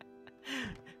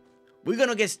 We're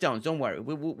gonna get stones. Don't worry.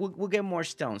 We'll get more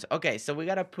stones. Okay, so we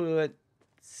gotta put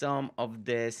some of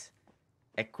this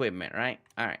equipment, right?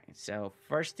 All right. So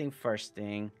first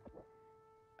thing.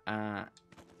 All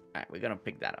right, we're gonna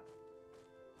pick that up.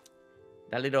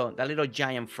 That little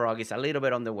giant frog is a little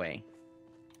bit on the way.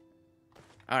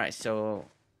 All right, so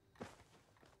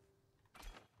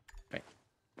wait.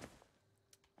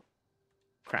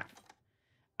 Craft.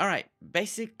 All right,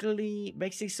 basic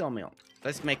sawmill.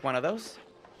 Let's make one of those.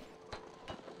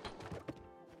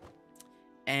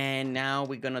 And now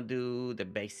we're gonna do the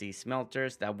basic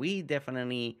smelters that we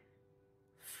definitely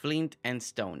flint and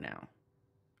stone now.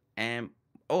 And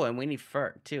oh, and we need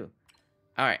fur too.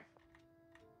 All right.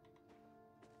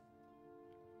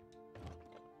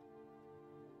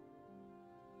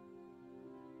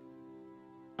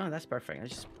 Oh, that's perfect.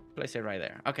 Let's just place it right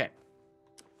there. Okay.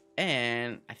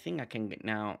 And I think I can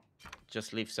now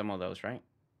just leave some of those, right?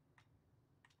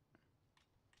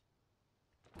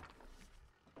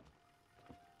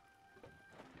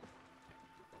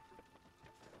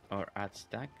 Or add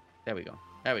stack. There we go.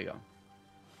 There we go.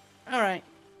 All right.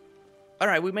 All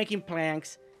right, we're making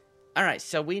planks. All right,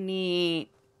 so we need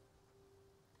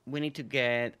to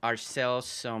get ourselves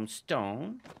some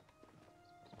stone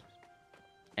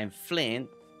and flint.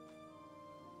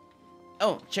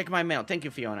 Oh, check my mail. Thank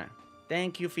you, Fiona.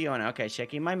 Thank you, Fiona. Okay,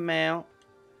 checking my mail.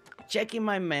 Checking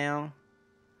my mail.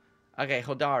 Okay,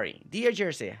 Hodari. Dear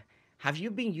Jersey, have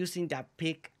you been using that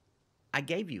pic I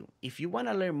gave you? If you want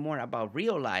to learn more about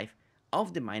real life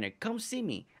of the miner, come see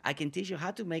me. I can teach you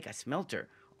how to make a smelter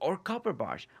or copper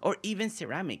bars or even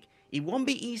ceramic. It won't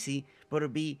be easy, but it'll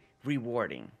be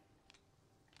rewarding.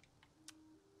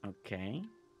 Okay.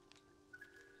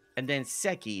 And then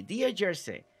Seki, dear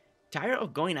Jersey, tired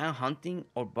of going out hunting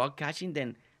or bug catching,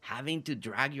 then having to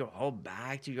drag your whole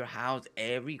bag to your house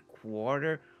every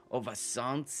quarter of a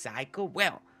sun cycle?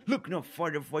 Well, look no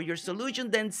further for your solution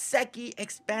than Seki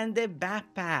Expanded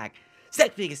Backpack.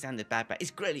 Seki Expanded Backpack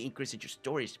is greatly increasing your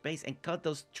storage space and cut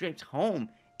those trips home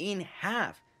in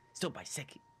half. So buy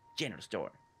Seki General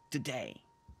Store today.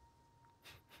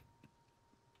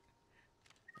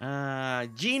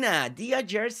 Gina, dear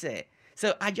Jersey.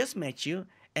 So I just met you,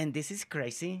 and this is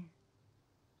crazy.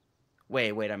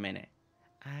 Wait a minute.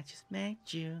 I just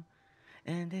met you,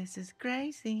 and this is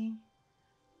crazy.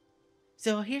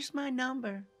 So here's my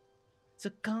number. So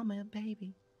call me,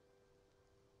 baby.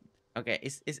 Okay,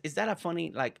 is that a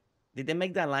funny, like, did they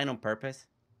make that line on purpose?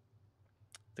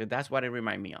 So that's what it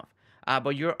reminded me of.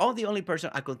 But you're all the only person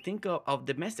I could think of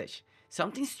the message.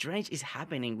 Something strange is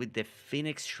happening with the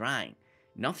Phoenix Shrine.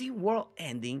 Nothing world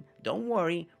ending, don't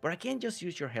worry, but I can just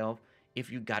use your help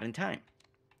if you got in time.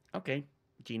 Okay,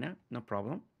 Gina, no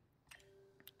problem.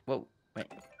 Whoa, wait.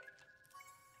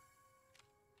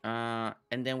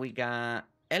 And then we got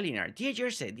Eleanor. Dear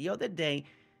Jersey, the other day,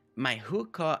 my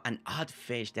hook caught an odd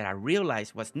fish that I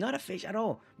realized was not a fish at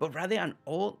all, but rather an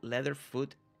old leather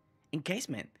foot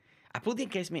encasement. I put the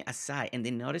encasement aside and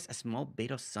then noticed a small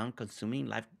bit of sun-consuming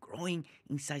life growing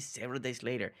inside several days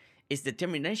later. Its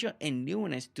determination and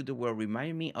newness to the world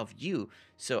reminded me of you,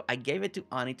 so I gave it to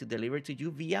Ani to deliver to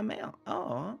you via mail.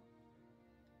 Oh.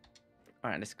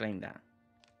 Alright, let's claim that.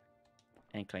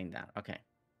 And claim that. Okay.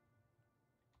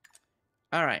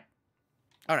 Alright.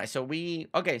 Alright, so we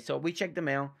checked the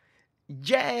mail.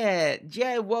 Jet,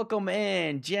 welcome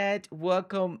in. Jet,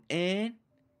 welcome in.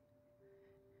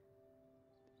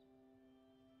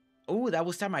 Oh, that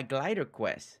will start my glider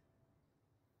quest.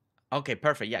 Okay,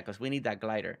 perfect. Yeah, because we need that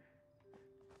glider.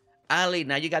 Ali,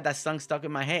 now you got that song stuck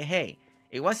in my head. Hey,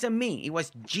 it wasn't me. It was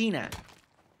Gina.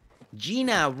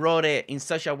 Gina wrote it in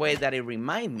such a way that it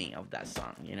reminded me of that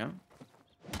song, you know?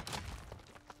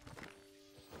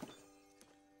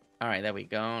 All right, there we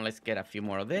go. Let's get a few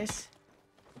more of this.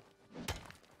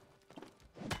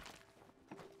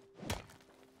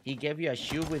 He gave you a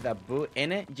shoe with a boot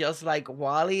in it, just like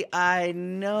Wally. I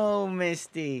know,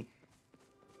 Misty.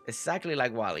 Exactly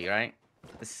like Wally, right?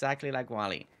 Exactly like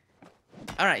Wally.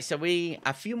 All right, so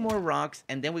a few more rocks,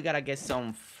 and then we gotta get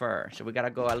some fur. So we gotta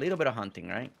go a little bit of hunting,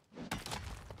 right?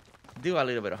 Do a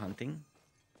little bit of hunting.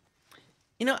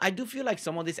 You know, I do feel like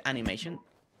some of this animation...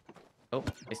 Oh,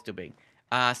 it's too big.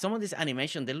 Some of this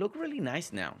animation, they look really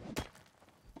nice now.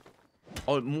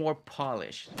 Or more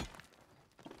polished.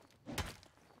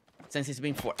 Since it's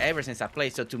been forever since I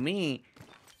played. So to me,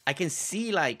 I can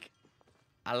see like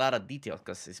a lot of details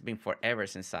because it's been forever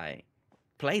since I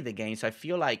played the game. So I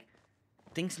feel like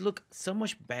things look so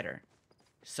much better.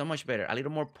 So much better. A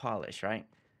little more polished, right?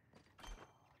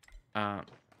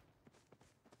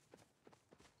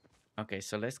 Okay,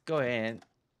 so let's go ahead.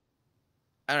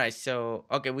 Alright, so...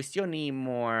 Okay, we still need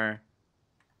more...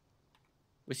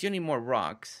 We still need more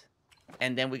rocks.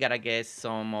 And then we gotta get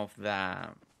some of the...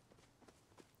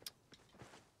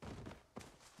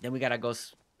 Then we gotta go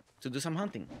to do some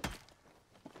hunting.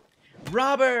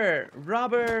 Robert,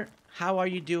 how are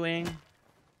you doing?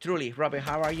 Truly, Robert,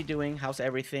 how are you doing? How's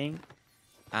everything?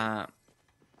 How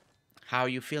are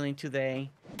you feeling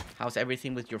today? How's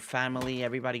everything with your family?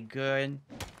 Everybody good?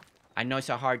 I know it's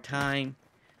a hard time,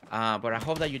 but I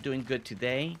hope that you're doing good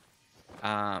today.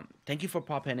 Thank you for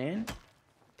popping in.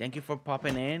 Thank you for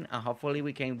popping in. And hopefully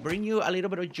we can bring you a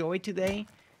little bit of joy today.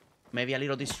 Maybe a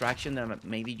little distraction. That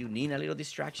maybe you need a little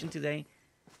distraction today.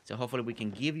 So hopefully we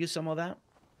can give you some of that.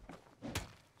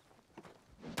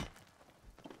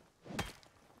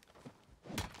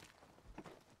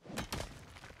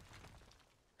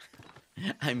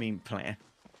 I mean plan.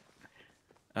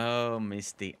 Oh,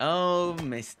 Misty. Oh,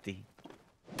 Misty.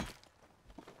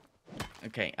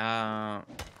 Okay,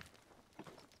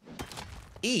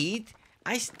 eat?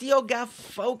 I still got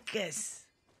focus.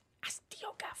 I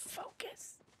still got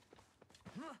focus.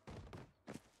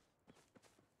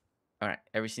 Alright,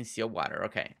 everything's still water.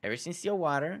 Okay, everything's still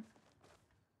water.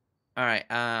 Alright,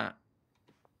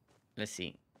 let's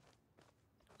see.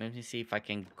 Let me see if I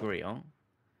can grill.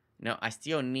 No, I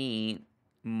still need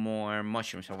more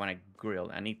mushrooms. I want to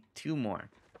grill. I need 2 more.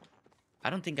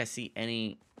 I don't think I see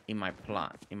any in my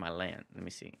plot, in my land. Let me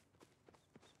see.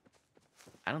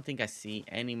 I don't think I see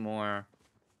any more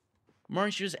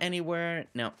mushrooms anywhere.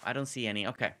 No, I don't see any.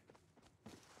 Okay.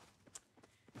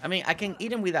 I mean, I can eat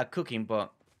them without cooking,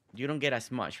 but you don't get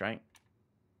as much, right?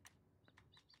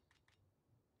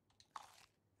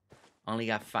 Only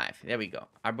got 5. There we go.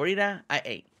 Arborita, I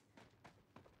ate.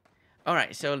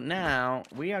 Alright, so now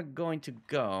we are going to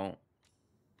go.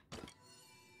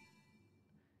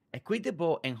 Equip the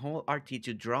bow and hold RT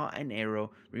to draw an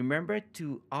arrow. Remember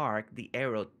to arc the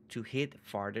arrow to hit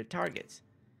farther targets.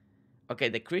 Okay,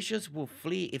 the creatures will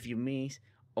flee if you miss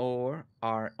or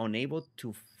are unable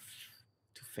to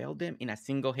fail them in a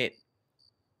single hit.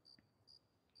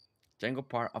 Jungle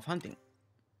part of hunting.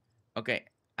 Okay,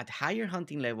 at higher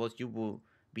hunting levels, you will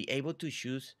be able to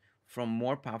choose from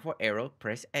more powerful arrows.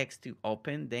 Press X to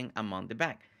open them among the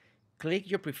bag. Click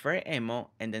your preferred ammo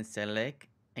and then select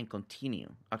and continue.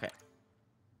 Okay.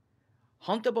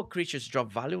 Huntable creatures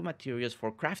drop valuable materials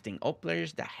for crafting. All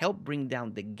players that help bring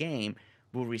down the game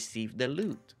will receive the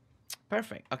loot.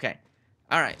 Perfect. Okay.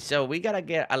 Alright, so we gotta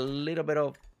get a little bit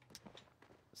of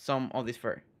some of this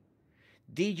fur.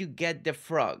 Did you get the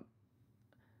frog?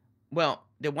 Well,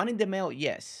 the one in the mail,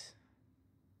 yes.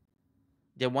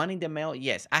 The one in the mail,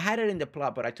 yes. I had it in the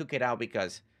plot, but I took it out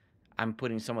because I'm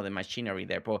putting some of the machinery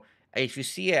there. But if you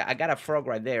see it, I got a frog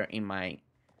right there in my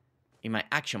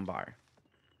action bar.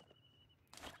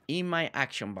 In my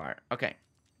action bar. Okay.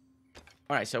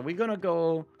 Alright, so we're gonna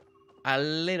go a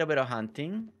little bit of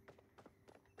hunting.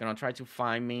 Gonna try to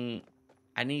find me.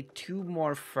 I need 2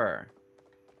 more fur.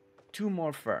 2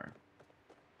 more fur.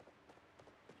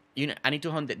 You know, I need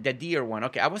to hunt the deer one.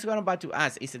 Okay, I was about to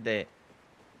ask, is it the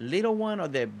little one or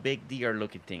the big deer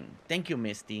looking thing? Thank you,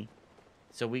 Misty.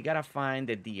 So we gotta find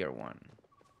the deer one.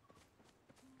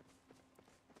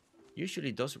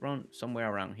 Usually those run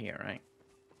somewhere around here, right?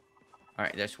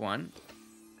 Alright, there's one.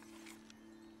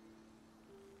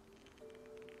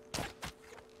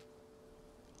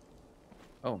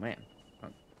 Oh, man. Oh.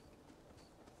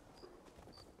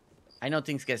 I know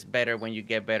things gets better when you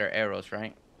get better arrows,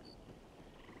 right?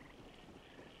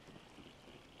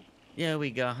 Yeah,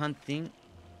 we go hunting.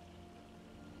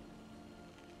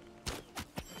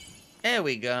 There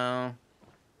we go.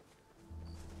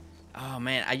 Oh,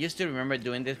 man. I used to remember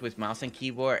doing this with mouse and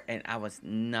keyboard, and I was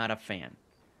not a fan.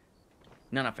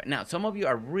 Not a fan. Now, some of you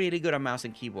are really good at mouse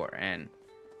and keyboard, and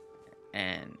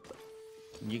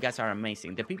you guys are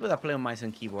amazing. The people that play on mouse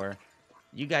and keyboard,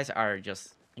 you guys are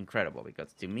just incredible,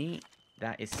 because to me,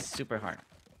 that is super hard.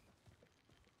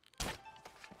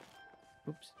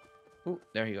 Oops. Ooh,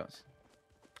 there he goes.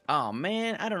 Oh,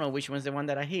 man. I don't know which one's the one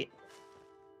that I hit.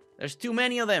 There's too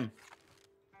many of them.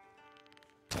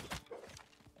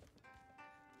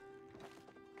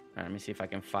 Alright, let me see if I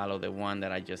can follow the one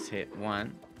that I just hit.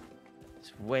 One.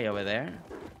 It's way over there.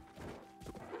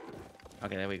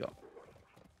 Okay, there we go.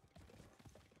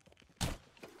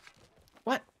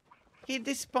 What? He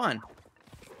did spawn.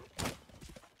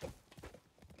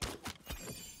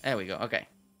 There we go. Okay.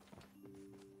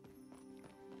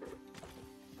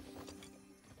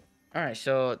 Alright,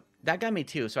 so that got me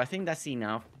 2. So I think that's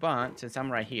enough. But since I'm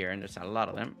right here and there's a lot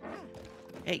of them.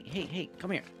 Hey, hey, hey,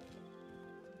 come here.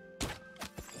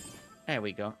 There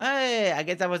we go. Hey, I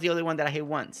guess that was the only one that I hit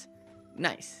once.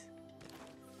 Nice.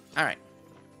 Alright.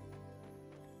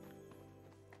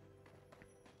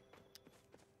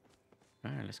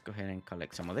 Alright, let's go ahead and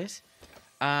collect some of this.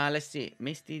 Let's see.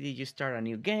 Misty, did you start a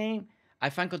new game? I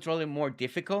find controlling more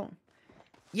difficult.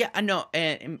 Yeah, I know.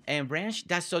 And Branch,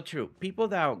 that's so true. People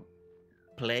that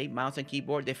play mouse and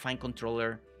keyboard, they find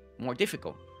controller more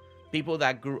difficult. People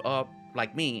that grew up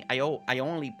like me, I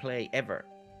only play ever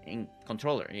in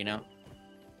controller, you know.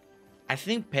 I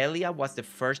think Palia was the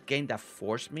first game that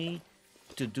forced me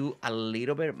to do a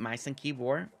little bit of mouse and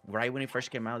keyboard. Right when it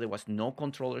first came out, there was no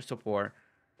controller support.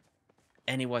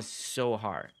 And it was so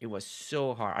hard. It was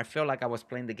so hard. I felt like I was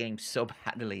playing the game so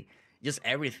badly. Just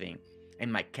everything.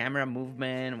 And my camera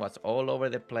movement was all over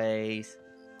the place.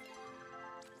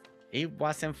 It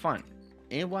wasn't fun.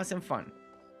 It wasn't fun.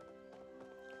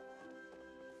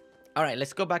 All right,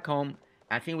 let's go back home.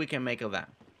 I think we can make it that.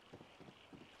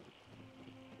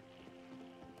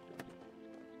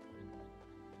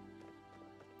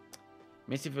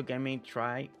 Mystical Gaming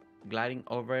try gliding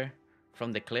over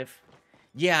from the cliff.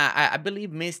 Yeah, I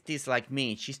believe Misty's like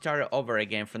me. She started over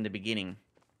again from the beginning.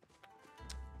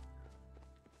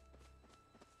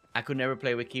 I could never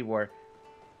play with keyboard.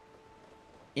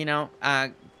 You know,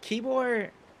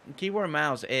 keyboard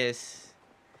mouse is.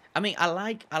 I mean, I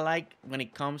like when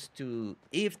it comes to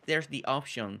if there's the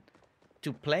option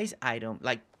to place item,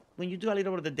 like when you do a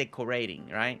little bit of the decorating,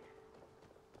 right?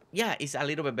 Yeah, it's a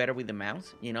little bit better with the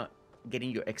mouse. You know,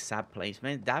 getting your exact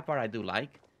placement. That part I do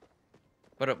like.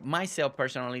 But myself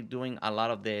personally doing a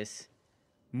lot of this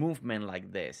movement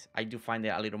like this, I do find it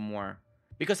a little more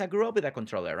because I grew up with a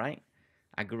controller, right?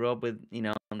 I grew up with, you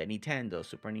know, the Nintendo,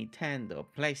 Super Nintendo,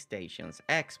 PlayStations,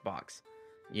 Xbox,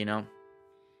 you know.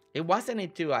 It wasn't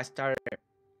until I started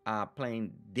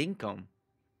playing Dinkum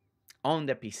on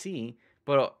the PC,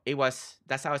 but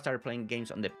that's how I started playing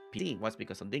games on the PC, was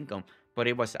because of Dinkum. But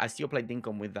I still played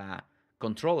Dinkum with a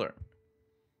controller.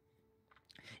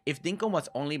 If Dinkum was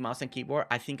only mouse and keyboard,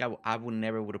 I think I would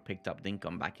never would have picked up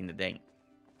Dinkum back in the day.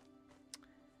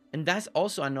 And that's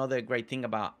also another great thing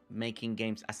about making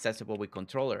games accessible with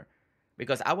controller,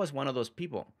 because I was one of those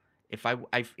people. If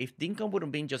Dinkum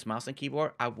wouldn't been just mouse and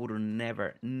keyboard, I would have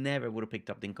never would have picked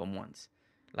up Dinkum once.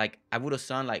 Like I would have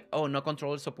sound like, oh, no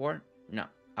controller support. No,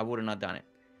 I would have not done it.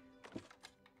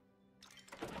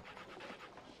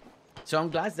 So I'm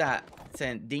glad that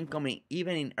since Dinkum,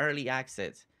 even in early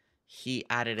access, he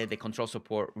added the control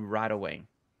support right away.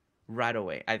 Right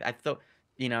away. I thought,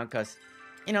 you know, because,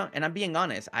 you know, and I'm being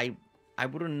honest, I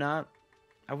would have not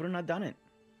done it.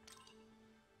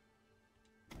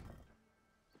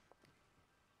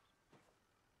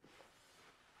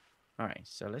 All right,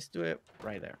 so let's do it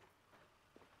right there.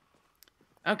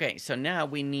 Okay, so now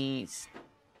we need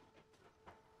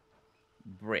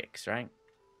bricks, right?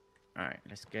 All right,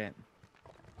 let's get.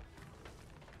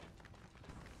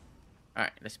 All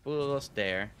right, let's put those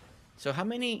there. So how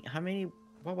many,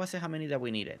 what was it, how many that we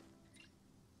needed?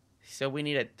 So we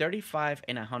needed 35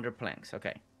 and 100 planks,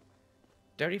 okay.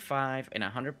 35 and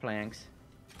 100 planks.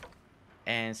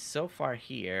 And so far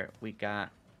here, we got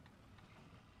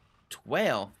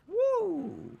 12.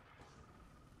 Woo!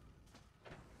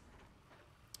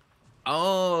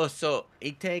 Oh, so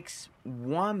it takes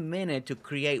 1 minute to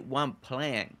create one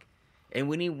plank. And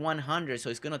we need 100, so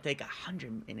it's going to take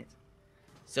 100 minutes.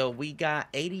 So we got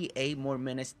 88 more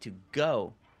minutes to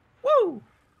go. Woo!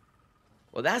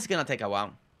 Well, that's going to take a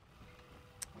while.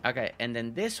 Okay, and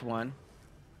then this one,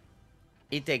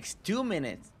 it takes 2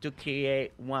 minutes to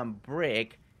create one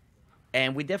brick.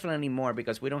 And we definitely need more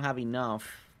because we don't have enough.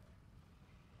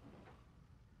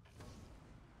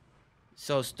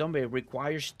 So stone brick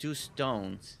requires 2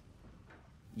 stones.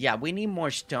 Yeah, we need more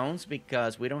stones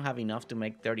because we don't have enough to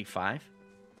make 35.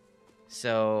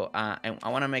 So, and I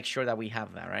want to make sure that we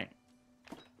have that, right?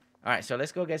 All right, so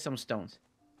let's go get some stones.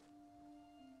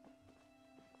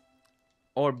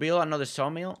 Or build another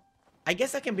sawmill. I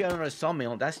guess I can build another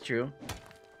sawmill. That's true.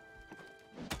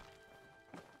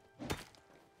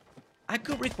 I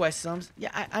could request some.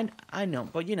 Yeah, I know.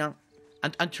 But, you know,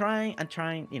 I'm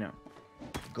trying, you know.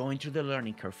 Going through the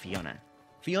learning curve, Fiona.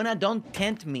 Fiona, don't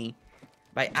tempt me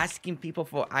by asking people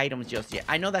for items just yet.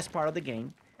 I know that's part of the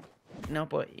game. No,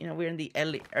 but, you know, we're in the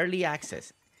early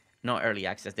access. Not early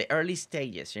access. The early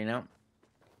stages, you know.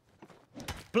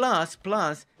 Plus,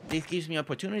 this gives me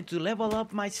opportunity to level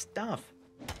up my stuff.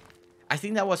 I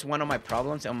think that was one of my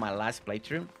problems on my last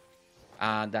playthrough.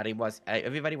 That it was,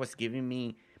 everybody was giving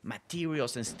me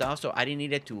materials and stuff, so I didn't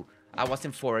need it to, I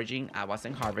wasn't foraging, I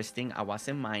wasn't harvesting, I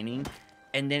wasn't mining.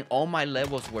 And then all my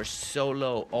levels were so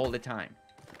low all the time.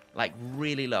 Like,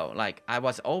 really low. Like, I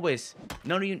was always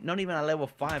not even a level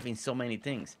 5 in so many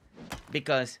things.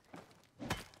 Because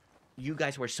you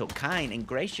guys were so kind and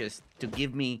gracious to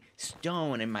give me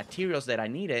stone and materials that I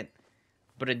needed.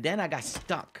 But then I got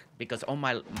stuck because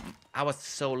I was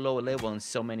so low level in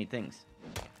so many things.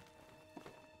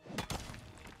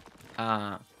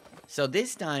 So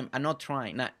this time, I'm not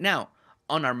trying. Now,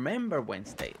 on our Member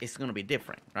Wednesday, it's going to be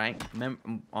different, right?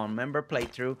 On Member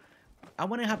Playthrough, I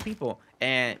want to have people,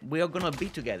 and we are going to be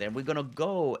together. We're going to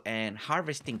go and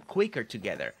harvesting quicker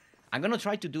together. I'm going to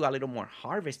try to do a little more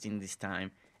harvesting this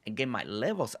time and get my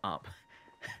levels up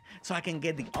so I can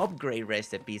get the upgrade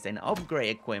recipes and upgrade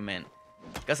equipment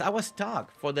Because I was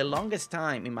stuck for the longest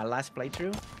time in my last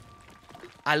playthrough.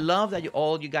 I love that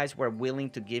all you guys were willing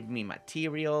to give me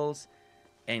materials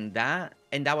and that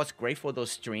was great for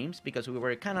those streams because we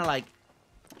were kind of like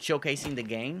showcasing the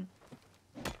game.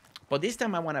 But this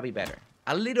time I want to be better,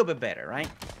 a little bit better, right?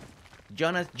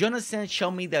 Jonathan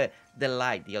showed me the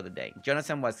light the other day.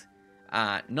 Jonathan was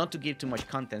not to give too much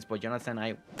content, but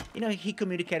Jonathan, he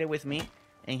communicated with me,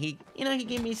 and he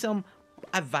gave me some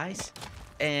advice,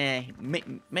 and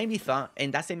made me thought,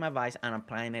 and that's my advice, and I'm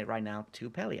applying it right now to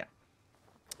Palia.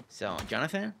 So,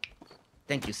 Jonathan,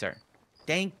 thank you, sir.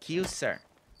 Thank you, sir.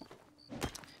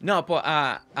 No,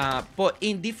 but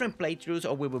in different playthroughs,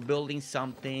 or we were building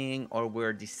something, or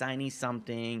we're designing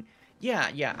something.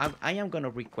 Yeah, I am gonna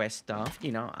request stuff,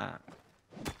 in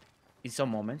some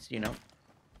moments,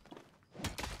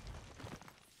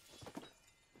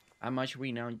 How much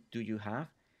renown do you have?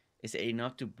 Is it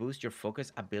enough to boost your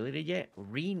focus ability yet?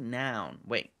 Renown.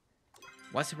 Wait,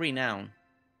 what's renown?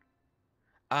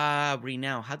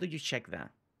 Renown. How do you check that?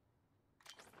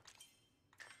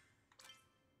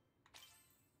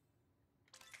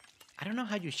 I don't know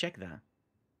how you check that.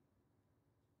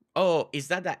 Oh, is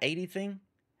that the 80 thing?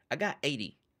 I got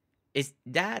 80. Is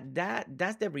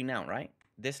that's the renown, right?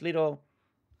 This little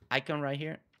icon right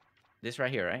here. This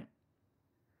right here, right?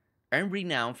 Earn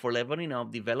renown for leveling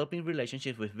up, developing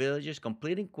relationships with villagers,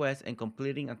 completing quests, and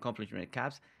completing accomplishment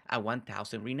caps at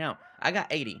 1,000 renown. I got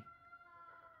 80.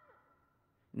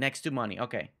 Next to money.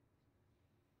 Okay.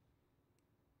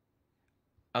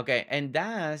 Okay, and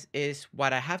that is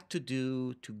what I have to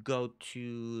do to go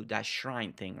to that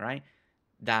shrine thing, right?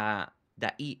 That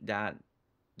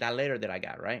letter that I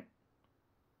got, right?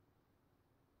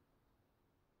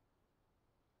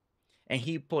 And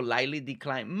he politely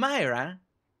declined. Myra,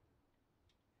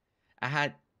 I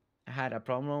had a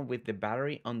problem with the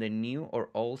battery on the new or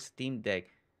old Steam Deck.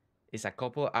 It's a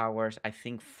couple hours, I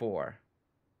think 4.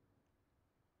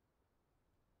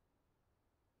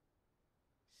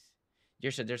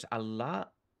 There's a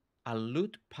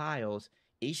loot piles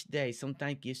each day.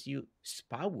 Sometimes gives you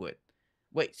spotwood.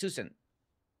 Wait, Susan.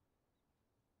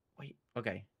 Wait,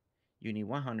 okay. You need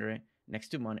 100 next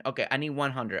to money. Okay, I need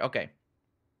 100. Okay.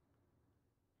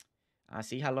 I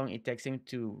see how long it takes him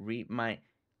to read my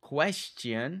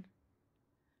question.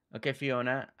 Okay,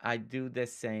 Fiona, I do the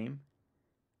same.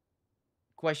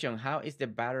 Question, how is the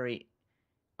battery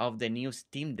of the new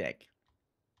Steam Deck?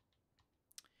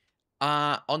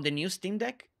 On the new Steam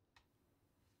Deck?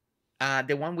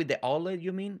 The one with the OLED,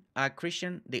 you mean?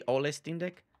 Christian, the OLED Steam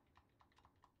Deck?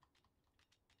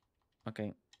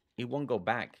 Okay, it won't go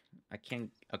back. I can't.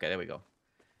 Okay, there we go.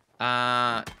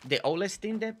 The OLED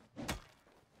Steam Deck.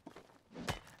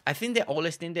 I think the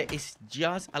OLED Steam Deck is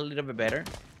just a little bit better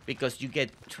because you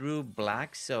get true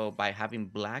black. So by having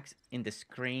blacks in the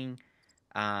screen,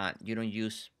 you don't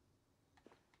use.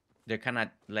 They're kind of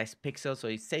less pixels, so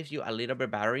it saves you a little bit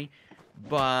battery,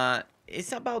 but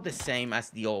it's about the same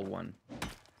as the old one.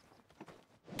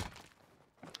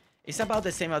 It's about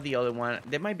the same as the other one.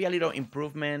 There might be a little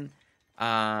improvement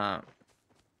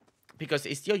because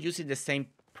it's still using the same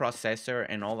processor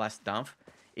and all that stuff.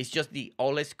 It's just the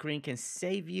OLED screen can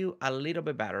save you a little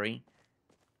bit battery.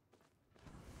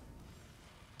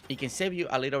 It can save you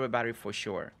a little bit battery for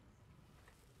sure.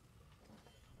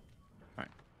 All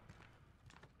right.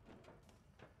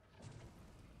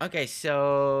 Okay,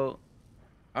 so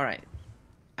all right.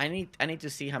 I need to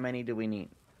see how many do we need.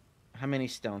 How many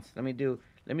stones? Let me do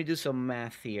some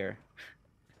math here.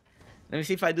 Let me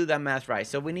see if I do that math right.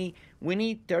 So we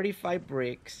need 35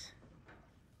 bricks,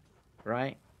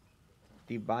 right?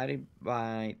 Divided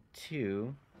by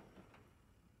 2.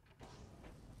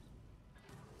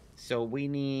 So we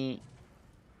need.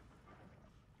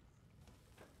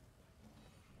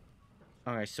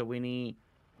 All right, so we need.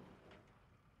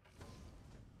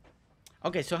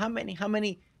 Okay, so how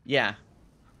many? Yeah.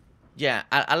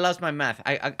 I lost my math.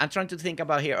 I'm trying to think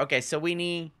about here. Okay, so we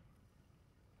need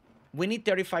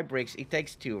 35 bricks. It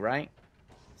takes 2, right?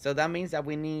 So that means that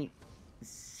we need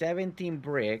 17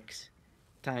 bricks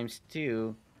times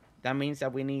 2. That means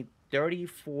that we need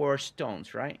 34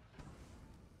 stones, right?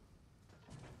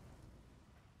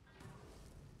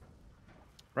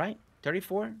 Right?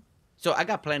 34? So I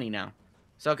got plenty now.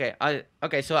 So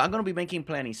okay, so I'm gonna be making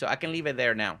plenty, so I can leave it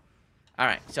there now. All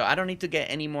right, so I don't need to get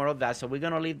any more of that, so we're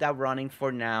gonna leave that running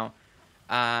for now.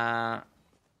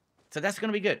 So that's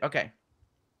gonna be good. Okay.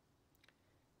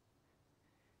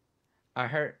 I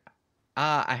heard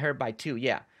by 2.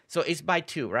 Yeah. So it's by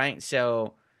 2, right?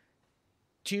 So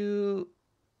 2.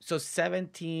 So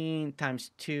 17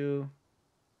 times 2.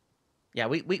 Yeah,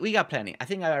 we got plenty. I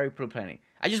think I already proved plenty.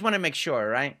 I just want to make sure,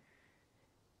 right?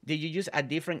 Did you use a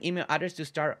different email address to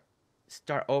start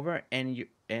over? And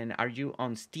are you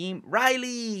on Steam? Riley,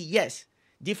 yes,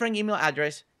 different email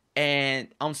address and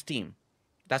on Steam.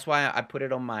 That's why I put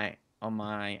it on my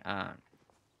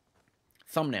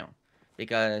thumbnail,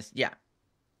 because yeah,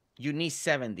 you need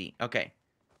 70. Okay,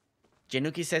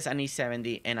 Januki says I need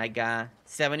 70 and I got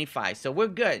 75, so we're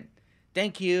good.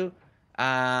 Thank you,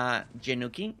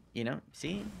 Januki. You know,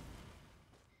 see,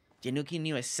 Januki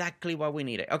knew exactly what we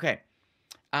needed. Okay.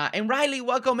 And Riley,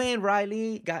 welcome in,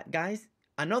 Riley. Guys,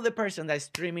 another person that's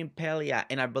streaming Palia,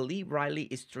 and I believe Riley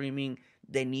is streaming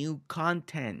the new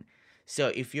content. So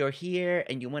if you're here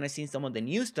and you want to see some of the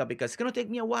new stuff, because it's going to take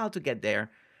me a while to get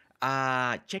there,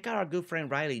 check out our good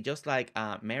friend Riley. Just like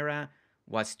Mara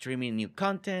was streaming new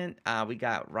content, we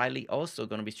got Riley also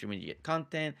going to be streaming new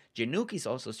content. Januki is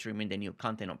also streaming the new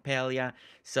content on Palia.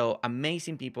 So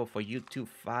amazing people for you to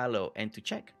follow and to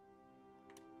check.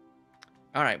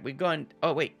 All right, we're going.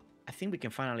 Oh, wait. I think we can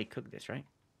finally cook this, right?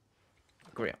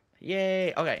 Grill.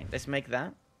 Yay. Okay, let's make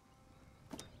that.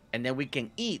 And then we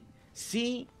can eat.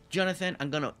 See, Jonathan, I'm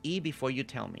going to eat before you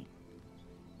tell me.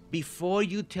 Before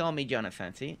you tell me,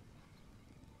 Jonathan, see?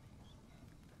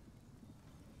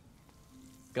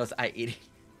 Because I eat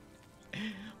it.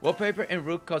 Wallpaper and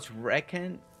root costs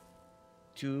reckon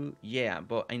to, yeah.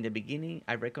 But in the beginning,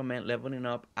 I recommend leveling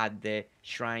up at the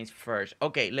shrines first.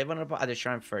 Okay, leveling up at the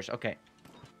shrine first. Okay.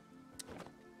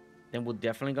 Then we're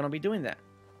definitely going to be doing that.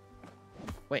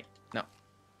 Wait, no.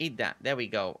 Eat that. There we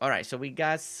go. All right, so we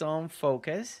got some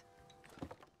focus.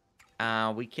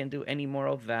 We can't do any more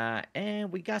of that.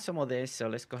 And we got some of this, so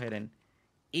let's go ahead and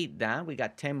eat that. We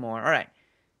got 10 more. All right,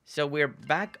 so we're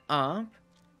back up.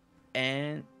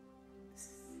 And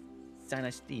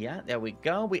Sanastia, there we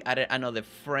go. We added another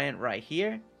friend right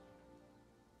here.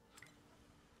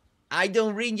 I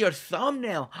don't read your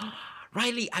thumbnail.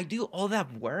 Riley, I do all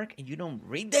that work and you don't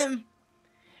read them?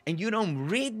 And you don't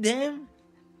read them?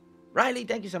 Riley,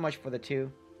 thank you so much for the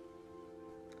 2.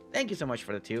 Thank you so much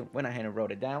for the 2. Went ahead and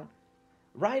wrote it down.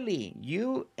 Riley,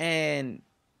 you and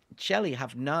Shelly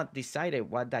have not decided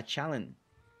what that challenge,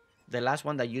 the last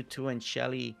one that you 2 and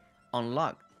Shelly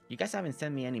unlocked. You guys haven't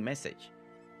sent me any message.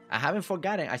 I haven't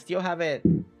forgotten. I still have it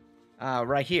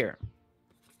right here.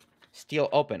 Still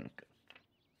open.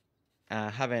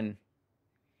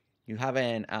 You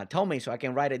haven't told me, so I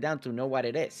can write it down to know what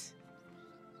it is.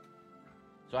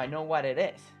 So I know what it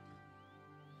is.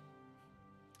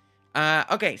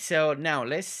 Okay, so now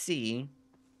let's see.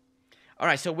 All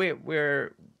right, so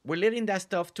we're letting that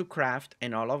stuff to craft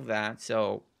and all of that.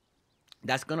 So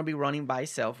that's gonna be running by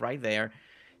itself right there.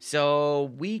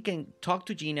 So we can talk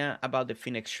to Gina about the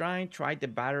Phoenix Shrine. Try the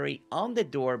battery on the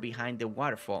door behind the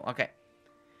waterfall. Okay,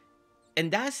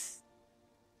 and that's,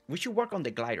 we should work on the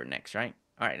glider next, right?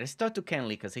 All right, let's talk to Kenley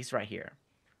because he's right here.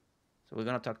 So we're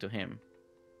gonna talk to him.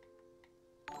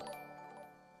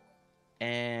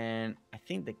 And I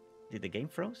think did the game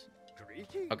froze?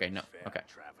 Okay, no. Okay.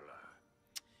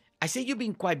 I see you've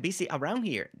been quite busy around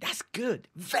here. That's good.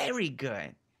 Very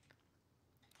good.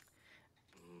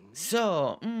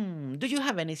 So, do you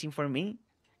have anything for me?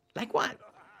 Like what?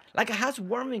 Like a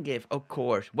housewarming gift, of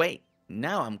course. Wait,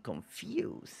 now I'm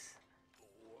confused.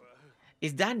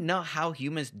 Is that not how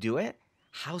humans do it?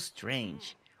 How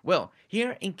strange. Well,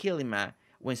 here in Kilima,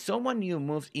 when someone new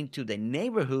moves into the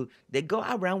neighborhood, they go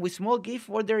around with small gifts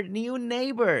for their new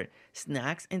neighbor.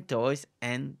 Snacks and toys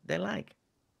and the like.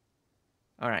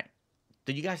 All right.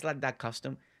 Do you guys like that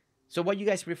custom? So what you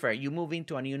guys prefer? You move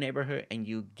into a new neighborhood and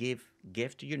you give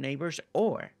gift to your neighbors?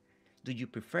 Or do you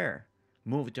prefer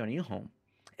move to a new home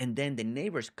and then the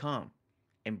neighbors come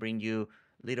and bring you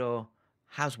little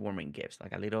housewarming gifts,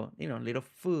 like a little, little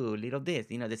food, little this,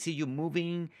 they see you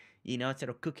moving, instead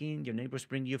of cooking, your neighbors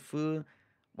bring you food.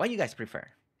 What do you guys prefer?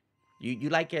 You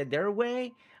like it their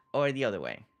way or the other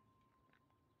way?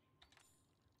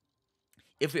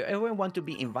 If you ever want to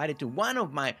be invited to one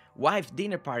of my wife's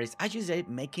dinner parties, I should say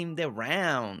making the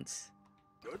rounds.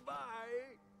 Goodbye.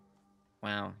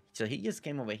 Wow. So he just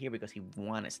came over here because he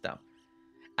wanted stuff.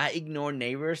 I ignore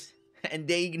neighbors and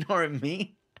they ignore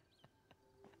me.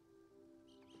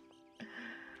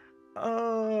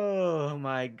 Oh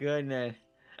my goodness.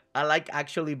 I like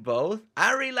actually both.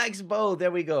 Ari likes both. There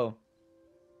we go.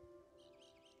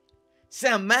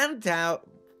 Samantha.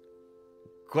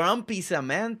 Grumpy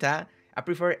Samantha. I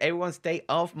prefer everyone stay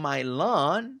off my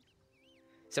lawn.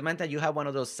 Samantha, you have one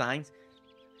of those signs.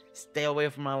 Stay away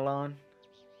from my lawn.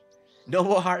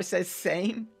 Noble Heart says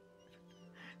same.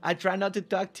 I try not to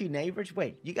talk to neighbors.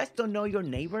 Wait, you guys don't know your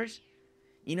neighbors?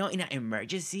 In an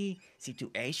emergency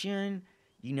situation,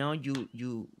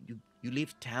 you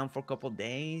leave town for a couple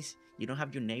days. You don't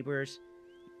have your neighbors.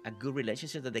 a good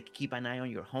relationship that they keep an eye on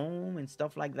your home and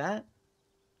stuff like that.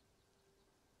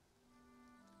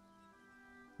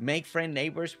 Make friend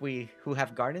neighbors who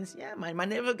have gardens. Yeah, my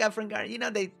neighbor got friend garden. You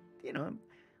know,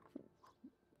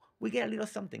 we get a little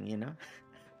something.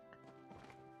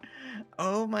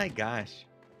 Oh my gosh.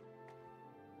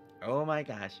 Oh my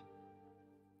gosh.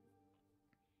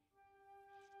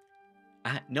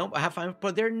 No, I have fun,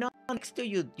 but they're not next to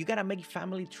you. You gotta make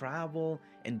family travel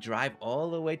and drive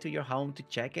all the way to your home to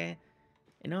check it.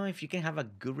 If you can have a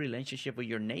good relationship with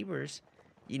your neighbors,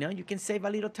 you can save a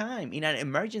little time in an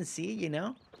emergency.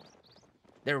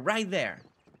 They're right there.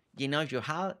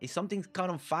 If something's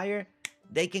caught on fire,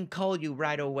 they can call you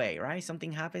right away, right?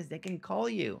 Something happens, they can call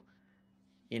you.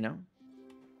 You know.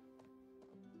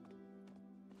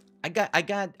 I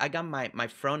got my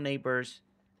front neighbors.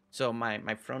 So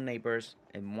my front neighbors,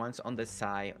 and one's on the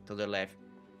side to the left.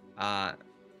 Uh,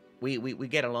 we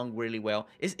get along really well.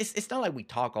 It's not like we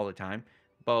talk all the time,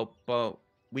 but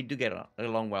we do get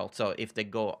along well. So if they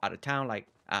go out of town, like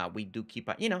we do keep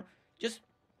just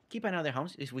keep an eye on their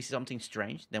homes. If we see something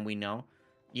strange, then we know,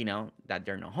 that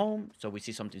they're not home. So we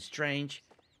see something strange,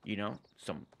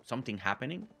 something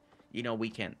happening, we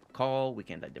can call, we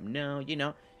can let them know.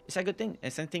 It's a good thing.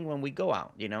 And same thing when we go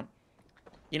out.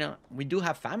 We do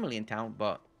have family in town,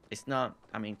 but it's not,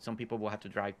 I mean, some people will have to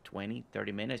drive 20,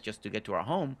 30 minutes just to get to our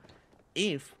home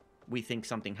if we think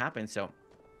something happened. So,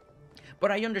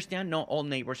 but I understand not all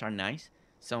neighbors are nice.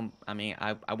 Some, I mean,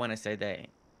 I want to say that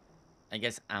I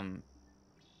guess I'm,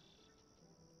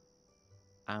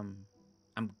 I'm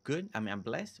good. I mean, I'm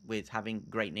blessed with having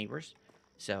great neighbors.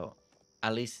 So,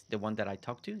 at least the one that I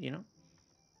talk to.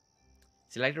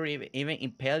 Selective even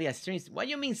in Palia streams. What do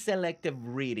you mean selective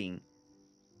reading?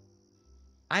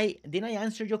 Didn't I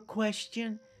answer your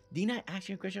question? Didn't I ask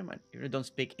your question? You don't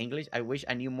speak English. I wish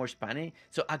I knew more Spanish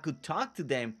so I could talk to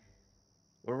them.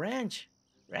 Well, Ranch,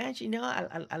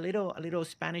 a little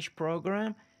Spanish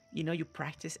program. You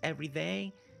practice every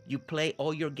day. You play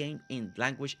all your game in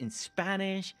language in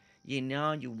Spanish.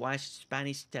 You watch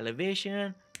Spanish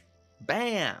television.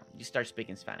 Bam! You start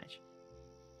speaking Spanish.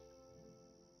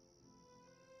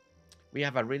 We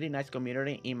have a really nice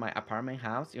community in my apartment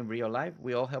house in real life.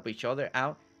 We all help each other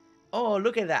out. Oh,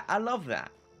 look at that. I love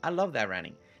that. I love that,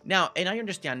 Ranning. Now, and I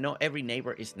understand not every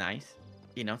neighbor is nice.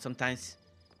 Sometimes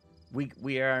we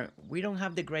don't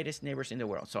have the greatest neighbors in the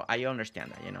world. So I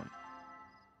understand that.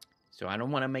 So I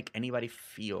don't want to make anybody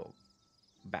feel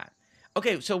bad.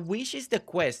 Okay, so which is the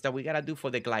quest that we gotta do for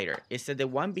the glider? Is it the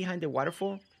one behind the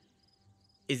waterfall?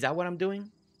 Is that what I'm doing?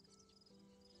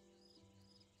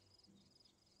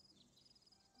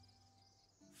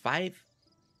 Five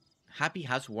happy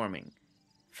housewarming.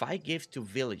 5 gifts to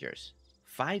villagers.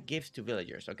 5 gifts to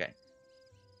villagers. Okay.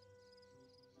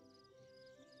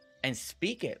 And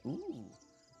speak it. Ooh.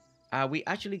 We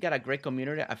actually got a great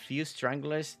community. A few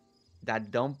stranglers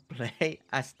that don't play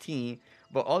as team,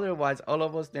 but otherwise, all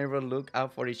of us never look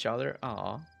out for each other.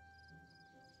 Aw.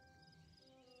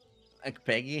 Like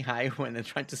Peggy, hi when they're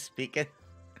trying to speak it.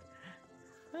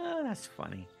 Oh, that's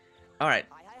funny. All right.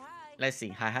 Hi, hi, hi. Let's see.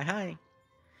 Hi, hi, hi.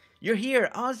 You're here.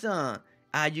 Awesome.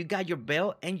 You got your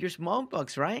bell and your small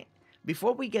box, right?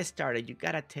 Before we get started, you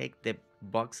gotta take the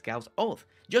Bug Scout's oath.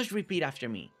 Just repeat after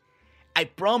me. I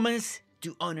promise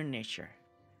to honor nature.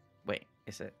 Wait,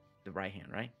 is it the right hand,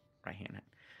 right? Right hand.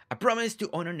 I promise to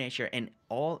honor nature and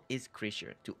all its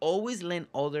creatures, to always lend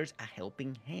others a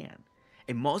helping hand.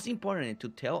 And most important, to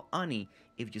tell Annie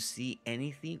if you see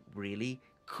anything really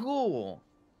cool.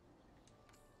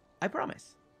 I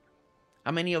promise.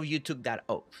 How many of you took that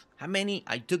oath? How many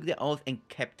I took the oath and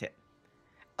kept it?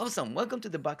 Awesome. Welcome to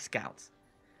the Bug Scouts.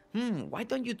 Why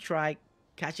don't you try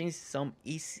catching something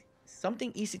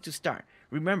easy to start?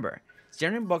 Remember,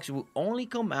 certain bugs will only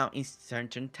come out in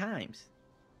certain times.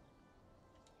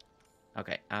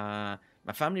 Okay, my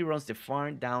family runs the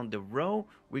farm down the road.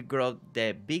 We grow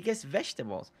the biggest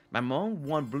vegetables. My mom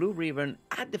won blue ribbon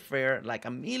at the fair like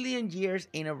a million years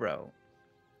in a row.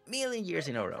 Million years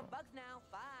in a row.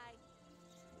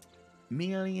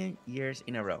 Million years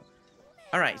in a row.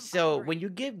 All right, so when you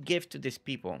give gift to these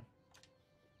people,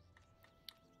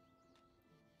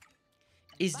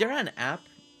 is there an app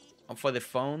for the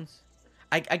phones?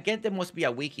 I get there must be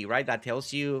a wiki, right? That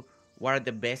tells you what are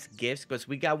the best gifts, because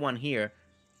we got one here.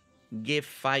 Give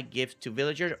 5 gifts to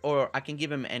villagers, or I can give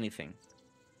them anything.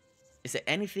 Is it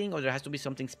anything, or there has to be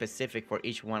something specific for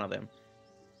each one of them?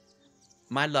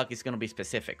 My luck is going to be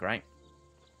specific, right?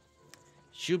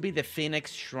 Should be the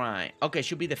Phoenix Shrine. Okay,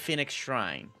 should be the Phoenix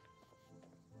Shrine.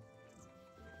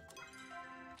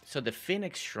 So the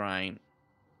Phoenix Shrine.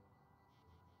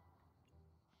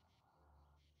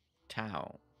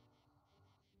 Tau.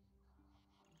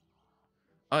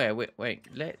 Okay, wait.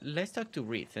 Let's talk to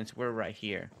Reed since we're right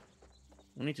here.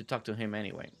 We need to talk to him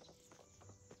anyway.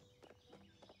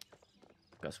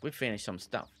 Because we finished some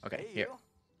stuff. Okay, Hey, here.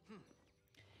 you.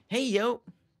 Hey, yo.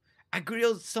 I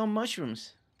grilled some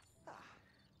mushrooms.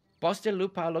 Post the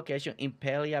lupa location in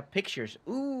Palia pictures.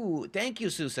 Ooh, thank you,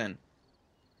 Susan.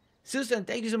 Susan,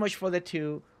 thank you so much for the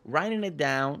two. Writing it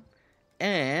down.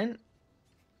 And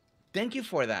thank you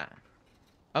for that.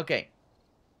 Okay.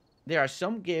 There are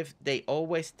some gifts they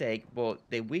always take, but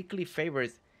the weekly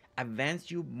favors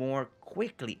advance you more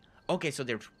quickly. Okay, so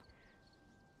they're...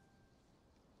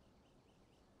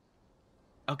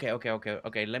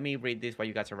 Okay. Let me read this while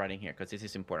you guys are writing here, because this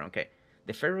is important. Okay.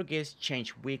 The favor gifts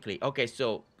change weekly. Okay,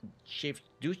 so shifts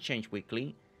do change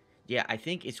weekly. Yeah, I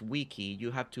think it's wiki. You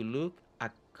have to look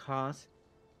at cost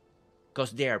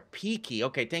because they are peaky.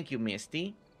 Okay, thank you,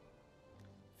 Misty.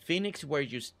 Phoenix, where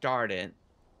you started.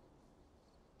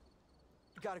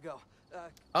 Gotta go.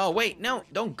 Oh, wait, no,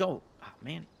 don't go. Oh,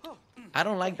 man. I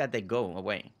don't like that they go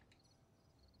away.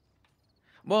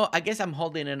 Well, I guess I'm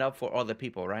holding it up for other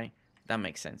people, right? That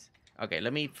makes sense. Okay,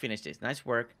 let me finish this. Nice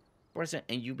work, person,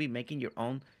 and you'll be making your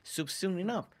own soup soon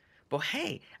enough. But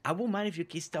hey, I won't mind if you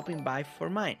keep stopping by for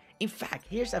mine. In fact,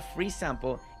 here's a free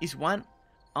sample. It's one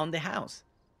on the house.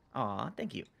 Aw,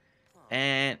 thank you.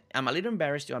 And I'm a little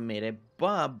embarrassed to admit it,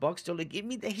 but Bugs totally give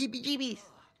me the heebie-jeebies.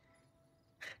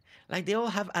 Like they all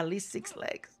have at least 6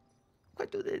 legs.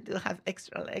 What do they have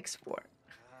extra legs for?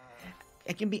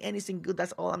 It can be anything good,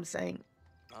 that's all I'm saying.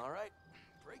 All right,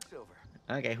 break's over.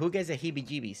 Okay, who gets the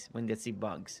heebie-jeebies when they see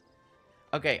bugs?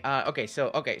 Okay,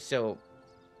 so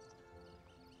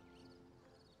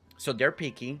they're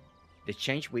picky. They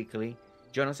change weekly.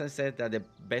 Jonathan said that the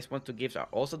best ones to give are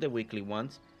also the weekly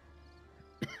ones.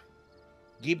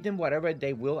 Give them whatever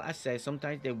they will accept.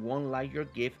 Sometimes they won't like your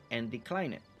gift and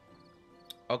decline it.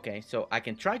 Okay, so I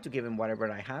can try to give them whatever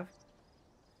I have.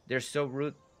 They're so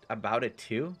rude about it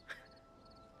too.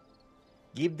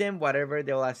 Give them whatever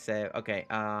they'll accept. Okay,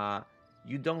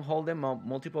 you don't hold them up.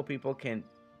 Multiple people can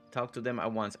talk to them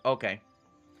at once. Okay.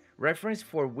 Reference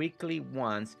for weekly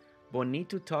ones, but need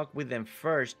to talk with them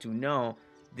first to know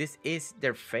this is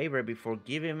their favorite before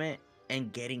giving it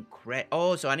and getting credit.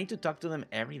 Oh, so I need to talk to them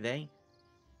every day?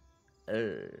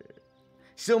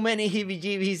 So many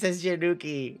heebie-jeebies, says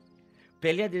Januki.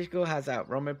 Palia Disco has a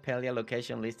Roman Palia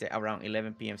location listed around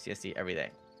 11 p.m. CST every day.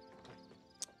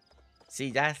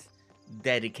 See, that's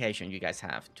dedication you guys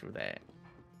have to that.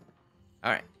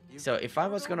 All right. So if I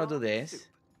was gonna do this,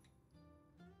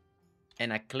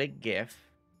 and I click gift,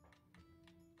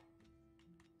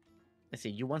 let's see.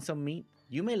 You want some meat?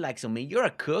 You may like some meat. You're a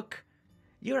cook.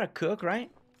 You're a cook, right?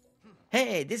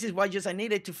 Hey, this is what just I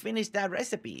needed to finish that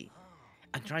recipe.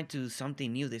 I'm trying to do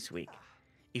something new this week.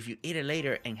 If you eat it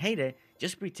later and hate it,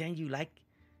 just pretend you like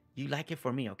it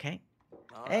for me, okay?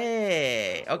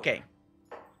 Hey, okay.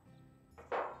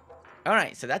 All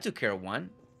right, so that took care of one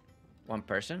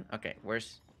person. Okay,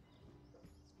 where's...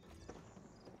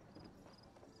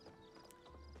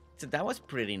 So that was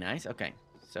pretty nice. Okay,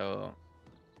 so... All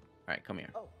right, come here.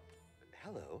 Oh,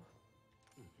 hello.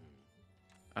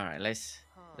 All right, let's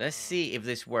see if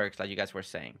this works like you guys were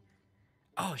saying.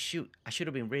 Oh, shoot. I should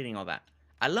have been reading all that.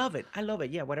 I love it.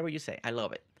 Yeah, whatever you say. I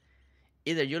love it.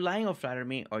 Either you're lying or flatter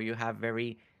me, or you have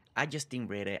very... I just didn't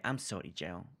read it. I'm sorry,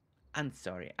 Joe. I'm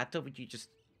sorry. I thought you just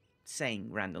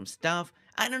saying random stuff.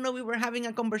 I don't know. We were having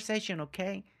a conversation,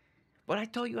 okay? But I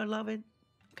told you I love it.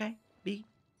 Okay? B.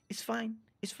 It's fine.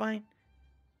 It's fine.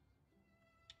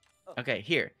 Okay,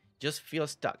 here. Just feel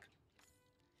stuck.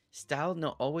 Style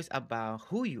not always about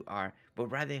who you are, but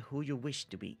rather who you wish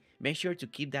to be. Make sure to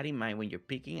keep that in mind when you're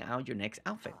picking out your next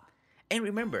outfit. And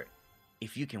remember,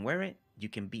 if you can wear it, you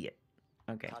can be it.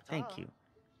 Okay, thank you.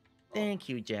 Thank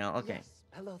you, Jill. Okay. Yes,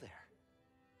 hello there.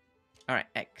 All right,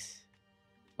 X.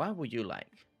 What would you like?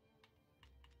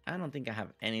 I don't think I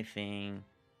have anything.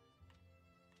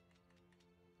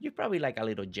 You probably like a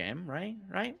little gem, right?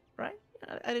 Right?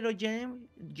 A little gem,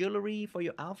 jewelry for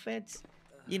your outfits.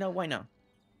 You know, why not?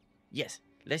 Yes,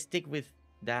 let's stick with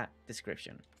that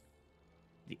description.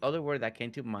 The other word that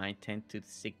came to mind tend to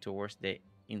stick towards the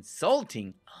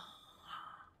insulting.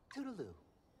 Toodaloo.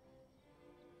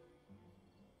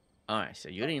 Alright, so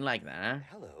you didn't like that, huh?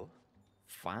 Hello.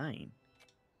 Fine.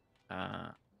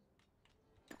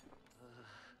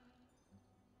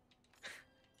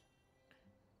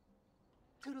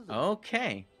 Toodaloo.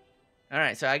 Okay.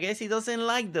 Alright, so I guess he doesn't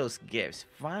like those gifts.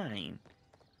 Fine.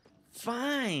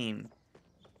 Fine.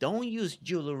 Don't use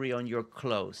jewelry on your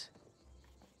clothes.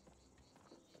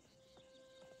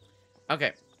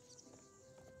 Okay.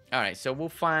 Alright, so we'll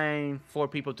find 4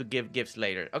 people to give gifts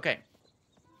later. Okay.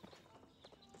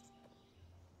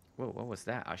 Whoa, what was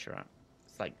that, Ashura?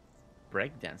 It's like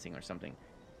breakdancing or something.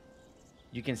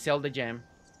 You can sell the gem.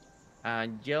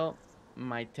 Gel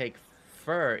might take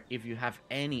fur if you have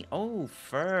any. Oh,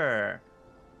 fur.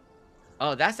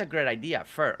 Oh, that's a great idea.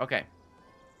 Fur. Okay.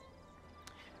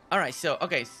 All right. So,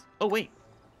 okay. Oh, wait.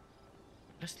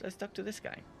 Let's talk to this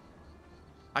guy.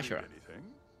 Ashura. Anything?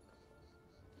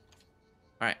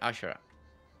 All right, Ashura.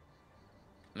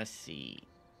 Let's see.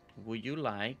 Would you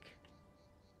like...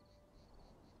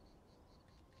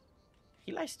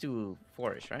 He likes to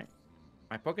forage, right?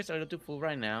 My pockets are a little full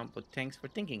right now, but thanks for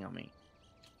thinking of me.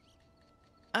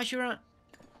 Ashura,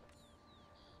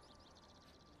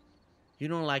 you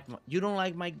don't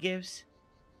like my gifts?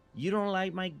 You don't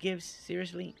like my gifts?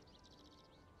 Seriously?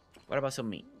 What about some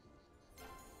meat?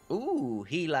 Ooh,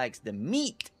 he likes the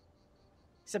meat.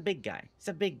 It's a big guy. It's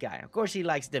a big guy. Of course he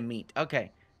likes the meat.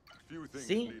 Okay. Few things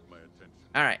See? need my attention.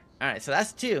 All right. So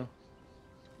that's 2.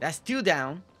 That's 2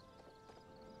 down.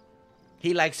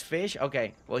 He likes fish.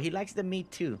 Okay. Well, he likes the meat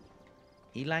too.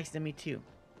 He likes the meat too.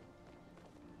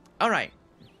 All right.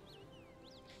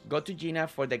 Go to Gina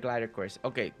for the glider course.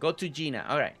 Okay, go to Gina.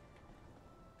 All right.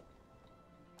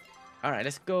 All right,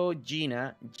 let's go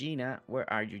Gina. Gina,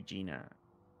 where are you, Gina?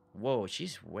 Whoa,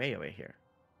 she's way over here.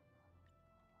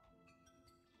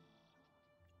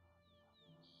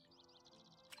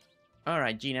 All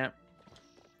right, Gina.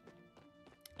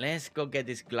 Let's go get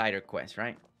this glider quest,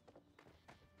 right?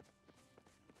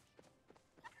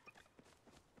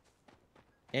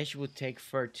 Ish would take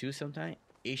fur too sometime.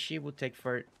 Ishi would take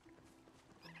fur.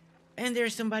 And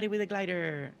there's somebody with a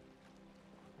glider.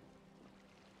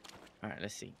 All right,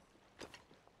 let's see.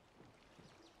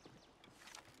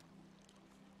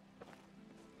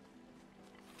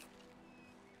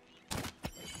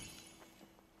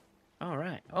 All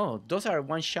right. Oh, those are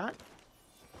one shot.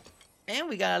 And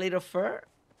we got a little fur.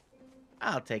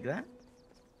 I'll take that.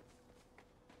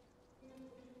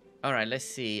 All right, let's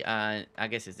see. I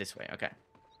guess it's this way. Okay.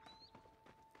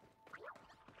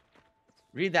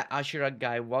 Read that Ashura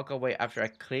guy. Walk away after I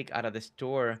click out of the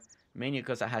store menu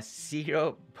because I have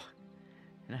 0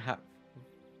 and I have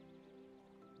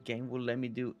game will let me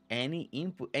do any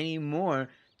input anymore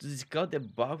to discuss the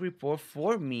bug report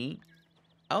for me.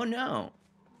 Oh no.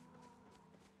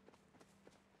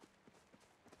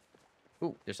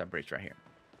 Ooh, there's a bridge right here.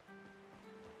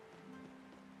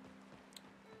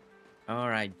 All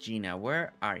right, Gina,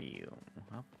 where are you?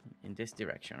 Well, in this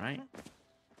direction, right?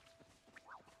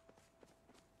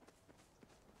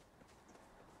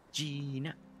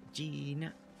 Gina,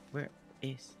 Gina, where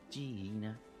is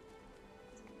Gina?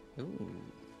 Ooh.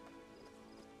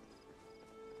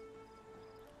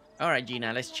 All right,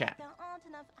 Gina, let's chat.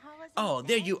 Oh,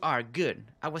 there you are. Good.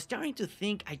 I was starting to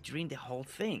think I dreamed the whole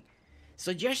thing.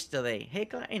 So yesterday,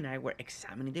 Hecla and I were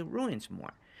examining the ruins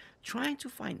more, trying to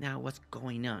find out what's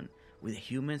going on with the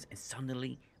humans, and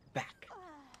suddenly back.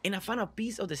 And I found a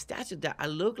piece of the statue that I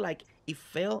looked like it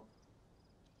fell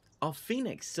off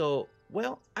Phoenix. So,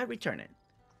 well, I returned it,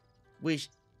 which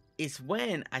is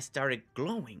when I started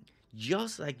glowing,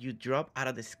 just like you drop out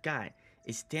of the sky.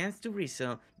 It stands to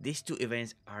reason these two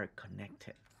events are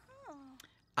connected.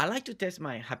 I like to test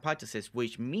my hypothesis,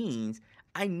 which means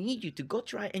I need you to go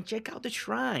try and check out the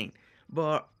shrine,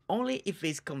 but only if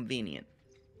it's convenient.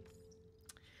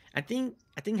 I think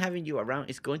having you around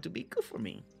is going to be good for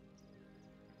me.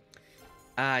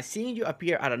 Seeing you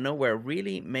appear out of nowhere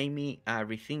really made me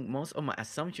rethink most of my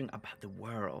assumptions about the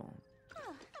world.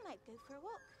 Oh, I might go for a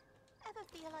walk. Ever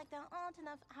feel like there aren't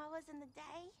enough hours in the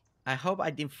day? I hope I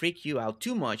didn't freak you out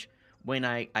too much when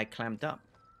I climbed up.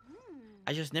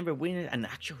 I just never witnessed an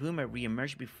actual human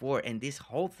re-emerge before, and this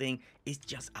whole thing is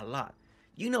just a lot.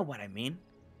 You know what I mean?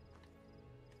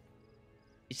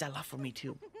 It's a lot for me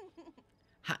too.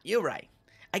 Ha, you're right.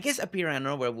 I guess appearing out of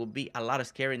nowhere will be a lot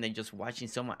scarier than just watching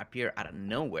someone appear out of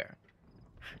nowhere.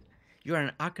 You're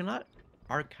an Archanaut?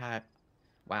 Archive.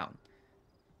 Wow.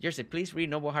 Jersey, please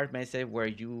read Noble Heart's message where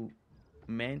you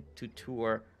meant to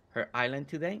tour her island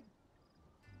today.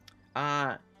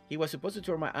 He was supposed to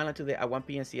tour my island today at 1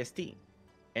 p.m. CST,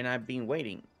 and I've been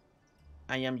waiting.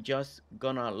 I am just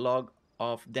gonna log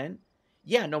off then.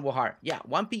 Yeah, Noble Heart. Yeah,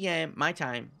 1 p.m. my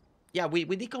time. Yeah, we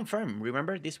did confirm.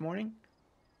 Remember this morning?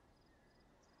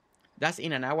 That's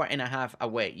in an hour and a half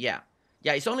away. Yeah.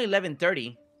 Yeah, it's only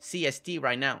 11:30 CST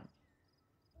right now.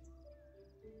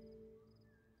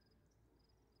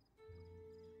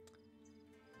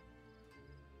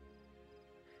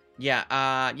 Yeah,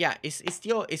 yeah,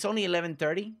 it's only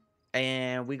 11:30,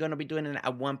 and we're gonna be doing it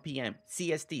at 1 p.m.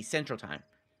 CST Central Time.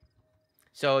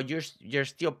 So you're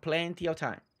still plenty of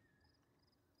time.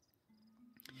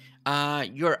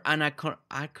 You're an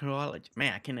archaeologist.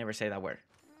 Man, I can never say that word.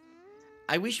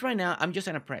 I wish right now I'm just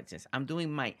an apprentice. I'm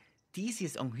doing my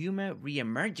thesis on human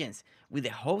reemergence with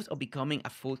the hopes of becoming a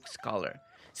full scholar.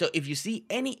 So if you see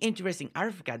any interesting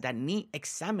artifact that need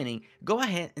examining, go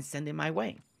ahead and send it my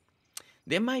way.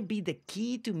 They might be the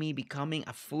key to me becoming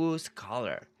a full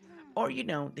scholar. Or,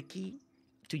 the key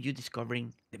to you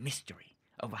discovering the mystery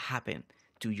of what happened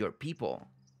to your people.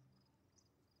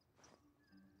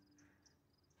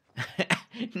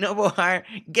 Novohar,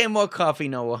 get more coffee,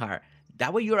 Novohar.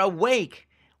 That way you're awake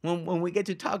when we get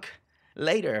to talk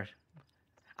later.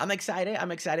 I'm excited.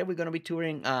 We're gonna be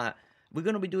touring. We're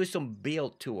gonna be doing some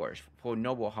build tours for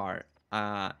Novohar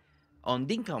on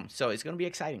Dinkum. So it's gonna be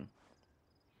exciting.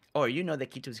 Or the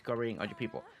key to discovering other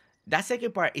people. That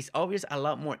second part is obvious a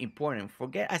lot more important.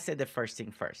 Forget I said the first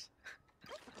thing first. I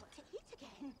forgot to eat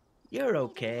again. You're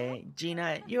okay,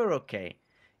 Gina. You're okay.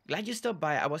 Glad you stopped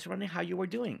by. I was wondering how you were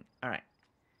doing. All right,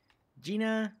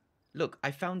 Gina. Look,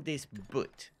 I found this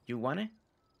boot. You want it?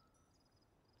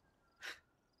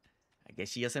 I guess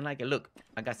she doesn't like it. Look,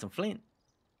 I got some flint.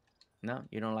 No,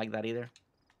 you don't like that either.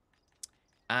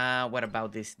 What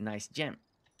about this nice gem?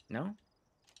 No?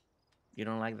 You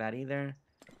don't like that either.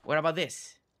 What about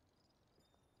this?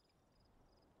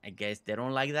 I guess they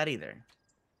don't like that either.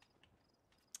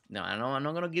 No, I'm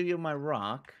not gonna give you my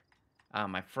rock.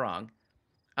 My frog.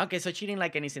 Okay, so she didn't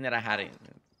like anything that I had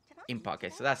in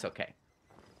pocket, so that's okay.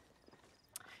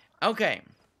 Okay.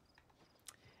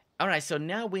 Alright, so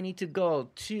now we need to go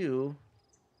to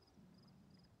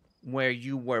where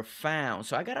you were found.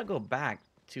 So I gotta go back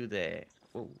to the...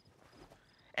 Ooh.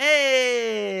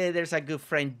 Hey, there's a good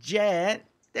friend, Jet.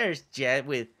 There's Jet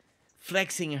with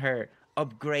flexing her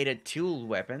upgraded tool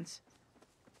weapons.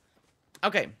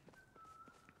 Okay.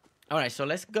 Alright, so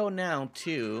let's go now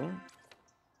to...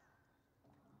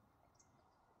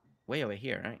 way over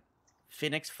here, right?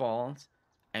 Phoenix Falls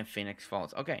and Phoenix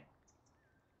Falls. Okay.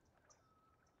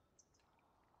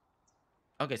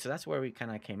 Okay, so that's where we kind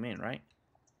of came in, right?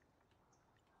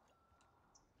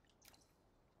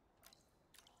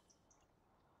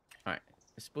 Alright,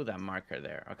 let's put that marker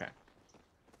there. Okay.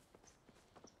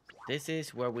 This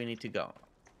is where we need to go.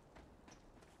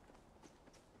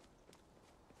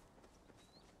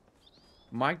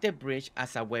 Mark the bridge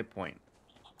as a waypoint.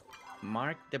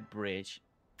 Mark the bridge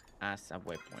as a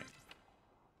waypoint.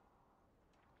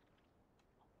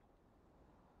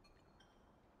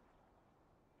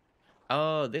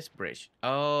 Oh, this bridge.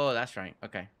 Oh, that's right.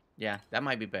 Okay. Yeah, that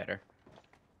might be better.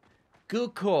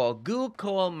 Good call. Good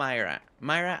call, Myra.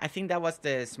 Myra, I think that was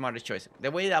the smartest choice.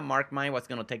 The way that marked mine was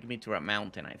going to take me to a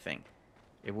mountain, I think.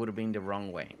 It would have been the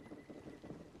wrong way.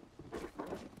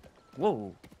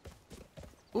 Whoa.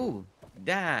 Ooh,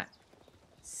 that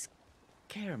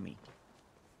scared me.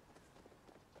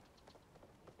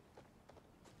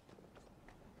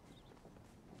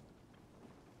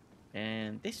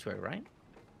 And this way, right?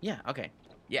 Yeah, okay.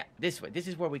 Yeah, this way. This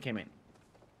is where we came in.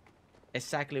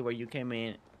 Exactly where you came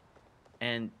in.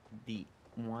 And the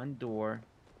one door.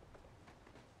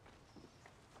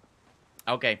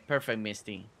 Okay, perfect,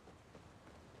 Misty.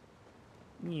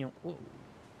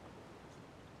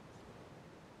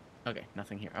 Okay,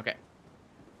 nothing here. Okay.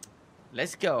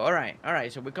 Let's go.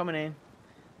 Alright, so we're coming in.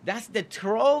 That's the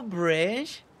troll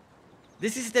bridge.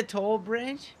 This is the toll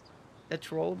bridge. The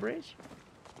troll bridge.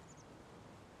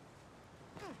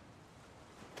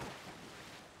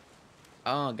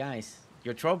 Oh, guys,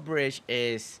 your troll bridge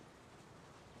is...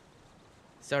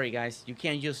 Sorry, guys, you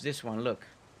can't use this one.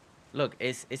 Look,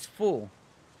 it's full.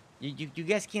 You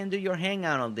guys can't do your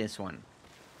hangout on this one.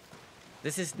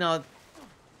 This is not...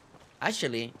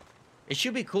 Actually, it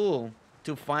should be cool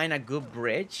to find a good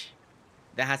bridge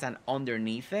that has an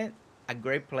underneath it, a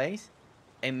great place,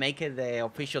 and make it the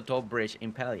official toll bridge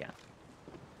in Palia.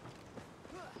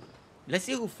 Let's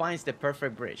see who finds the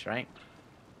perfect bridge, right?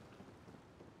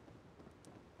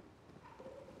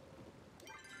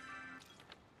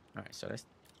 Alright, so let's...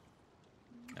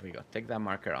 There we go. Take that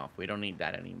marker off. We don't need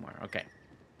that anymore. Okay.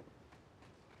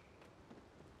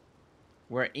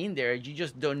 We're in there. You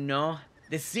just don't know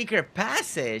the secret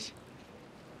passage.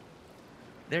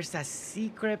 There's a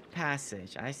secret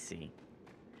passage. I see.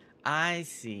 I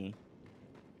see.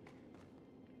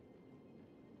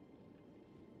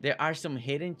 There are some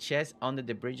hidden chests under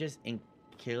the bridges in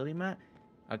Kilima.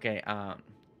 Okay,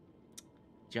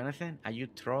 Jonathan, are you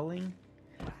trolling?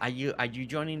 Are you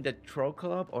joining the troll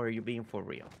club, or are you being for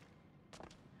real?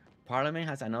 Parliament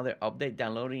has another update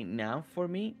downloading now for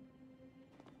me.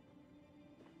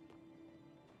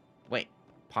 Wait,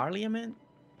 Parliament?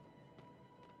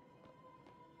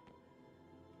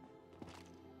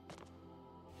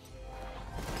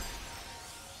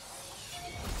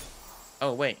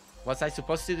 Oh wait, was I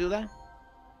supposed to do that?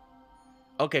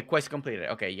 Okay, quest completed.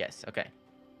 Okay, yes. Okay.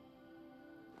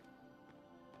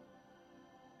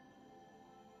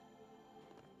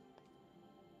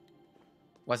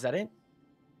 Was that it?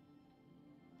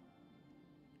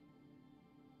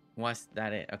 Was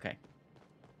that it? Okay.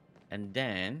 And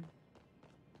then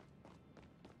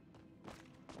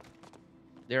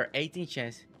there are 18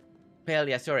 chests.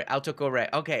 Palia, sorry,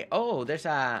 autocorrect. Okay. Oh, there's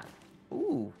a.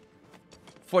 Ooh.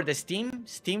 For the Steam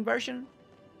version?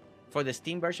 For the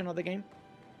Steam version of the game?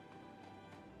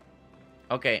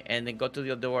 Okay, and then go to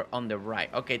the door on the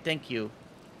right. Okay, thank you.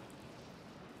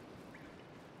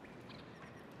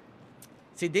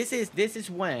 See, this is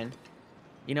when,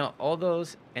 you know, all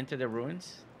those enter the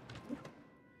ruins.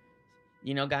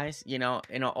 You know, guys,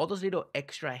 all those little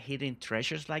extra hidden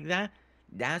treasures like that.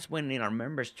 That's when in our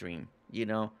member stream,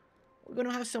 we're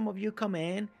gonna have some of you come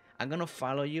in. I'm gonna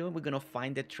follow you. We're gonna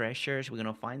find the treasures. We're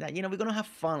gonna find that. We're gonna have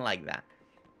fun like that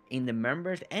in the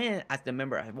members, and as the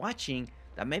member watching,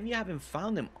 that maybe you haven't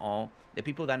found them all. The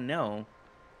people that know,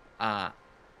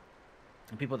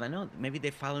 maybe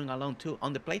they're following along too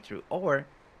on the playthrough, or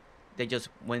they just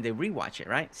when they rewatch it,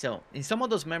 right? So in some of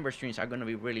those member streams are gonna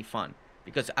be really fun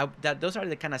because those are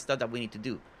the kind of stuff that we need to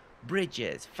do.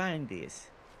 Bridges, find this.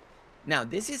 Now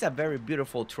this is a very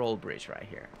beautiful troll bridge right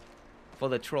here. For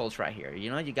the trolls right here,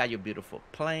 you got your beautiful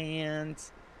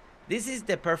plants. This is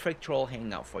the perfect troll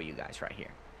hangout for you guys right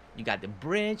here. You got the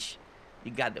bridge, you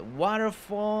got the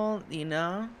waterfall.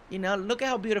 Look at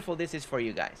how beautiful this is for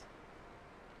you guys.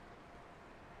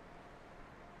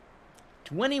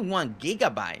 21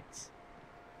 gigabytes.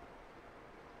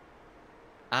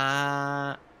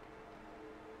 Not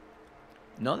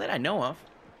that I know of.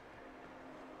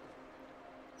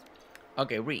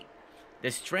 Okay, read. The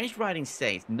strange writing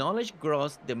says, knowledge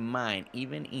grows the mind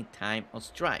even in time of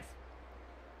strife.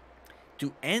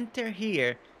 To enter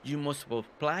here, you must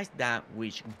supply that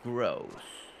which grows.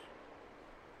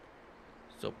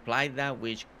 Supply that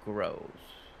which grows.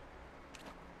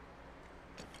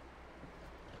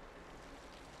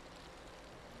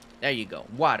 There you go.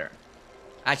 Water.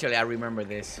 Actually, I remember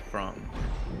this from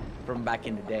back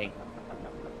in the day.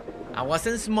 I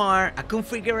wasn't smart. I couldn't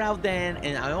figure out then,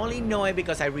 and I only know it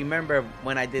because I remember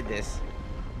when I did this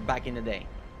back in the day.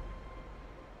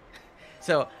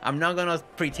 So I'm not gonna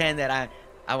pretend that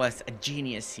I was a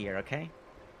genius here, okay?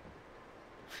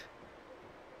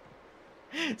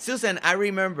 Susan, I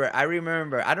remember. I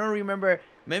don't remember.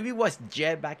 Maybe it was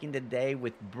Jet back in the day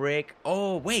with Brick.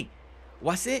 Oh wait,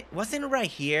 wasn't it right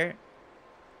here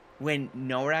when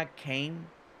Nora came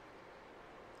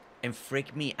and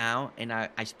freaked me out, and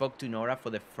I spoke to Nora for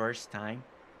the first time?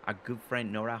 Our good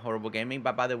friend Nora, Horrible Gaming.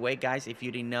 But by the way, guys, if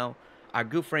you didn't know, our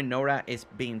good friend Nora is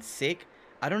being sick.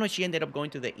 I don't know if she ended up going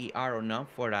to the ER or not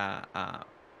for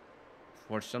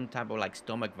some type of like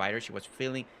stomach virus she was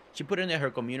feeling. She put it in her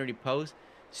community post.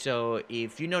 So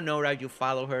if you know Nora, you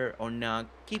follow her or not,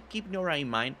 keep Nora in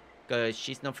mind because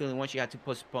she's not feeling well. She had to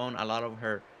postpone a lot of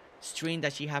her stream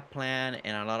that she had planned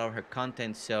and a lot of her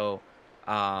content. So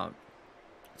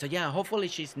yeah, hopefully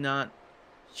she's not.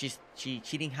 She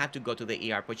didn't have to go to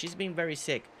the ER, but she's been very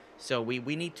sick. So we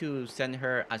need to send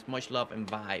her as much love and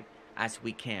vibe as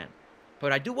we can.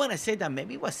 But I do want to say that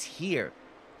maybe it was here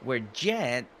where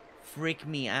Jet freaked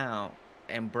me out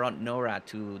and brought Nora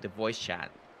to the voice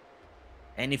chat.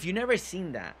 And if you never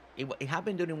seen that, it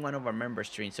happened during one of our member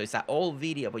streams. So it's an old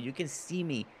video, but you can see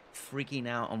me freaking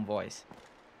out on voice.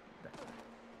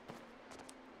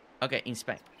 Okay,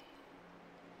 inspect.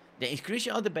 The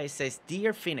inscription of the base says,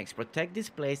 "Dear Phoenix, protect this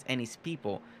place and its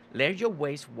people. Let your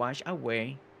waves wash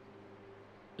away.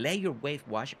 Let your waves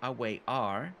wash away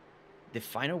are." The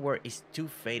final word is too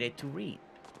faded to read.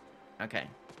 Okay.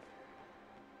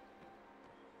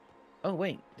 Oh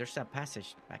wait, there's a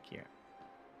passage back here.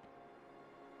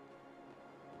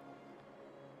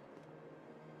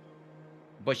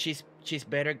 But she's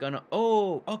better gonna.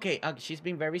 Oh, okay. She's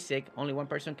been very sick. Only one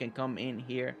person can come in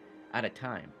here at a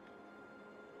time.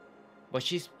 But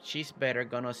she's better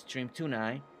gonna stream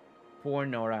tonight. Poor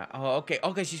Nora. Oh, okay.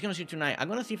 Okay, she's gonna stream tonight. I'm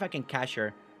gonna see if I can catch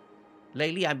her.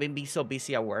 Lately, I've been so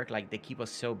busy at work. Like, they keep us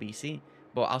so busy.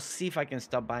 But I'll see if I can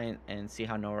stop by and see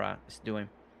how Nora is doing.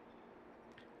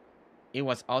 It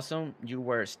was awesome. You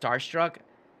were starstruck.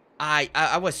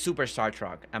 I was super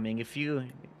starstruck. I mean,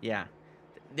 yeah.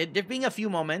 There've been a few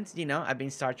moments, I've been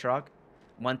starstruck.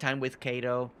 One time with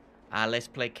Kato. Let's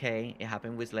Play K. It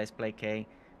happened with Let's Play K.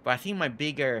 But I think my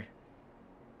bigger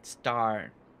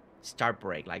star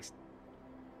break, like,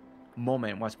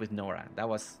 moment was with Nora. That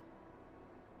was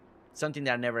something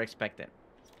that I never expected.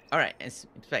 All right,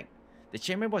 inspect. The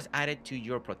chamber was added to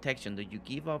your protection. Do you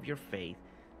give up your faith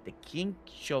The king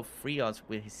shall free us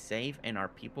with his save, and our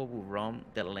people will roam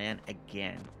the land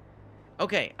again.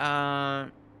 Okay, I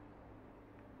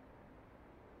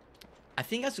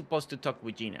think I'm supposed to talk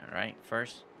with Gina, right?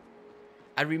 First.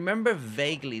 I remember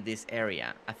vaguely this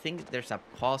area. I think there's a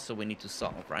puzzle we need to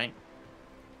solve, right?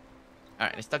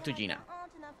 Alright, let's talk to Gina.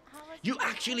 You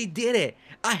actually did it!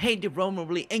 I hate the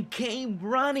vulnerably and came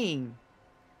running!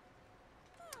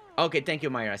 Okay, thank you,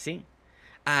 Myra. See?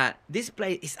 This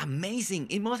place is amazing.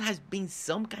 It must have been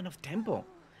some kind of temple.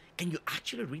 Can you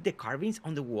actually read the carvings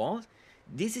on the walls?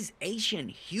 This is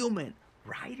ancient human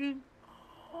writing?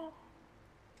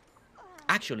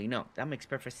 Actually, no. That makes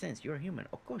perfect sense. You're a human.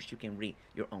 Of course you can read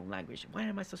your own language. Why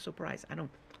am I so surprised? I don't,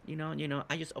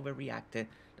 I just overreacted.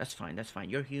 That's fine. That's fine.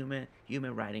 You're human.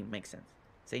 Human writing makes sense.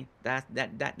 See?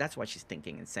 That's what she's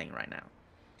thinking and saying right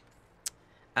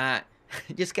now.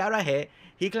 Just scout ahead.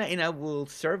 Hikla and I will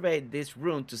survey this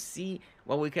room to see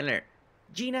what we can learn.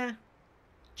 Gina,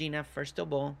 first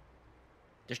of all,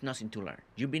 there's nothing to learn.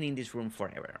 You've been in this room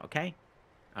forever, okay?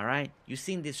 All right? You've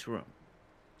seen this room.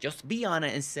 Just be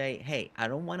honest and say, hey, I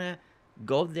don't want to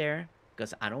go there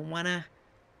because I don't want to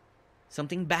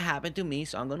something bad happen to me.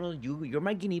 So I'm going to, you're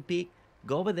my guinea pig.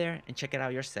 Go over there and check it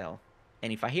out yourself.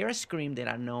 And if I hear a scream, then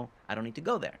I know I don't need to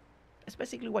go there. That's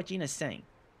basically what Gina's saying.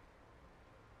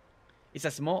 It's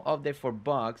a small update for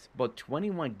bugs, but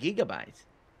 21 gigabytes.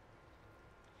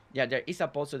 Yeah, there is a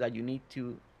puzzle that you need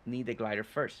the glider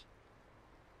first.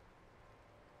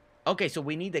 Okay, so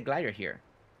we need the glider here.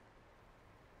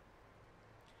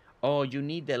 Oh, you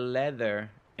need the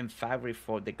leather and fabric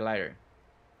for the glider.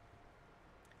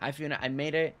 Hi, Fiona. I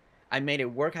made it.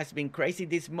 Work has been crazy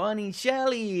this morning.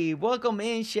 Shelly, welcome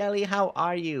in, Shelly. How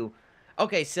are you?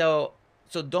 Okay, so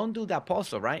don't do that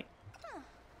puzzle, right?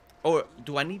 Or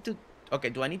do I need to? Okay,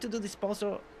 do I need to do this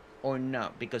puzzle or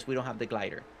not? Because we don't have the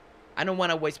glider. I don't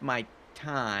want to waste my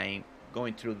time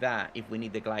going through that if we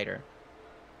need the glider.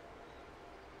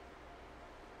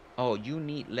 Oh, you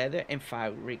need leather and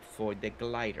fabric for the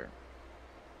glider.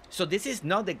 So this is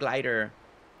not the glider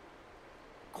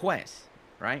quest,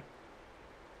 right?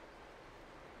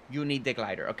 You need the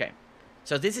glider. Okay.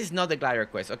 So this is not the glider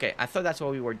quest. Okay, I thought that's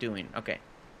what we were doing. Okay.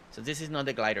 So this is not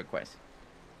the glider quest.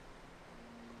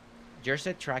 Just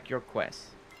track your quest.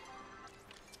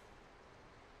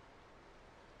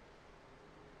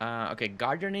 Okay,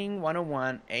 gardening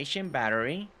 101, Asian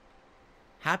battery,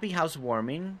 happy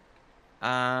housewarming.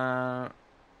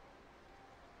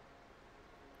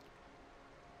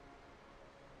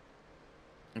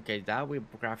 Okay, that we're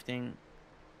crafting.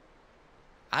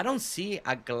 I don't see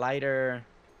a glider.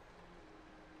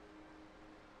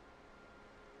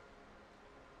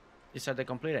 These are the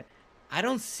completed. I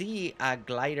don't see a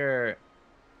glider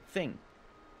thing.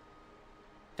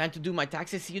 Time to do my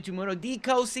taxes. See you tomorrow. D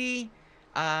Cozy.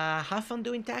 Have fun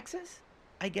doing taxes,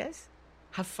 I guess.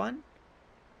 Have fun.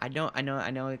 I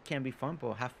know it can be fun,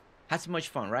 but have so much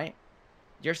fun, right?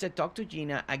 Just said talk to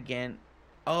Gina again.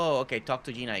 Oh, okay, talk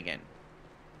to Gina again.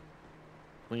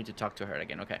 We need to talk to her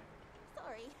again, okay.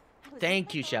 Sorry.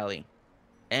 Thank you, Shelly.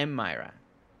 And Myra.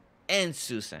 And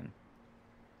Susan.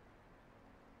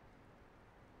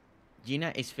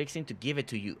 Gina is fixing to give it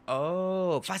to you.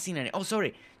 Oh, fascinating. Oh,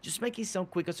 sorry. Just making some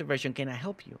quick observation. Can I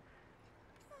help you?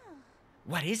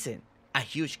 What is it? A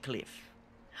huge cliff.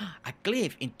 A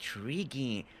cliff.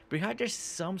 Intriguing. Perhaps there's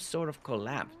some sort of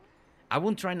collapse. I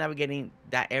won't try navigating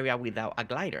that area without a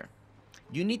glider.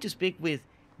 You need to speak with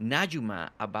Najuma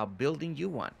about building you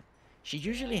one. She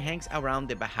usually hangs around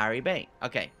the Bahari Bay.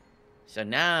 Okay. So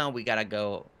now we gotta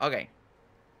go. Okay.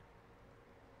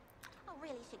 I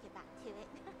really should get back to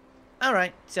it.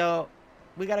 Alright. So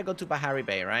we gotta go to Bahari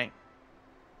Bay, right?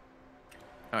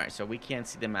 Alright. So we can't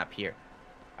see the map here.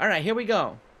 Alright. Here we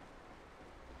go.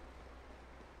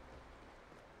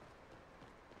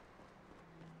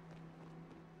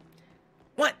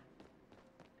 What?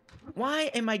 Why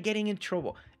am I getting in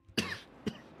trouble?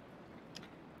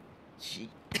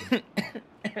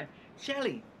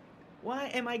 Shelly, why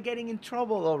am I getting in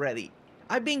trouble already?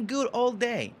 I've been good all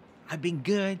day. I've been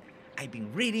good. I've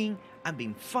been reading. I've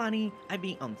been funny. I've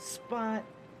been on spot.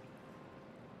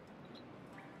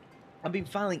 I've been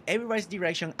following everybody's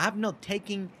direction. I've not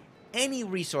taken any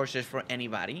resources for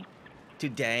anybody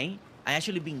today. I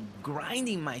actually been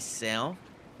grinding myself,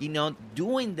 you know,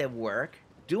 doing the work,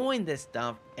 doing the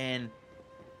stuff, and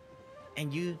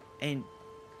you're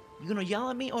gonna yell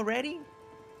at me already?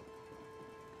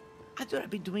 I thought I'd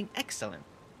be doing excellent.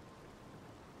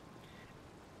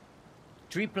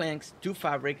 3 planks, 2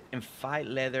 fabric, and 5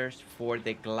 leathers for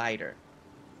the glider.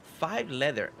 5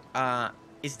 leather.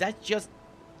 Is that just?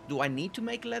 Do I need to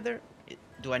make leather?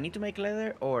 Do I need to make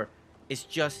leather, or it's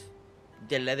just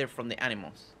the leather from the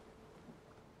animals?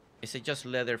 Is it just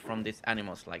leather from these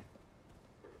animals? Like,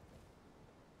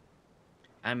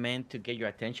 I meant to get your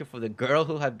attention for the girl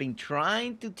who had been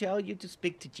trying to tell you to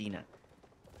speak to Gina.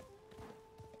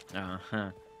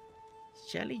 Uh-huh.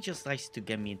 Shelly just likes to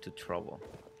get me into trouble.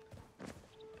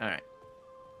 Alright.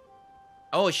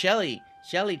 Oh, Shelly,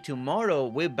 tomorrow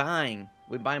we're buying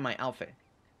my outfit.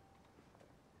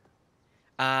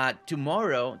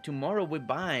 Tomorrow we're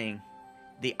buying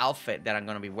the outfit that I'm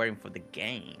gonna be wearing for the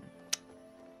game.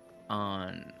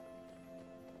 On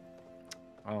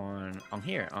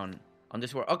here, on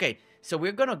this world. Okay, so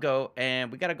we're gonna go,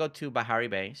 and we gotta go to Bahari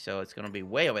Bay, so it's gonna be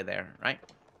way over there, right?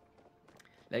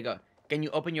 There you go. Can you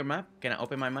open your map? Can I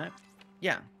open my map?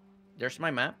 Yeah, there's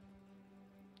my map.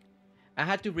 I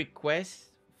had to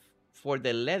request for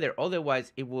the leather,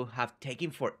 otherwise it would have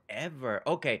taken forever.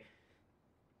 Okay,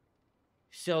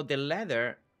 so the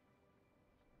leather,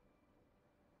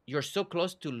 you're so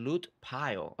close to loot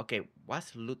pile. Okay,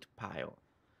 what's loot pile?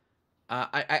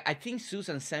 I think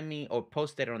Susan sent me or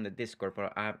posted it on the Discord,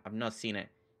 but I've not seen it.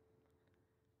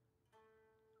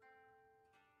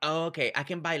 Oh, okay, I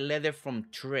can buy leather from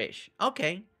Trish.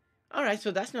 Okay, all right, so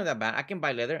that's not that bad. I can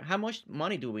buy leather. How much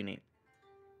money do we need?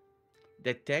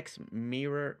 The text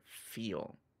mirror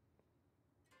feel.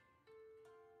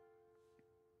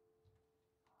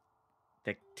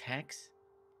 The text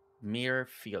mirror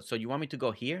field. So you want me to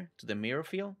go here to the mirror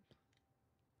field?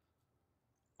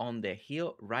 On the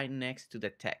hill right next to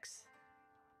the text.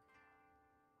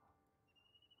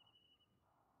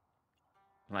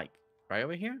 Like right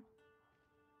over here?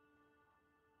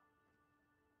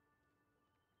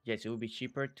 Yes, it would be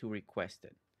cheaper to request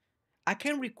it. I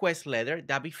can request leather,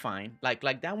 that'd be fine.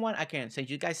 Like that one I can, since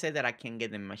you guys said that I can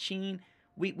get the machine,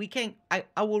 we can, I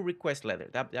will request leather.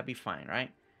 That'd be fine,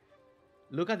 right?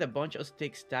 Look at the bunch of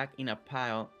sticks stacked in a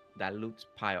pile that looks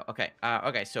pile. Okay,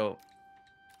 okay, so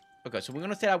we're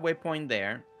gonna set a waypoint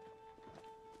there.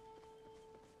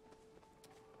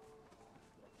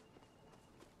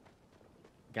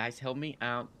 Guys, help me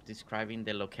out describing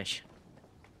the location.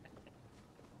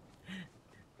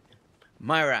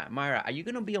 Myra, are you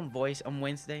gonna be on voice on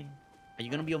Wednesday? Are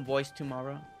you gonna be on voice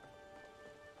tomorrow?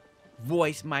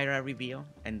 Voice Myra reveal,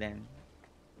 and then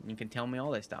you can tell me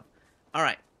all that stuff. All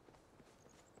right.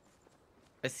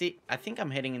 Let's see. I think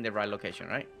I'm heading in the right location,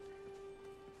 right?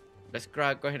 Let's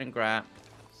go ahead and grab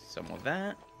some of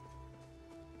that.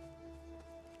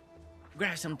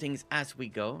 Grab some things as we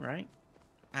go, right?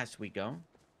 As we go.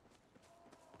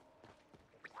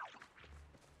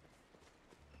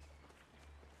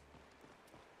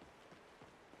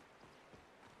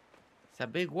 It's a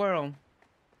big world.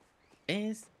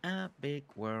 It's a big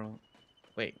world.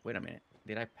 Wait a minute.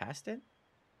 Did I pass it?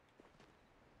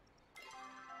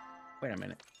 Wait a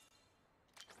minute.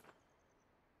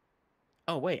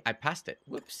 Oh, wait. I passed it.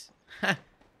 Whoops.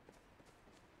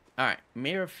 Alright.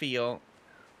 Mirror field.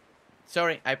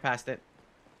 Sorry, I passed it.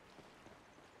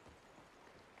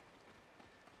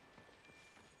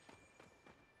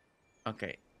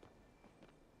 Okay.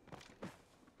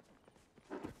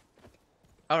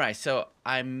 Alright, so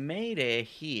I made it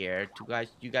here to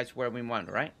you guys where we want,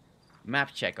 right?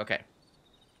 Map check, okay.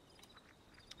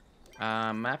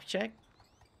 Map check.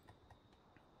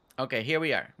 Okay, here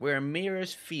we are. We're in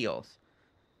Mirrors Fields.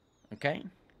 Okay.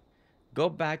 Go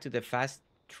back to the fast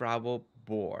travel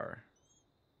board.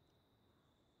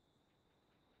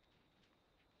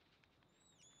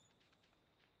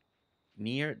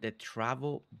 Near the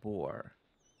travel board.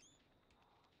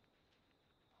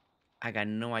 I got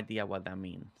no idea what that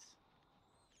means.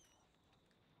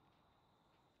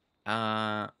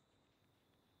 Oh,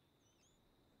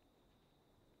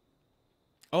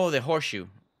 the horseshoe.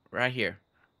 Right here.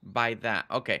 By that.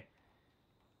 Okay.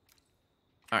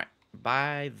 Alright.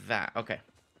 By that. Okay.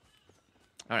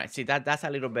 Alright. See, that's a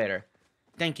little better.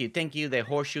 Thank you. Thank you. The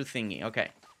horseshoe thingy. Okay.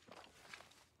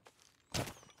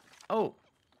 Oh.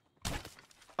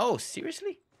 Oh,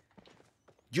 seriously?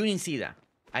 You didn't see that.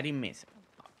 I didn't miss.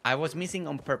 I was missing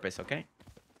on purpose, okay?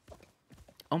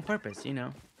 On purpose, you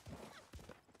know.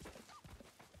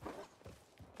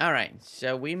 Alright,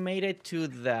 so we made it to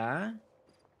the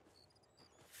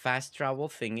fast travel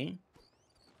thingy.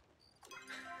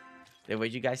 The way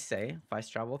you guys say,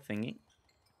 fast travel thingy.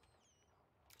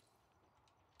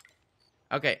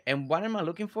 Okay, and what am I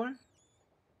looking for?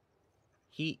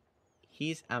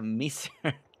 He's a miser.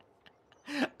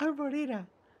 Arborita.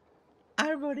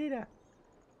 Arborita.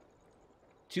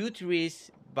 2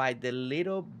 trees by the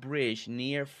little bridge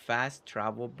near fast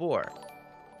travel board.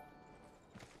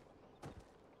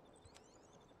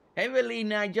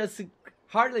 Evelina, just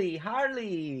Harley,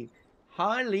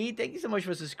 thank you so much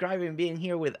for subscribing and being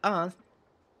here with us.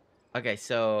 Okay,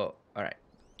 so all right,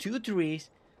 2 trees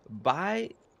by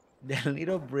the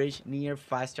little bridge near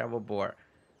fast travel board.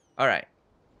 All right,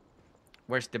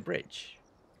 where's the bridge?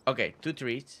 Okay, 2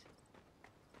 trees.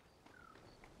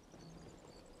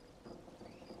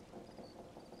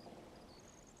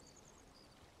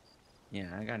 Yeah,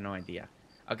 I got no idea.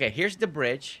 Okay, here's the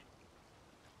bridge.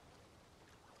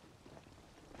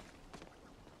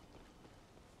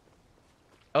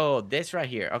 Oh, this right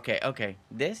here. Okay, okay.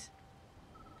 This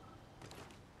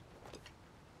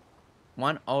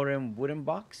one orange wooden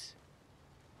box.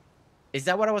 Is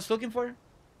that what I was looking for?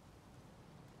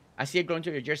 I see it going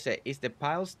to your jersey. Is the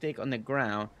pile stick on the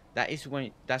ground? That's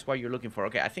what you're looking for.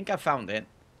 Okay, I think I found it.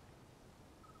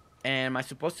 And am I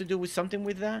supposed to do with something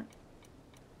with that?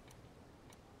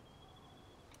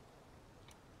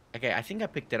 Okay, I think I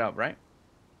picked it up, right?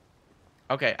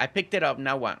 Okay, I picked it up.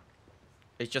 Now what?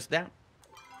 It's just that.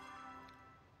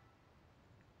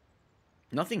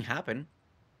 Nothing happened.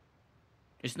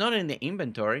 It's not in the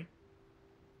inventory.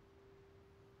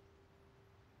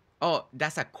 Oh,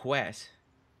 that's a quest.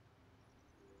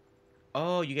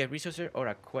 Oh, you get resources or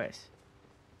a quest.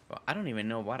 Well, I don't even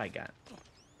know what I got.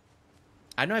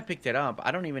 I know I picked it up.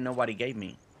 I don't even know what it gave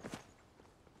me.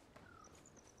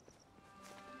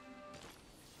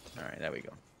 Alright, there we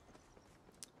go.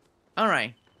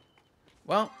 Alright.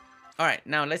 Well, alright.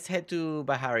 Now let's head to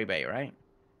Bahari Bay, right?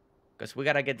 Because we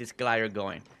gotta get this glider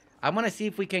going. I want to see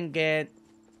if we can get...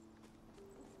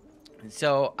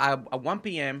 So, at 1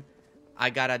 p.m., I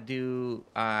gotta do...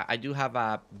 I do have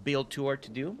a build tour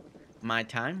to do. My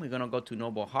time. We're gonna go to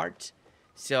Noble Hearts.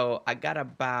 So, I got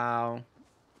about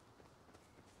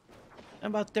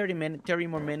 30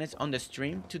 more minutes on the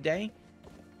stream today.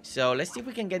 So, let's see if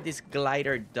we can get this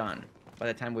glider done by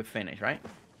the time we finish, right?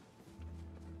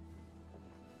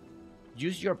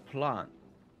 Use your plot.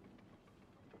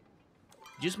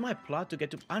 Use my plot to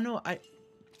get to... I know,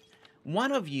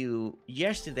 one of you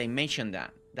yesterday mentioned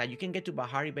that you can get to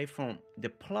Bahari Bay from the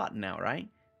plot now, right?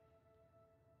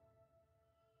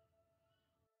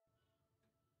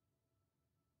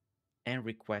 And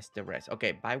request the rest.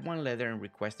 Okay, buy 1 leather and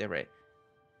request the rest.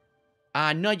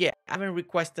 Not yet. I haven't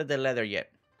requested the leather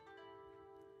yet.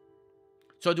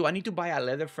 So do I need to buy a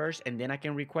leather first and then I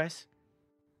can request?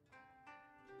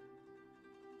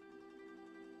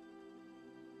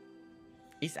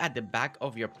 It's at the back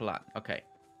of your plot. Okay.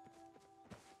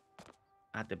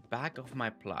 At the back of my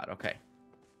plot. Okay.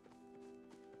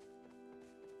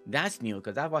 That's new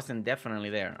because that wasn't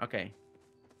definitely there. Okay.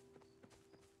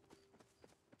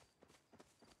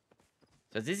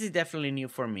 So this is definitely new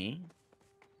for me.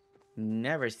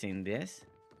 Never seen this.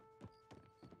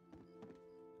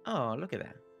 Oh, look at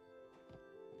that.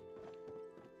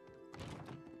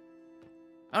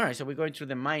 Alright, so we're going through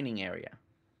the mining area.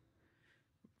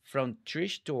 From tree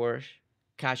stores,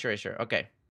 cash register. Okay.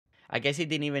 I guess he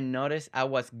didn't even notice I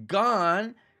was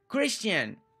gone.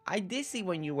 Christian, I did see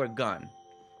when you were gone.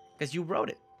 Because you wrote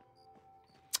it.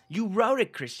 You wrote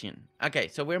it, Christian. Okay,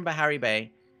 so we're in Bahari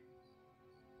Bay.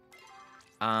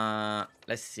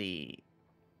 Let's see.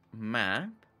 Map.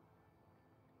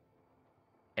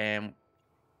 And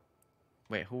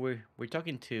wait, who we're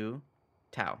talking to?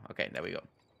 Tao. Okay, there we go.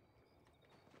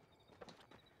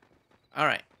 All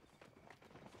right.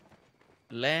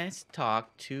 Let's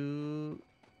talk to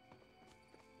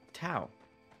Tao.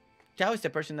 Tao is the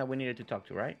person that we needed to talk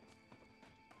to, right?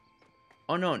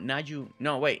 Oh no, Naju.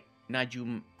 No, wait.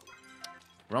 Naju.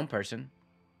 Wrong person.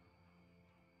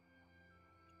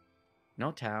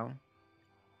 No, Tao.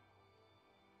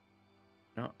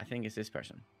 No, I think it's this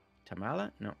person.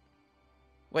 Tamala? No.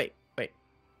 Wait.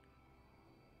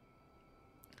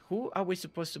 Who are we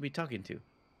supposed to be talking to?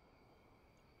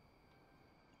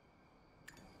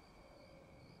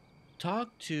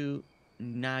 Talk to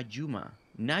Najuma.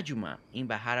 Najuma in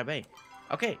Bahara Bay.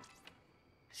 Okay.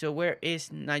 So where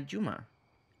is Najuma?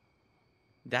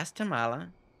 That's Tamala.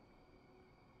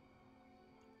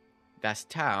 That's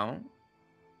Tao.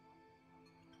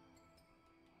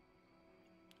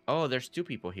 Oh, there's 2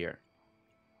 people here.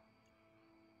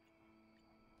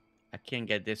 I can't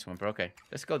get this one, but okay.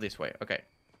 Let's go this way. Okay.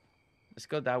 Let's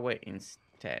go that way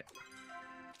instead.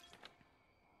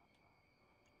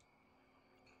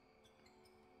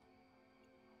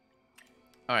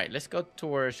 Alright, let's go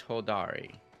towards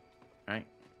Hodari. Alright.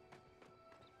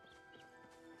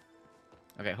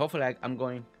 Okay, hopefully I'm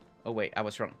going... Oh, wait, I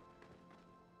was wrong.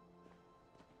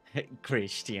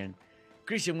 Christian.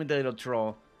 Christian with the little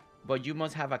troll. But you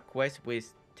must have a quest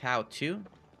with Tao too.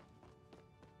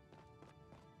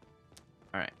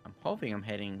 Alright, I'm hoping I'm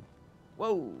heading...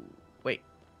 Whoa! Wait.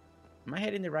 Am I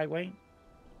heading the right way?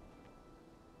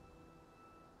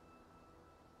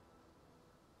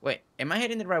 Wait, am I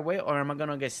heading the right way or am I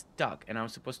gonna get stuck and I'm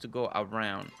supposed to go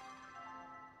around?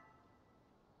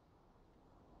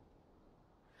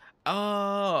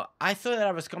 Oh, I thought that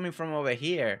I was coming from over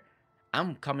here.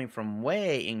 I'm coming from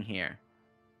way in here.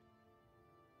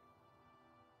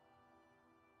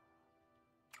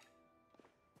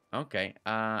 Okay,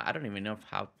 I don't even know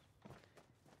how.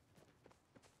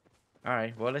 All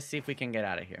right, well, let's see if we can get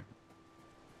out of here.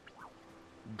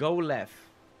 Go left.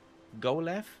 Go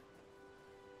left.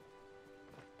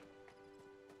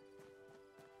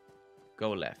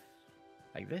 Go left.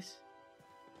 Like this.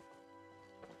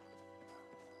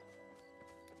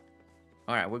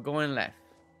 All right, we're going left.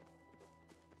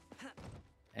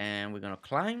 And we're gonna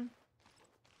climb.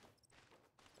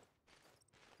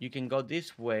 You can go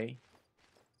this way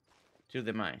to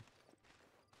the mine.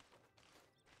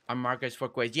 Our markers for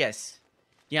quest. Yes.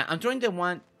 Yeah, I'm trying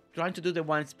to do the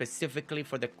one specifically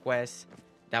for the quest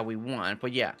that we want.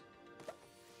 But yeah.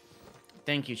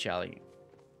 Thank you, Shelly.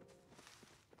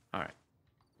 Alright.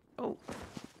 Oh.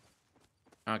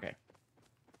 Okay.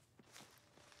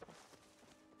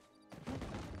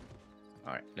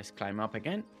 Alright, let's climb up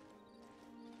again.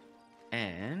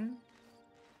 And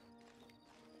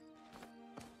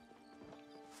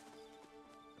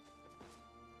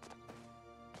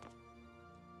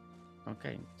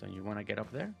okay, so you want to get up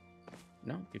there?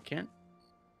 No, you can't.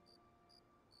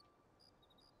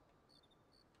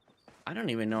 I don't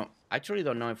even know. I truly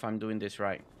don't know if I'm doing this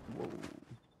right. Whoa.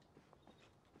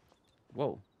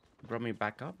 Whoa. Brought me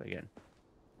back up again.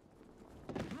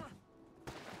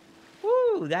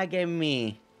 Woo, that gave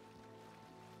me...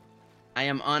 I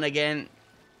am on again.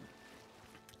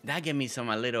 That gave me some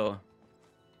a little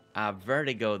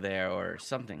vertigo there or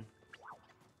something.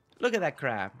 Look at that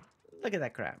crab. Look at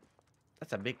that crab.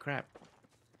 That's a big crab.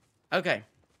 Okay.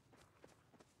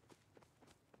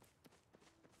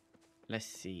 Let's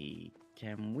see.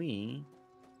 Can we...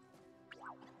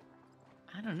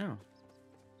 I don't know.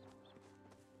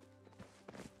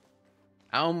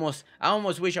 I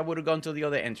almost wish I would have gone to the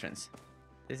other entrance.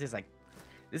 This is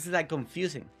like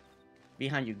confusing.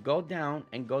 Behind you, go down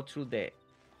and go through the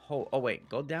hole. Oh wait,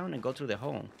 go down and go through the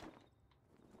hole.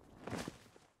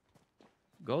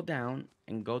 Go down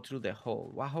and go through the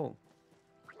hole. What hole?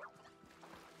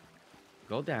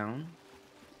 Go down.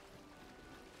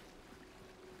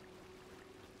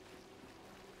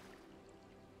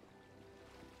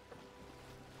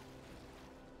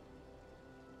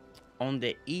 On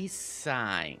the east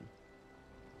side.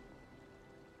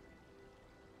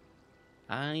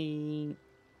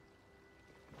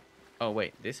 Oh,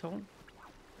 wait. This hole?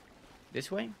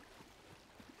 This way?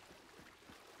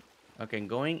 Okay,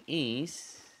 going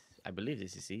east. I believe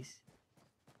this is east.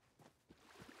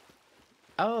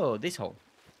 Oh, this hole.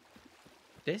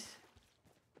 This?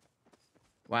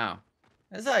 Wow.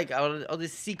 It's like all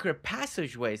these secret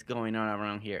passageways going on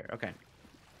around here. Okay.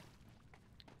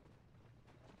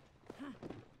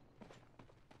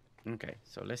 Okay,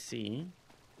 so let's see.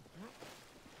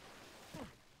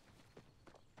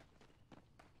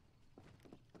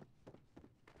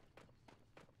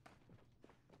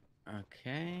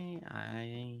 Okay,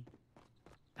 I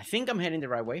think I'm heading the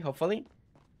right way, hopefully.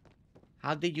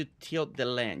 How did you tilt the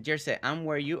land? Jersey, I'm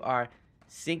where you are.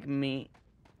 Sink me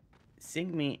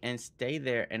and stay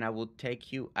there and I will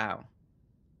take you out.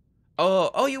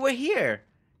 Oh, you were here.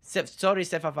 Sorry,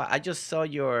 Sefafa. I just saw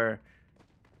your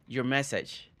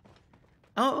message.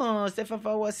 Oh,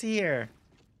 Sefafa was here.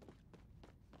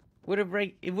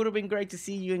 It would have been great to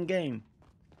see you in game.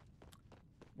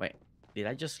 Wait, did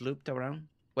I just loop around?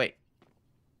 Wait,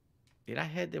 did I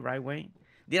head the right way?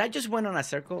 Did I just went on a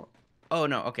circle? Oh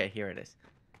no, okay, here it is.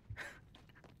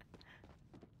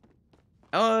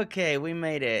 Okay, we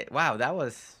made it. Wow, that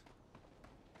was...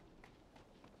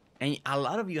 And a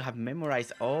lot of you have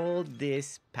memorized all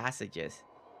these passages.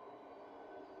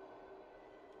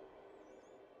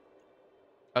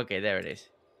 Okay, there it is.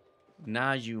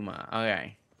 Najuma.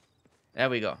 Okay. There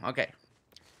we go. Okay.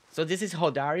 So this is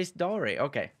Hodari's Dory.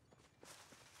 Okay.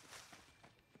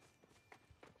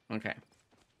 Okay.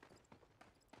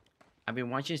 I've been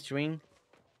watching stream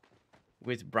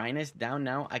with brightness down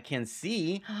now. I can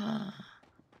see.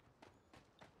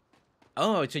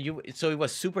 Oh, so it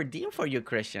was super dim for you,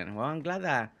 Christian. Well, I'm glad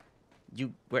that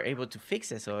you were able to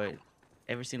fix it, so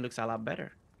everything looks a lot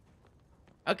better.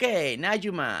 Okay,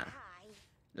 Najuma.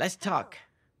 Let's talk.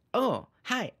 Oh,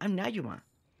 hi, I'm Najuma.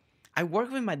 I work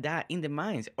with my dad in the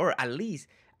mines, or at least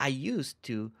I used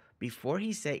to before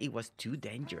he said it was too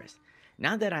dangerous.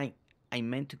 Now that I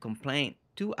meant to complain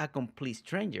to a complete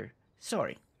stranger,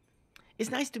 sorry.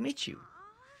 It's nice to meet you.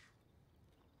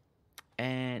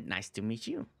 And nice to meet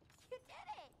you. You did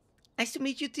it! Nice to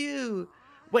meet you too.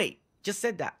 Wait, just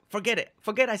said that. Forget it.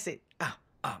 Forget I said.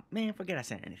 Oh, man, forget I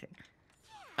said anything.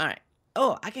 All right.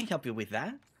 Oh, I can help you with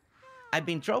that. I've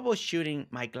been troubleshooting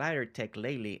my glider tech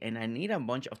lately, and I need a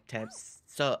bunch of tips.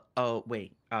 So,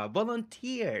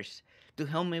 volunteers to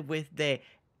help me with the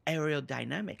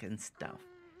aerodynamic and stuff.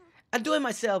 I do it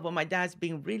myself, but my dad's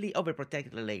been really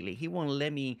overprotective lately. He won't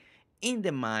let me in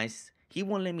the mines. He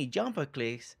won't let me jump or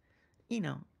clicks,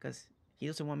 because he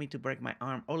doesn't want me to break my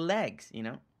arm or legs.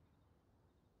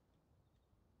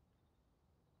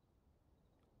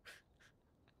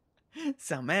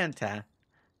 Samantha,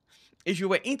 if you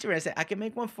were interested, I can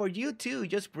make one for you too.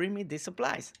 Just bring me the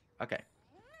supplies. Okay.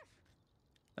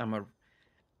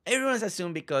 Everyone's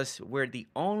assumed because we're the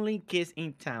only kids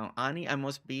in town, Annie, I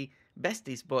must be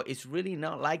besties, but it's really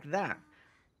not like that.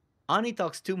 Annie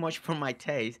talks too much for my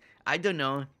taste. I don't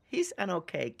know. He's an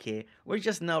okay kid. We're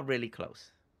just not really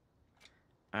close.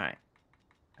 All right.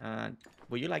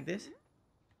 Would you like this?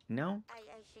 No? I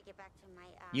should get back to my,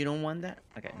 You don't want that?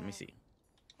 Okay, let me see.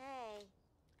 Hey.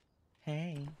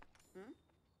 Hey. Hmm?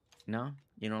 No?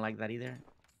 You don't like that either?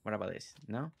 What about this?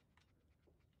 No?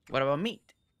 What about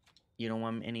meat? You don't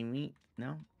want any meat?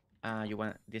 No? You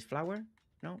want this flour?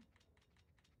 No?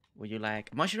 Would you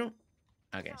like mushroom?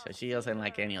 Okay, so she doesn't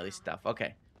like any of this stuff.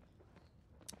 Okay.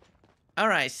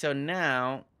 Alright, so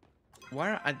now...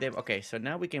 What are the... Okay, so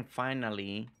now we can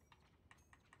finally...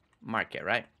 mark it,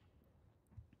 right?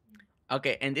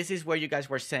 Okay, and this is where you guys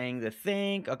were saying the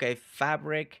thing. Okay,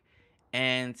 fabric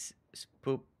and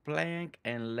spook plank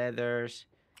and leathers.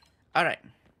 Alright.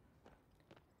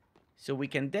 So we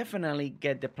can definitely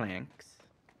get the planks.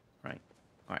 Right?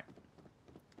 Alright.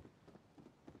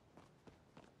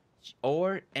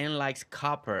 Ore and likes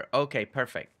copper. Okay,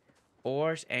 perfect.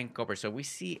 Ores and copper. So we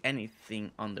see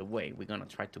anything on the way, we're gonna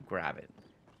try to grab it.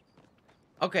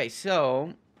 Okay,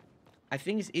 so I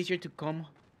think it's easier to come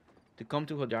to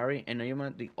Hodari and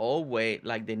Nayuma the old way,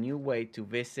 like the new way to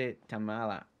visit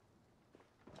Tamala.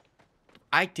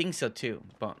 I think so too,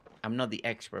 but I'm not the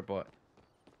expert, but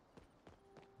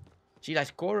she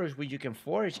likes corals where you can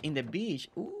forage in the beach.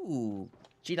 Ooh,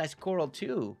 she likes coral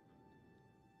too.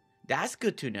 That's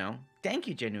good to know. Thank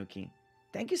you, Januki.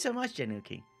 Thank you so much,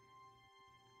 Januki.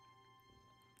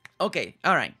 Okay,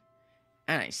 alright.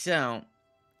 Alright, so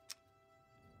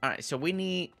we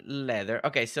need leather.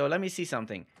 Okay, so let me see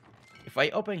something. If I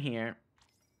open here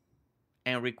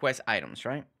and request items,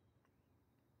 right?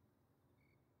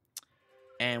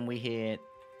 And we hit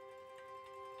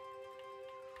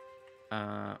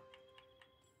there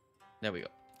we go.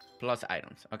 Plus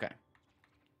items. Okay.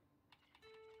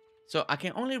 So I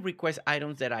can only request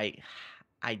items that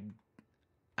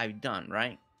I've done,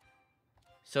 right?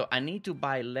 So I need to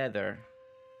buy leather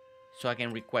so I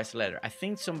can request leather. I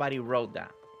think somebody wrote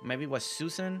that. Maybe it was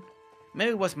Susan.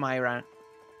 Maybe it was Myra.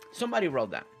 Somebody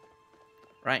wrote that.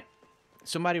 Right?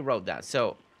 Somebody wrote that.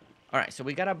 So, all right. So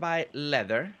we got to buy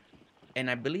leather. And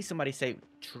I believe somebody said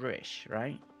Trish,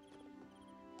 right?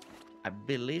 I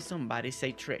believe somebody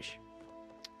said Trish.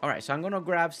 All right. So I'm going to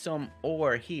grab some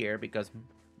ore here because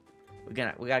we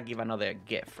got to give another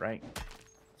gift, right?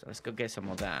 So let's go get some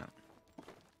of that.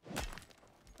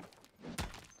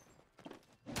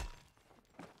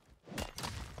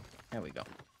 There we go.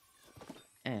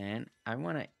 And I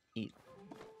want to eat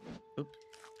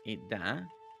that.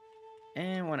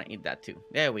 And want to eat that too.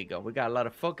 There we go. We got a lot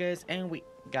of focus and we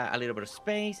got a little bit of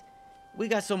space. We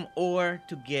got some ore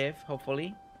to give,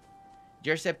 hopefully.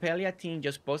 Jersey Palia team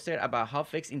just posted about how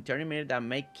fix in 30 minutes that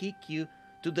may kick you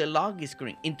to the login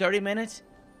screen. In 30 minutes?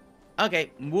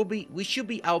 Okay, we should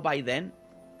be out by then.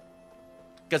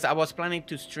 Because I was planning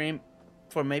to stream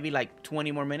for maybe like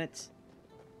 20 more minutes.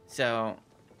 So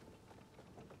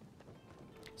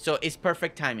it's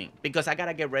perfect timing. Because I got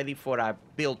to get ready for a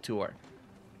build tour.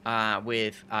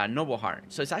 With Noble Heart.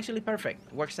 So it's actually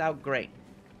perfect. Works out great.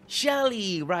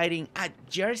 Shelly writing at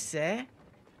Jersey.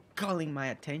 Calling my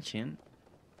attention.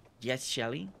 Yes,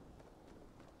 Shelly.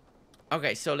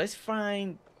 Okay, so let's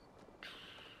find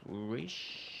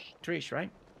Trish, right?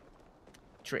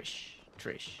 Trish.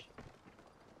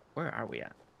 Where are we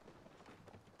at?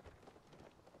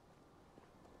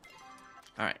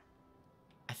 Alright.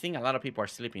 I think a lot of people are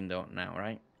sleeping though now,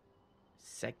 right?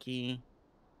 Seki.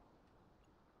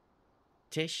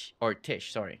 Tish,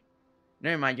 sorry.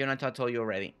 Never mind, Jonathan told you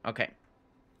already. Okay.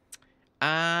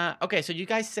 Okay, so you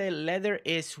guys say leather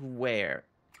is where?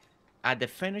 At the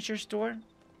furniture store?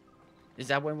 Is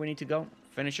that where we need to go?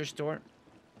 Furniture store?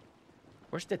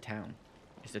 Where's the town?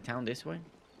 Is the town this way?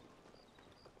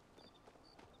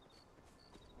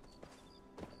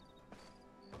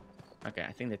 Okay,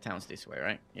 I think the town's this way,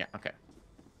 right? Yeah, okay.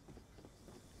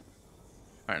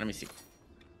 Alright, let me see.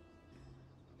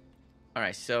 All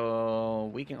right,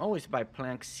 so we can always buy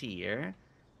planks here.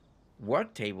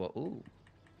 Work table. Ooh.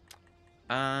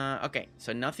 Okay,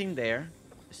 so nothing there.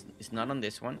 It's not on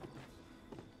this one.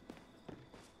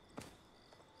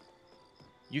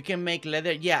 You can make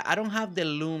leather. Yeah, I don't have the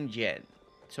loom yet.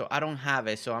 So I don't have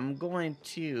it. So I'm going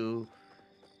to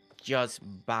just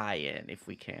buy it if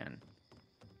we can.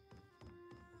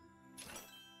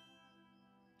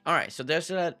 All right, so there's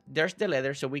the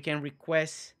leather. So we can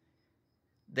request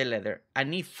the leather. I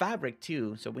need fabric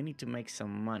too. So we need to make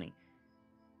some money.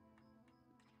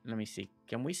 Let me see.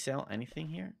 Can we sell anything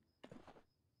here?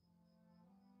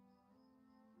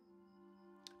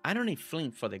 I don't need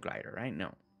flint for the glider, right?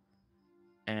 No.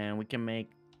 And we can make...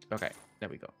 Okay, there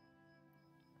we go.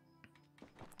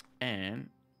 And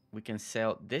we can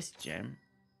sell this gem.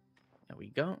 There we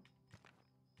go.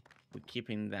 We're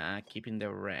keeping that, keeping the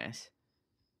rest.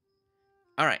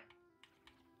 All right.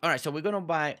 All right, so we're going to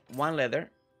buy one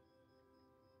leather.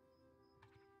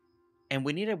 And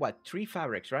we needed, what, 3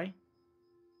 fabrics, right?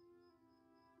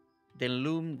 The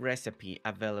loom recipe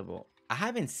available. I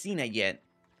haven't seen it yet.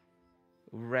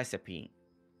 Recipe.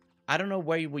 I don't know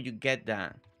where would you get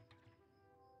that.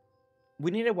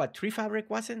 We needed, what, 3 fabric,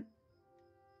 wasn't?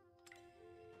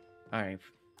 All right.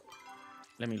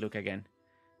 Let me look again.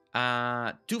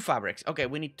 2 fabrics. Okay,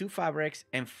 we need 2 fabrics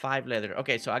and 5 leather.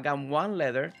 Okay, so I got 1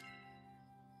 leather.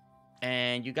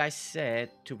 And you guys said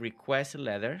to request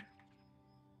leather.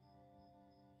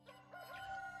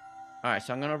 All right,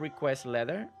 so I'm going to request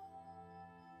leather.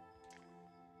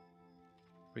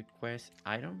 Request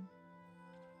item.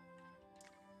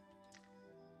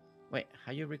 Wait,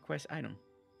 how you request item?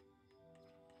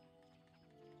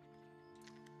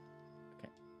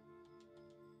 Okay.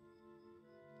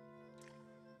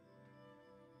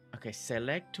 Okay,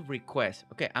 select to request.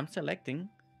 Okay, I'm selecting.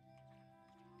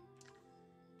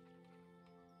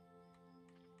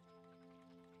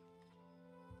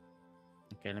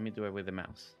 Okay, let me do it with the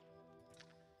mouse.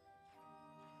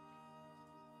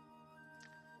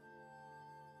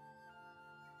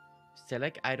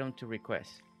 Select item to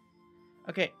request.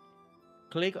 Okay,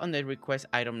 click on the request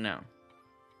item now.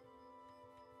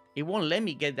 It won't let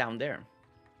me get down there.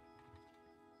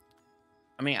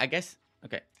 I mean, I guess,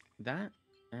 okay, that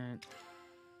and...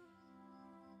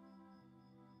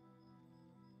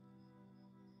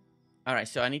 All right,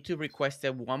 so I need to request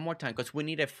it one more time because we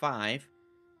need a 5.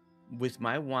 With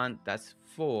my 1, that's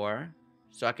 4.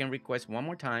 So I can request one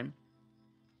more time.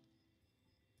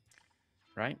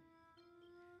 Right?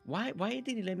 Why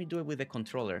did it let me do it with the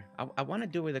controller? I want to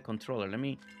do it with the controller. Let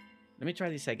me try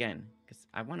this again because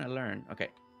I want to learn. Okay.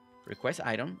 Request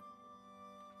item.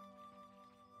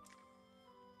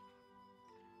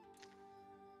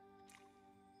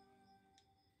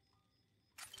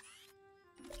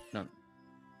 No.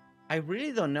 I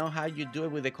really don't know how you do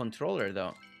it with the controller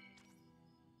though.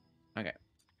 Okay.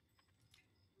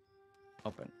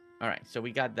 Open. All right. So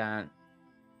we got that.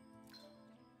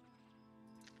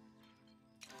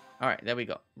 All right, there we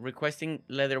go. Requesting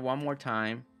leather one more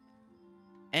time.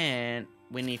 And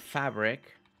we need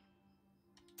fabric.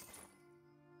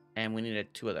 And we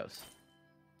needed 2 of those.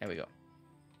 There we go.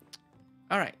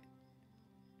 All right.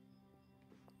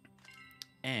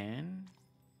 And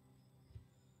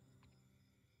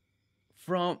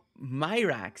from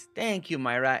Myrax. Thank you,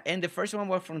 Myra. And the first one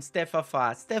was from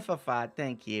Stefafa. Stefafa,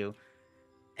 thank you.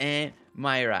 And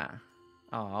Myra.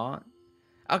 Aw.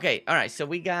 Okay, all right. So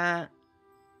we got...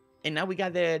 And now we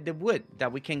got the wood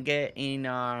that we can get in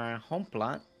our home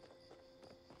plot.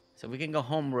 So we can go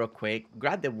home real quick,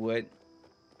 grab the wood,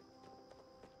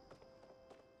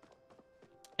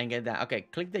 and get that. Okay,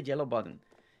 click the yellow button.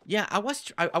 Yeah, I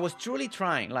was truly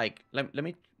trying. Like, let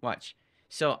me watch.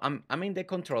 So I'm in the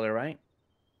controller, right?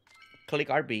 Click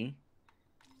RB.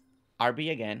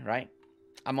 RB again, right?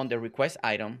 I'm on the request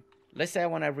item. Let's say I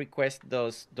want to request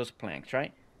those planks,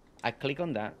 right? I click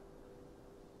on that.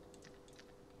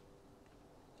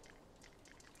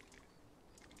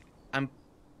 I'm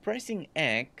pressing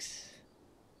X.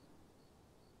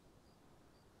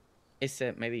 It's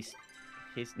maybe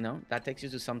his no. That takes you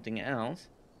to something else.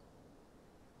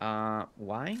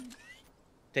 Y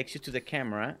takes you to the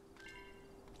camera.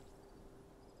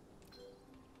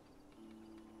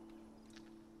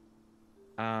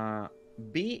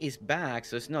 B is back,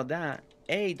 so it's not that.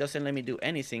 A doesn't let me do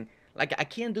anything. Like I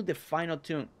can't do the final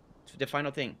thing.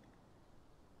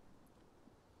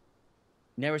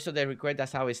 Never saw the request.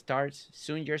 That's how it starts.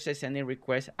 Soon you're sending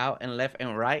requests out and left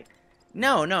and right.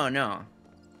 No,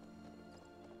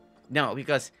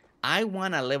 because I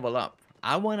want to level up.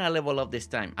 I want to level up this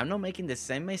time. I'm not making the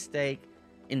same mistake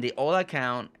in the old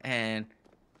account. And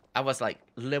I was like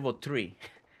level 3,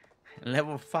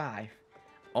 level 5.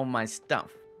 on my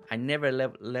stuff. I never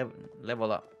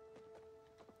level up.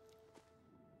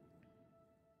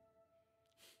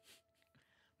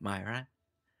 Myra.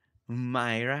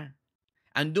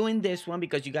 I'm doing this one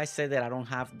because you guys said that I don't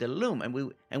have the loom, and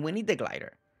we need the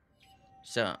glider.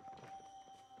 So,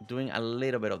 doing a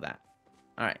little bit of that.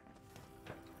 All right.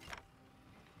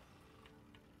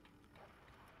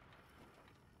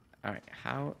 All right.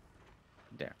 How?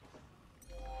 There.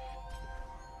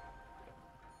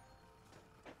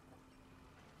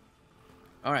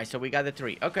 All right. So we got the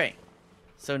 3. Okay.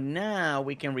 So now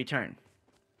we can return.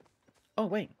 Oh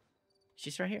wait,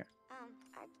 she's right here.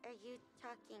 Are you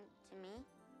talking to me?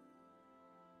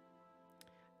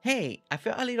 Hey, I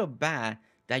felt a little bad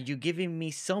that you giving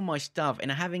me so much stuff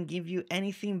and I haven't given you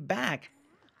anything back.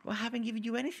 Well, I haven't given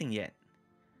you anything yet.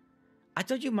 I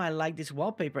thought you might like this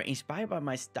wallpaper inspired by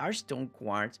my starstone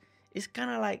quartz. It's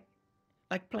kind of like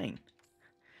plain.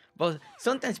 But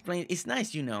sometimes plain is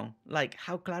nice, you know. Like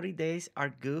how cloudy days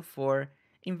are good for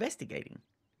investigating.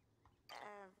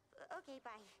 Okay,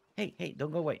 bye. Hey,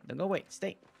 don't go away. Don't go away.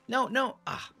 Stay. No.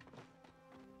 Ah.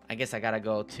 I guess I gotta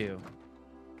go too.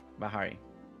 Bahari.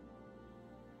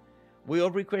 We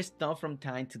all request stuff from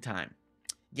time to time.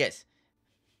 Yes.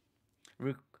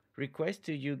 Requests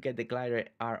to you get the glider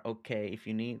are okay if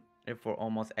you need it for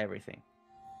almost everything.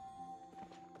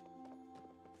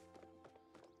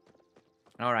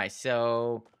 Alright,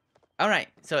 so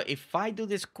if I do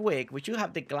this quick, we should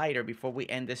have the glider before we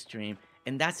end the stream,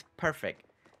 and that's perfect.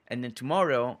 And then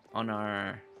tomorrow on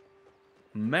our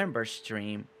member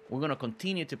stream, we're gonna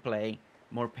continue to play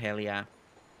more Palia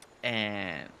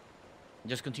and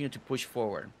just continue to push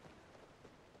forward.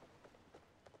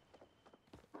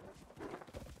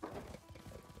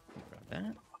 Grab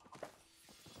that.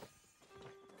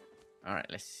 All right,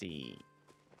 let's see.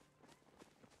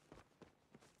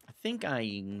 Look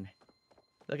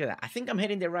at that. I think I'm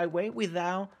heading the right way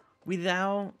without,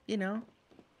 you know,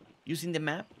 using the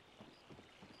map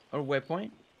or waypoint.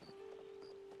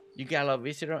 You get a lot of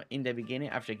visitor in the beginning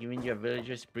after giving you a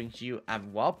villager brings you a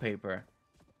wallpaper.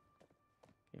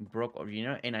 It broke, you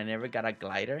know, and I never got a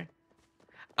glider.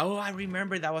 Oh, I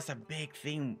remember that was a big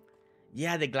thing.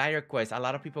 Yeah, the glider quest. A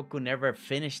lot of people could never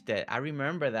finish that. I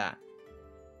remember that.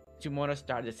 Tomorrow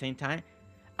start at the same time.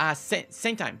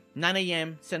 Same time, 9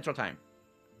 a.m. Central Time.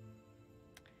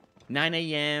 9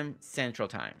 a.m. Central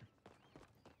Time.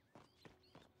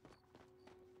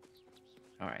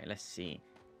 All right, let's see.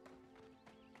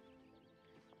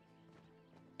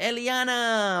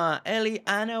 Eliana,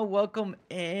 welcome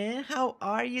in. How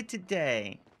are you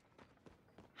today?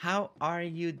 How are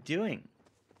you doing?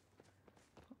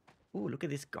 Ooh, look at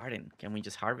this garden. Can we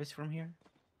just harvest from here?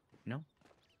 No?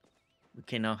 We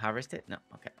cannot harvest it? No,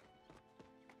 okay.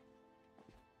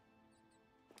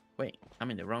 Wait, I'm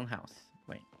in the wrong house.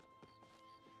 Wait.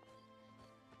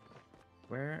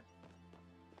 Where?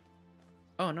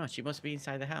 Oh, no, she must be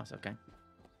inside the house. Okay.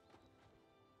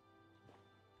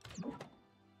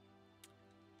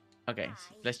 Okay,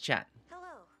 let's chat.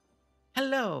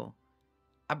 Hello.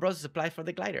 I brought the supply for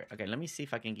the glider. Okay, let me see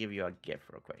if I can give you a gift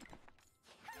real quick.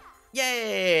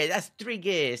 Yay! That's 3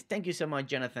 gifts. Thank you so much,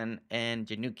 Jonathan and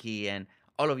Januki and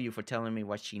all of you for telling me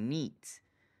what she needs.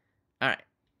 All right.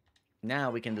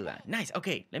 Now we can do that. Nice.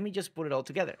 Okay, let me just put it all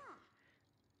together.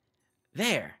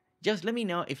 There. Just let me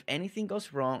know if anything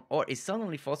goes wrong or it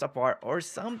suddenly falls apart or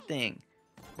something.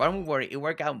 But don't worry, it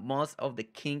worked out most of the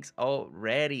kinks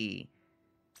already.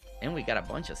 And we got a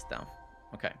bunch of stuff.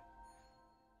 Okay.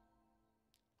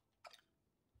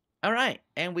 All right.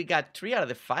 And we got 3 out of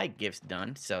the 5 gifts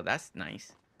done. So that's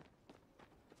nice.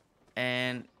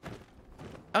 And...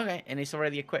 okay. And it's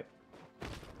already equipped.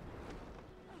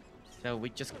 So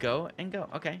we just go and go.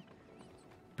 Okay.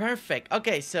 Perfect.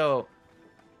 Okay, so...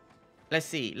 let's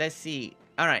see.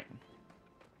 All right.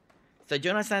 So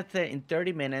Jonathan said in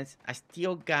 30 minutes. I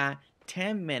still got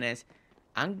 10 minutes.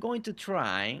 I'm going to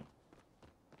try...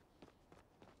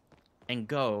 and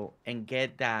go and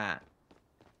get that...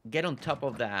 get on top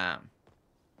of the...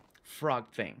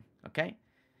 frog thing. Okay?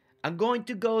 I'm going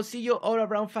to go see you all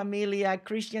around, familia.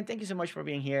 Christian, thank you so much for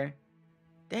being here.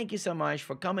 Thank you so much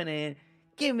for coming in.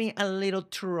 Give me a little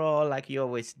troll like you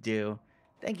always do.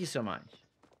 Thank you so much.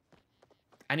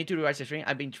 I need to rewatch the stream.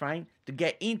 I've been trying to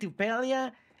get into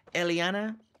Palia.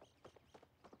 Eliana,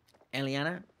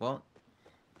 well,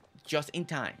 just in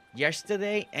time.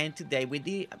 Yesterday and today, we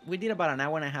did about an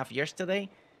hour and a half yesterday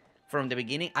from the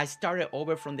beginning. I started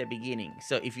over from the beginning.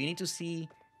 So if you need to see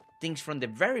things from the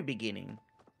very beginning,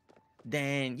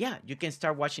 then yeah, you can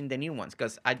start watching the new ones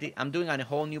because I'm doing a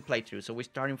whole new playthrough. So we're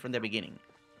starting from the beginning.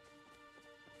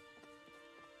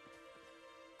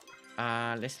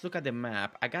 Let's look at the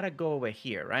map. I gotta go over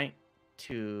here, right?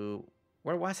 To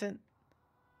where was it?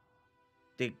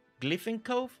 The Glyphin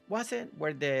Cove, was it?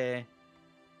 Where the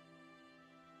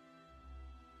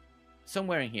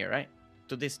somewhere in here, right?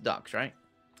 To these docks, right?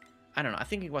 I don't know. I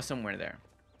think it was somewhere there.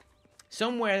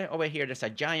 Somewhere over here, there's a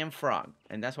giant frog,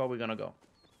 and that's where we're gonna go.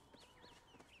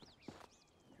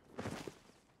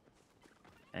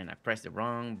 And I pressed the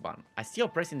wrong button. I still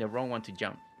pressing the wrong one to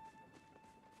jump.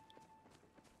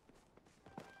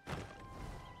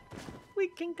 We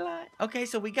can glide. Okay,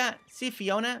 so we got. See,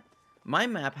 Fiona, my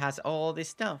map has all this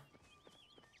stuff.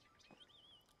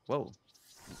 Whoa.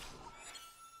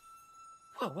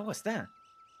 Whoa, what was that?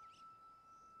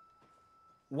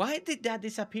 Why did that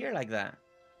disappear like that?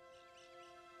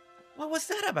 What was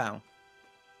that about?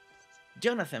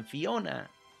 Jonathan, Fiona,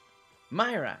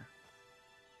 Myra,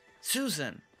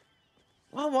 Susan.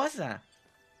 What was that?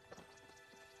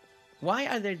 Why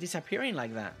are they disappearing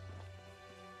like that?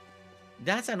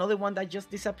 That's another one that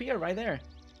just disappeared right there.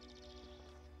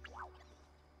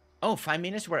 Oh, 5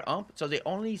 minutes were up? So they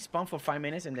only spawn for 5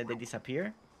 minutes and then they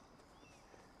disappear?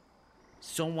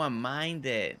 Someone mined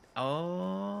it.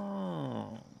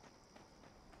 Oh.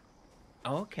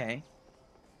 Okay.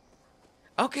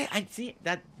 Okay, I see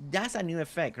that. That's a new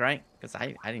effect, right? Because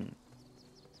I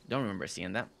don't remember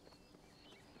seeing that.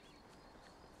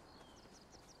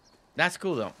 That's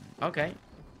cool though. Okay.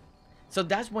 So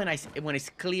that's when it's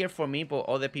clear for me, but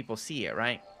other people see it,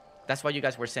 right? That's what you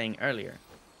guys were saying earlier.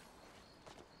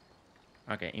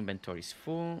 Okay, inventory's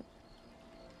full.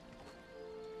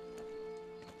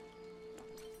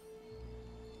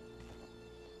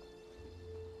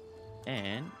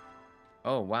 And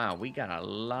oh wow, we got a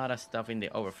lot of stuff in the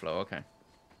overflow. Okay.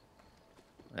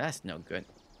 That's no good.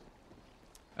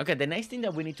 Okay, the next thing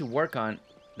that we need to work on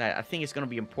that I think is going to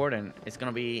be important is going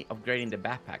to be upgrading the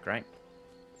backpack, right?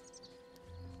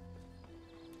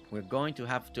 We're going to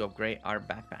have to upgrade our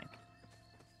backpack.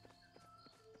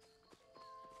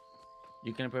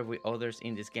 You can play with others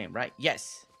in this game, right?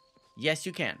 Yes. Yes,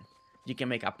 you can. You can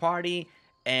make a party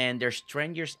and there's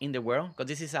strangers in the world because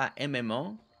this is a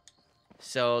MMO.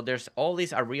 So there's all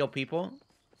these are real people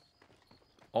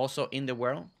also in the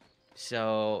world.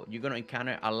 So you're going to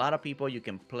encounter a lot of people. You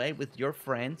can play with your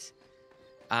friends.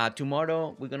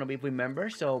 Tomorrow we're going to be with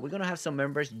members. So we're going to have some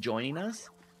members joining us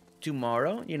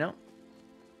tomorrow, you know.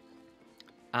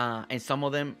 And some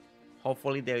of them,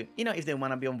 hopefully they, you know, if they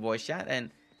want to be on voice chat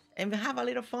and have a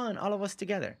little fun, all of us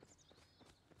together.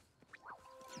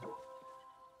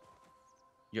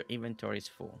 Your inventory is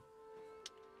full.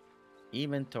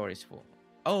 Inventory is full.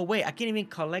 Oh, wait, I can't even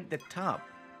collect the top.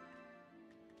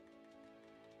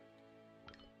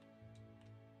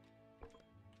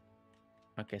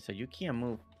 Okay, so you can't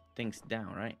move things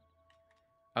down, right?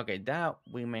 Okay, that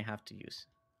we may have to use.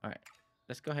 All right,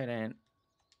 let's go ahead and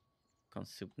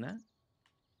consumna.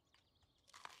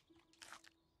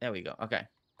 There we go. Okay.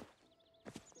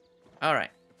 All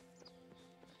right.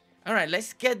 All right,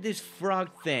 let's get this frog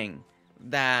thing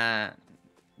that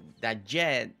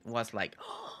Jed was like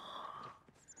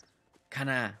kind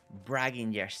of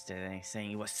bragging yesterday,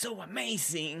 saying it was so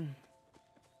amazing.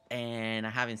 And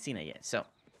I haven't seen it yet. So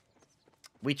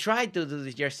we tried to do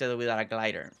this yesterday without a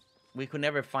glider. We could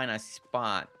never find a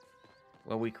spot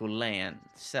where we could land.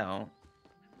 So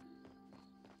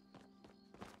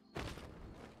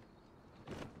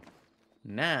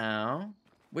now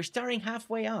we're starting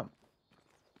halfway up.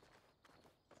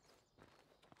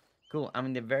 Cool, I'm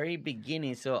in the very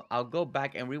beginning, so I'll go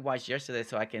back and rewatch yesterday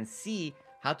so I can see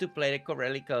how to play it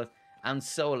correctly because I'm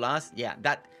so lost. Yeah,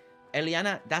 that,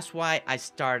 Eliana, that's why I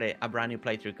started a brand new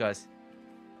playthrough because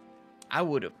I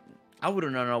wouldn't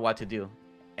know what to do.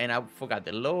 And I forgot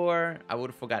the lore, I would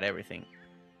have forgot everything.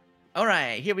 All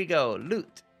right, here we go,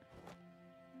 loot.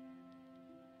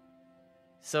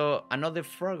 So another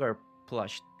Frogger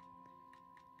plush.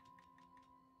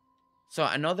 So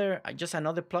just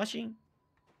another plushie?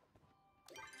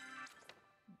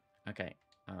 Okay.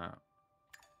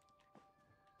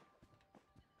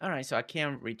 Alright, so I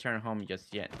can't return home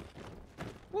just yet.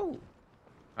 Woo!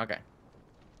 Okay.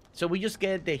 So we just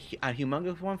get a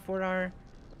humongous one for our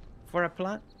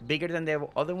plot? Bigger than the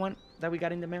other one that we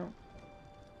got in the mail?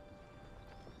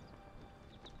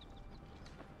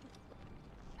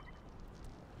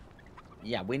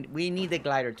 Yeah, we need the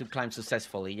glider to climb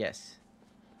successfully, yes.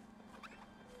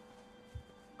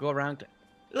 Go around.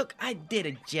 Look, I did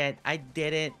it, Jet. I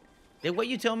did it. The way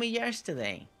you told me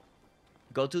yesterday.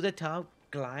 Go to the top,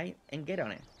 glide, and get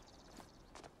on it.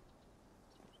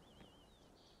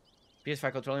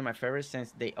 PS5 controller, my favorite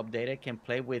since they updated. Can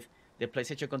play with the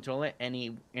PlayStation controller.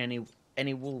 Any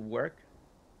will work.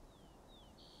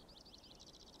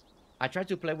 I tried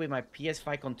to play with my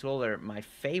PS5 controller, my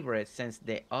favorite since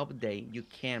the update. You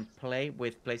can play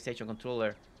with PlayStation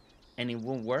controller and it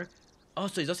won't work. Oh,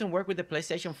 so it doesn't work with the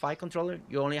PlayStation 5 controller?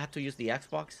 You only have to use the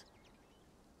Xbox?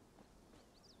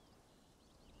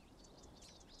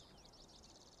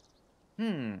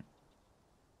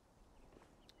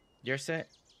 There's a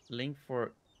link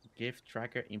for gift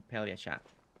tracker in Palia chat.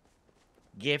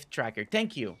 Gift tracker.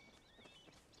 Thank you.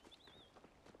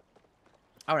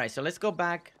 All right, so let's go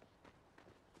back.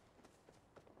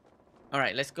 All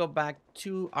right, let's go back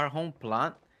to our home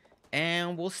plot.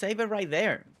 And we'll save it right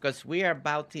there. Because we are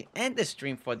about to end the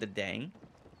stream for the day.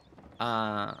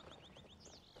 You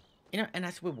know, and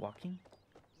as we're walking,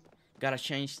 gotta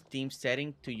change Steam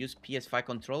setting to use PS5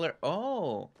 controller.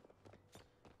 Oh,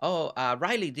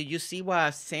 Riley, did you see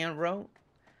what Sam wrote?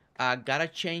 Gotta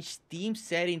change Steam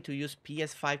setting to use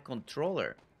PS5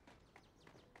 controller.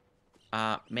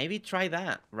 Maybe try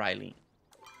that, Riley.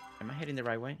 Am I heading the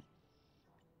right way?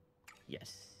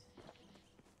 Yes.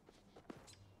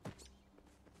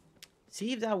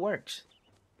 See if that works.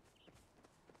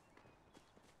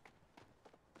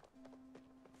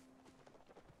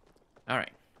 All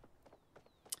right.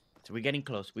 So we're getting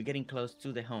close. We're getting close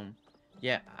to the home.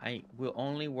 Yeah, I will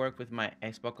only work with my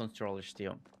Xbox controller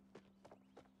still.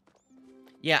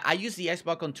 Yeah, I use the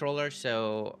Xbox controller,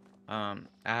 so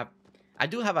I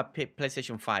do have a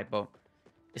PlayStation 5, but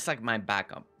it's like my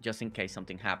backup, just in case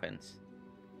something happens.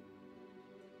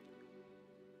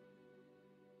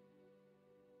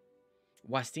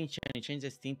 What Steam changed? Changed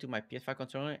the Steam to my PS5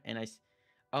 controller, and I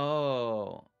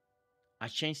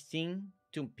changed Steam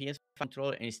to PS5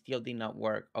 controller, and it still did not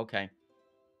work. Okay,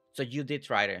 so you did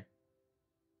try it.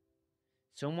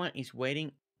 Someone is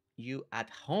waiting you at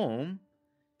home.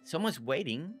 Someone's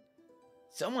waiting.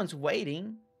 Someone's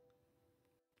waiting.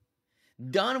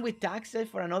 Done with taxes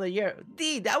for another year.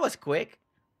 D, that was quick.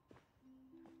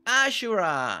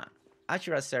 Ashura,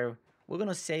 sir. We're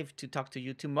gonna save to talk to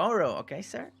you tomorrow, okay,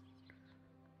 sir?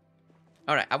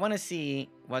 All right, I want to see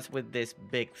what's with this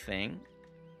big thing.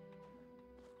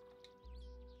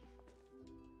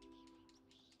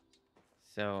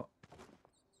 So,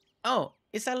 oh,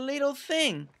 it's a little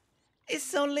thing. It's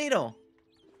so little.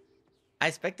 I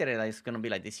expected it like it's gonna be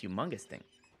like this humongous thing.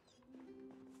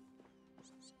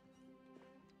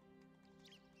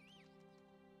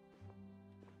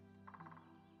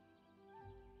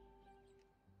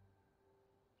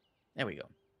 There we go.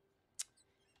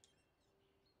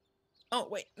 Oh,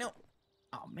 wait, no.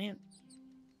 Oh, man.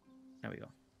 There we go.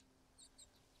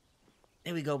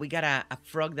 There we go. We got a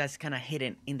frog that's kind of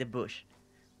hidden in the bush.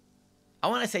 I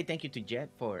want to say thank you to Jet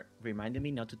for reminding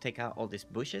me not to take out all these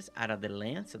bushes out of the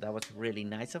land. So that was really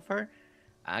nice of her.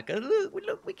 Because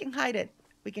look, we can hide it.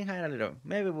 We can hide a little.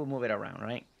 Maybe we'll move it around,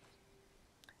 right?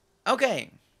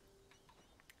 Okay.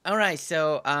 All right.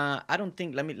 So I don't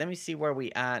think. Let me see where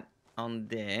we at on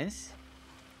this.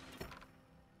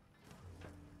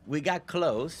 We got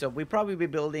close, so we probably be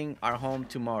building our home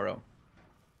tomorrow.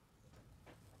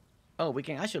 Oh, we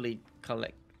can actually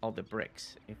collect all the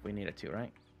bricks if we needed to,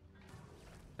 right?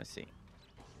 Let's see.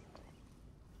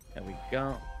 There we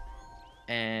go.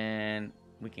 And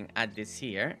we can add this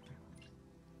here.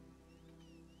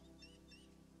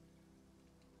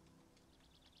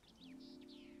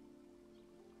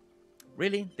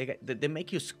 Really? They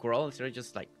make you scroll instead of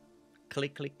just like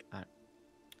click, click.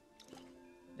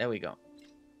 There we go.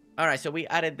 All right, so we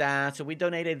added that. So we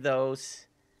donated those.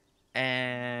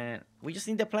 And we just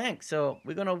need the plank. So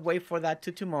we're going to wait for that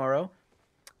to tomorrow.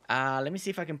 Let me see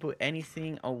if I can put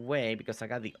anything away because I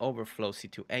got the overflow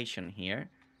situation here.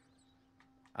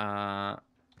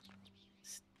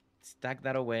 Stack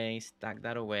that away. Stack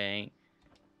that away.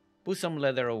 Put some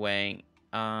leather away.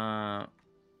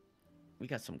 We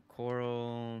got some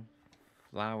coral,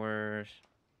 flowers,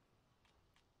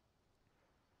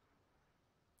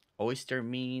 oyster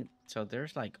meat. So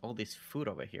there's like all this food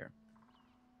over here.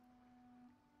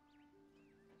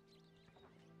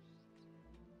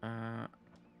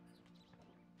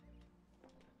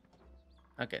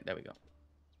 Okay, there we go.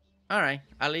 All right,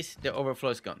 at least the overflow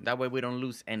is gone. That way we don't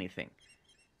lose anything.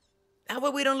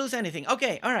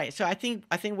 Okay, all right. So I think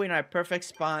we're in our perfect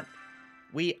spot.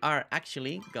 We are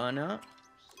actually gonna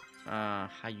I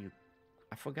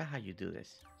forgot how you do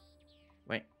this.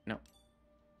 Wait, no.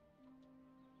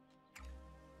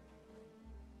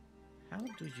 How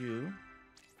do you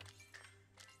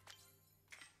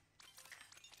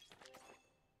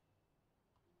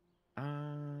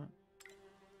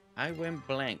I went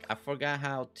blank. I forgot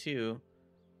how to.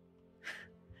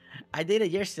 I did it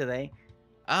yesterday.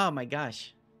 Oh my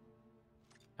gosh.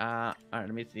 All right, let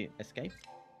me see. Escape.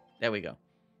 There we go.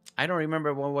 I don't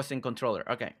remember what was in controller.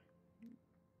 Okay.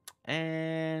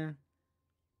 And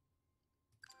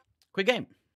quick game.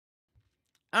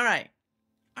 All right.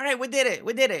 All right, we did it.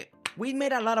 We did it. We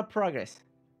made a lot of progress.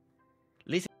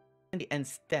 Listen and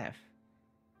Steph.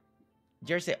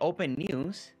 Jersey open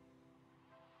news.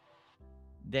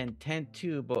 Then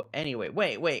 10-2, but anyway.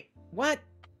 Wait. What?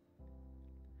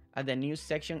 At the news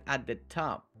section at the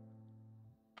top.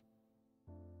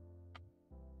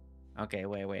 Okay,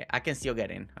 wait. I can still get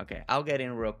in. Okay, I'll get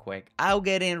in real quick.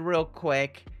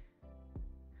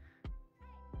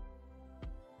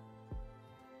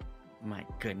 My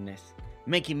goodness.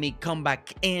 Making me come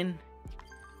back in.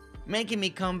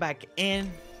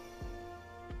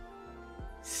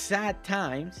 Sad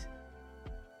times.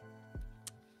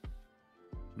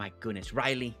 My goodness,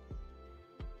 Riley.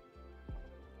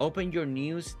 Open your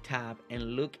news tab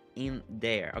and look in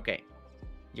there. Okay.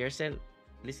 Jersey,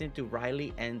 listen to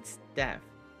Riley and Steph.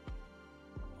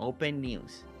 Open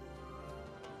news.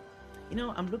 You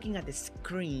know, I'm looking at the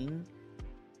screen,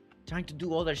 trying to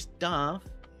do other stuff.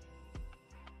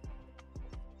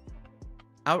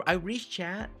 I read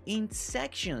chat in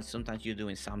sections. Sometimes you're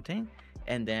doing something,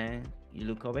 and then you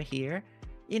look over here.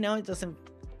 You know, it doesn't.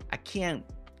 I can't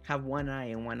have one eye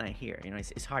and one eye here. You know,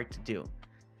 it's hard to do.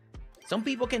 Some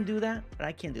people can do that, but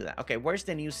I can't do that. Okay, where's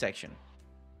the news section?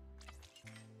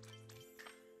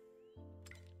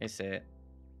 Is it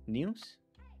news?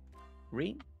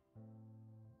 Read.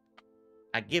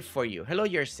 A gift for you. Hello,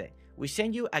 Jersey. We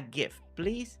send you a gift.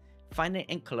 Please find it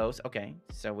enclosed. Okay,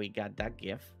 so we got that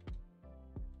gift.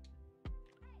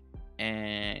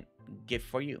 And gift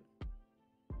for you.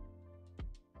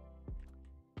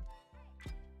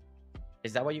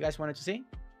 Is that what you guys wanted to see?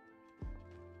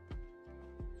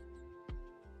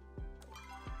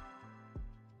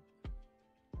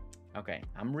 Okay,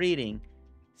 I'm reading.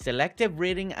 Selective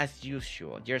reading as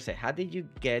usual. Jersey, how did you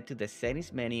get to the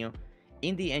settings menu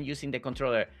in the end using the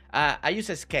controller? I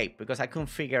use escape because I couldn't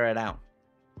figure it out.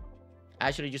 I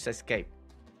actually use escape.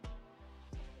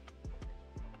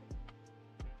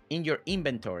 In your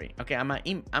inventory. Okay, I'm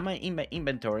in my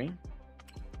inventory.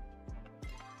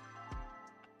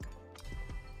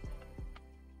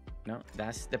 No,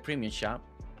 that's the premium shop.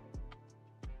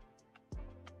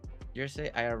 Jersey,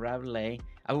 I arrived late.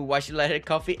 I will watch you later.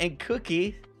 Coffee and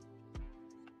cookies.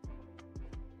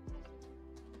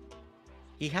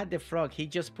 He had the frog. He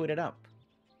just put it up.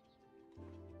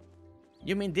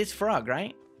 You mean this frog,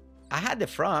 right? I had the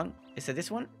frog. Is it this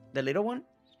one? The little one?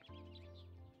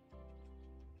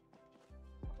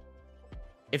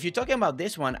 If you're talking about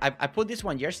this one, I put this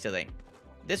one yesterday.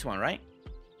 This one, right?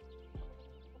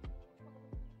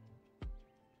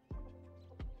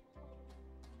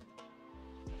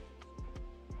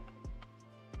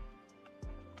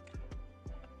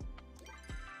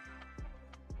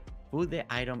 Put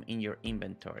the item in your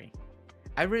inventory.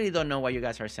 I really don't know what you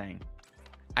guys are saying.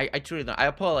 I truly don't. I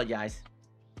apologize.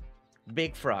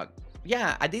 Big frog.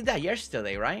 Yeah, I did that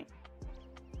yesterday, right?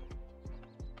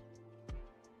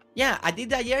 Yeah, I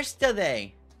did that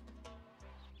yesterday.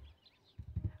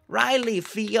 Riley,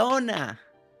 Fiona.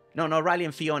 No, Riley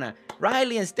and Fiona.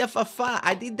 Riley and Stefafa.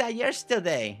 I did that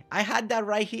yesterday. I had that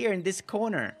right here in this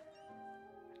corner.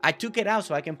 I took it out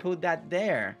so I can put that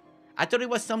there. I thought it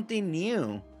was something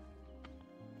new.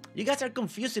 You guys are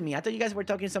confusing me. I thought you guys were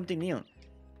talking something new.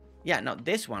 Yeah, no,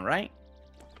 this one, right?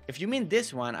 If you mean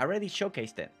this one, I already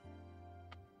showcased it.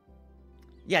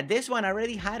 Yeah, this one, I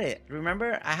already had it.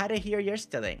 Remember, I had it here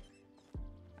yesterday.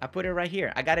 I put it right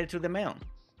here. I got it through the mail.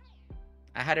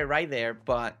 I had it right there,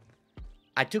 but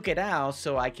I took it out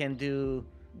so I can do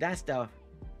that stuff.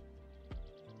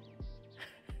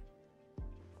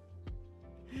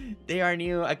 They are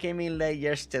new. I came in late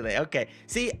yesterday. Okay.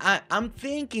 See, I'm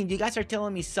thinking you guys are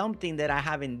telling me something that I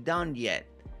haven't done yet.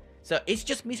 So it's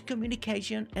just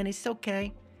miscommunication, and it's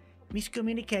okay.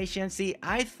 Miscommunication. See,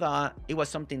 I thought it was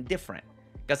something different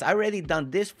because I already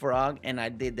done this frog and I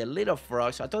did the little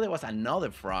frog. So I thought there was another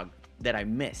frog that I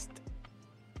missed.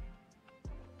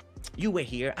 You were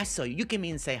here. I saw you. You came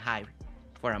in and say hi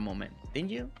for a moment. Didn't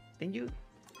you? Then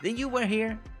you were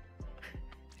here.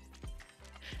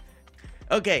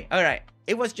 Okay, all right.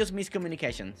 It was just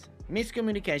miscommunication,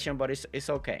 but it's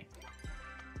okay.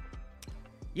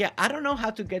 Yeah, I don't know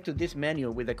how to get to this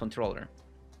menu with the controller.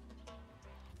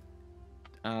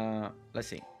 Let's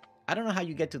see. I don't know how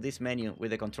you get to this menu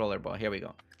with the controller, but here we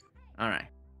go. All right.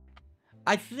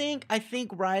 I think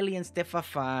Riley and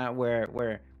Stefafa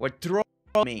were trolling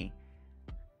me.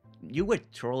 You were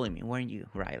trolling me, weren't you,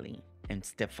 Riley and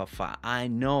Stefafa? I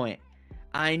know it.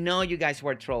 I know you guys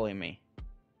were trolling me.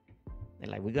 They're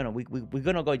like,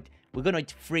 we're gonna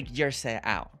freak Jersey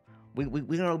out. We're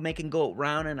gonna make him go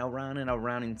round and around and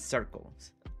around in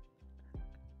circles.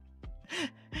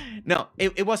 No,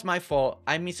 it was my fault.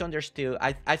 I misunderstood.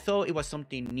 I thought it was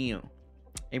something new.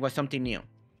 It was something new.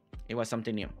 It was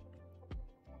something new.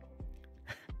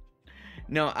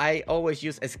 No, I always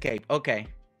use escape. Okay.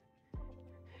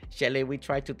 Shelly, we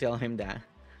tried to tell him that.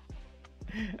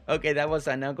 Okay, that was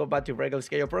a now go back to regular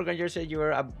schedule. Program, you said you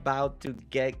were about to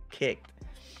get kicked.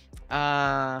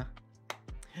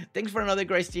 Thanks for another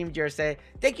great stream, Jersey.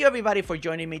 Thank you everybody for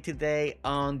joining me today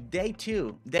on day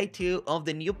two of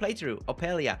the new playthrough of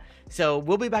Palia. So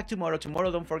we'll be back tomorrow.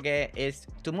 Tomorrow, don't forget,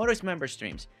 tomorrow's member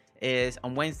streams. Is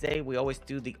on Wednesday. We always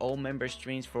do the all member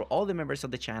streams for all the members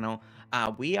of the channel.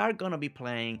 We are gonna be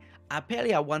playing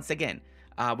Palia once again.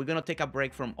 We're gonna take a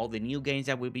break from all the new games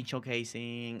that we've been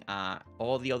showcasing,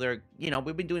 all the other,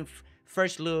 we've been doing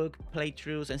first look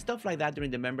playthroughs and stuff like that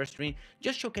during the member stream,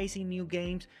 just showcasing new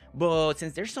games. But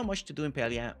since there's so much to do in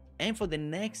Palia, and for the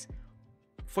next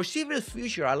foreseeable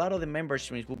future, a lot of the member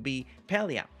streams will be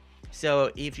Palia.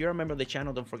 So if you're a member of the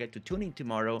channel, don't forget to tune in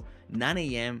tomorrow, 9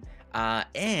 a.m.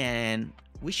 And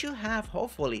we should have,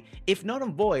 hopefully, if not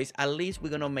on voice, at least we're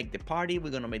gonna make the party,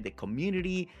 we're gonna make the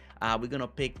community, we're gonna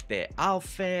pick the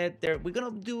outfit there, we're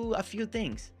gonna do a few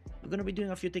things. We're gonna be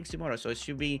doing a few things tomorrow, so it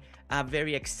should be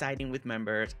very exciting with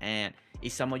members. And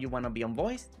if some of you want to be on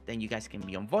voice, then you guys can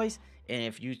be on voice. And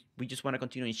if we just want to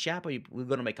continue in chat, we're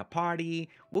gonna make a party,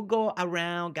 we'll go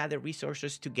around, gather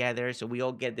resources together, so we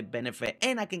all get the benefit,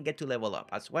 and I can get to level up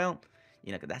as well.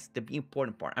 Cause that's the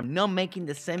important part. I'm not making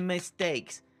the same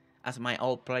mistakes as my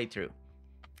old playthrough.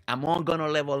 I'm all gonna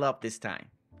level up this time.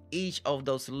 Each of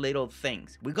those little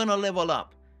things, we're gonna level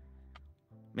up.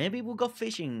 Maybe we'll go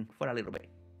fishing for a little bit.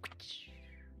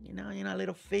 A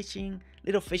little fishing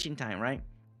time, right?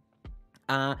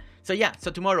 So yeah,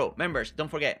 so tomorrow, members, don't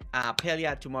forget,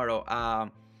 Palia tomorrow.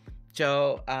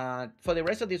 For the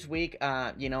rest of this week,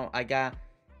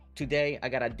 today I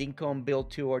got a Dinkum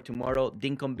build tour, tomorrow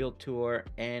Dinkum build tour,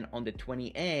 and on the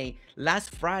 28th,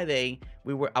 last Friday,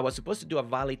 I was supposed to do a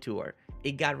Valley tour.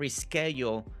 It got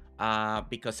rescheduled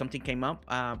because something came up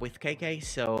with KK,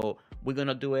 so we're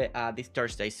gonna do it this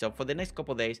Thursday. So for the next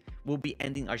couple days, we'll be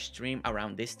ending our stream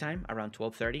around this time, around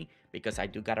 12:30, because I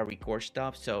do gotta record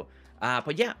stuff. So,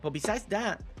 but besides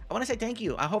that, I wanna say thank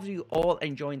you. I hope you all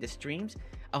enjoying the streams.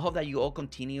 I hope that you all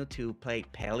continue to play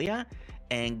Palia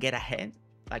and get ahead,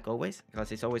 like always,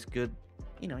 because it's always good.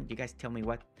 You guys tell me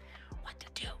what to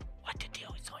do. What to do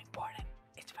is so important.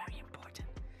 It's very important.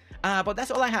 But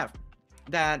that's all I have.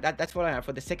 That's what I have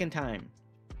for the second time.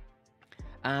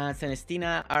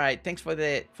 Celestina, all right, thanks for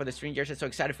the stream, Jersey. So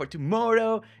excited for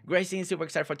tomorrow. Gracie, super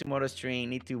excited for tomorrow's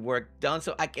stream. Need to work done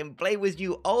so I can play with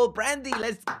you. Oh, Brandy,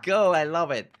 let's go. I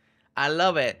love it.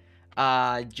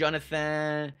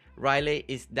 Jonathan, Riley,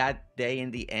 is that day in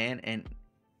the end and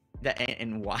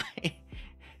why?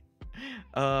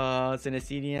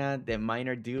 Celestina, the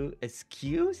minor do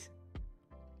excuse.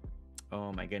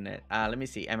 Oh my goodness. Let me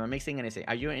see. Am I mixing anything?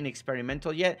 Are you in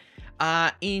experimental yet?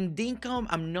 In Dinkum,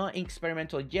 I'm not in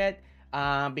experimental yet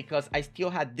because I still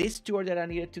had this tour that I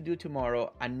needed to do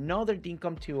tomorrow, another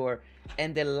Dinkum tour,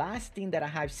 and the last thing that I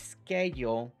have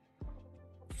scheduled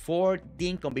for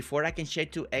Dinkum before I can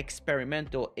shade to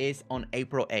experimental is on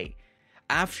April 8th.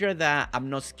 After that, I'm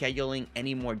not scheduling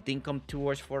any more Dinkum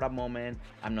tours for the moment.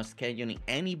 I'm not scheduling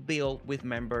any build with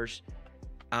members.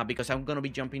 Because I'm going to be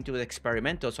jumping to the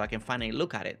experimental so I can finally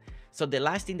look at it. So the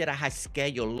last thing that I had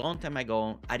scheduled a long time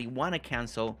ago, I didn't want to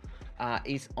cancel,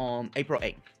 is on April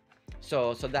 8th.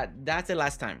 So that's the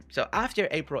last time. So after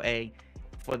April 8th,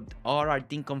 for all our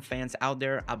Dinkum fans out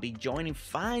there, I'll be joining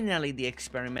finally the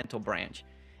experimental branch.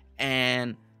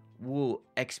 And we'll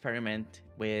experiment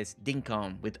with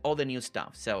Dinkum, with all the new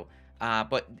stuff. So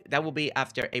but that will be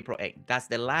after April 8th. That's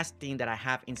the last thing that I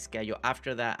have in schedule.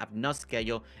 After that, I've not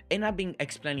scheduled. And I've been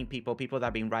explaining people that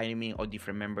have been writing me, or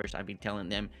different members, I've been telling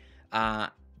them,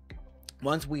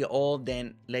 once we all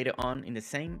then later on in the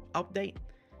same update,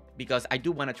 because I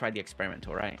do want to try the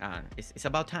experimental, right? It's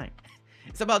about time.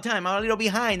 It's about time. I'm a little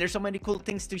behind. There's so many cool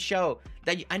things to show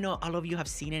that I know all of you have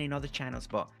seen it in other channels,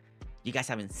 but you guys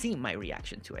haven't seen my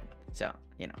reaction to it. So,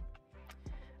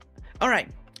 All right.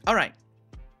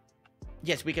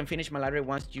 Yes, we can finish Malaria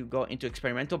once you go into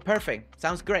experimental. Perfect.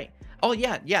 Sounds great. Oh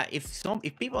yeah.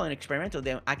 If people are in experimental,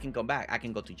 then I can go back. I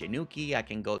can go to Januki. I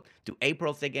can go to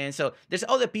April's again. So there's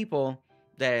other people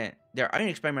that there are in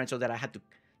experimental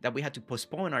that we had to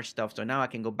postpone our stuff. So now I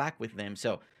can go back with them.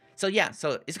 So yeah.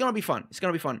 So it's gonna be fun.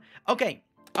 Okay.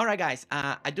 All right, guys.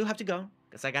 I do have to go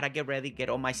because I gotta get ready, get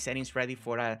all my settings ready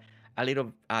for a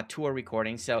little tour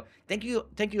recording. So thank you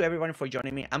everyone for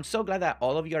joining me. I'm so glad that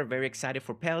all of you are very excited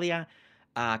for Palia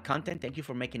content. Thank you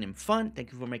for making it fun.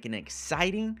 Thank you for making it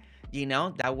exciting.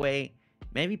 That way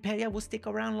maybe Palia will stick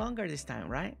around longer this time,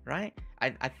 right? Right?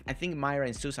 I think Myra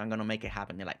and Susan are gonna make it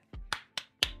happen. They're like,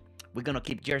 we're gonna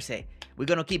keep Jersey. We're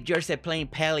gonna keep Jersey playing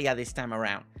Palia this time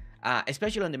around,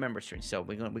 especially on the member streams. So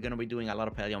we're gonna be doing a lot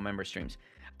of Palia on member streams.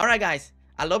 All right, guys.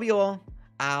 I love you all.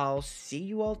 I'll see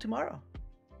you all tomorrow.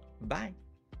 Bye.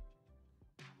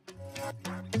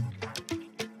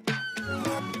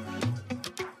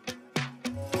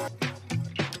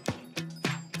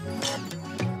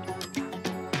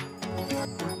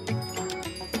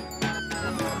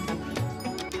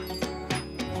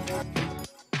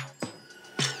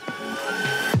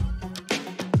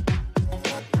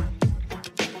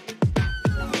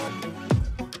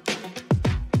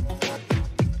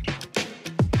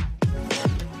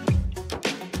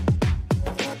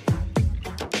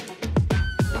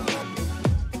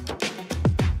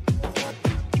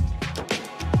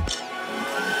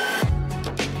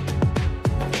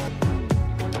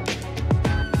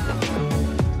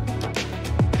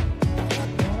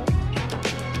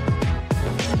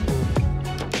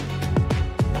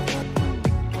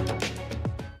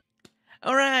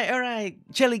 All right.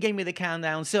 Shelly gave me the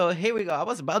countdown. So here we go. I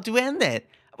was about to end it.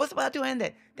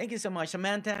 Thank you so much,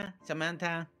 Samantha.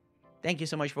 Thank you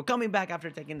so much for coming back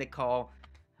after taking the call.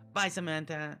 Bye,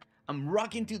 Samantha. I'm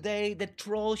rocking today the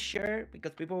troll shirt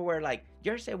because people were like,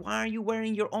 Jersey, why are you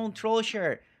wearing your own troll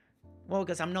shirt? Well,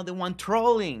 because I'm not the one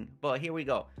trolling. But here we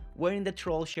go. Wearing the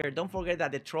troll shirt. Don't forget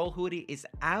that the troll hoodie is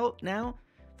out now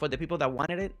for the people that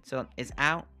wanted it. So it's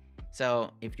out.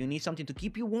 So if you need something to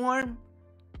keep you warm,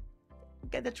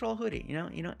 get the troll hoodie.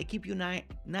 It keep you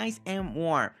nice and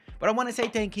warm. But I want to say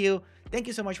thank you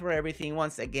so much for everything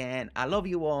once again. I love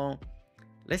you all.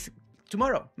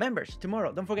 Tomorrow, members,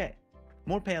 don't forget,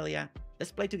 more Palia.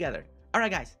 Let's play together. All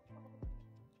right, guys,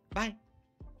 bye.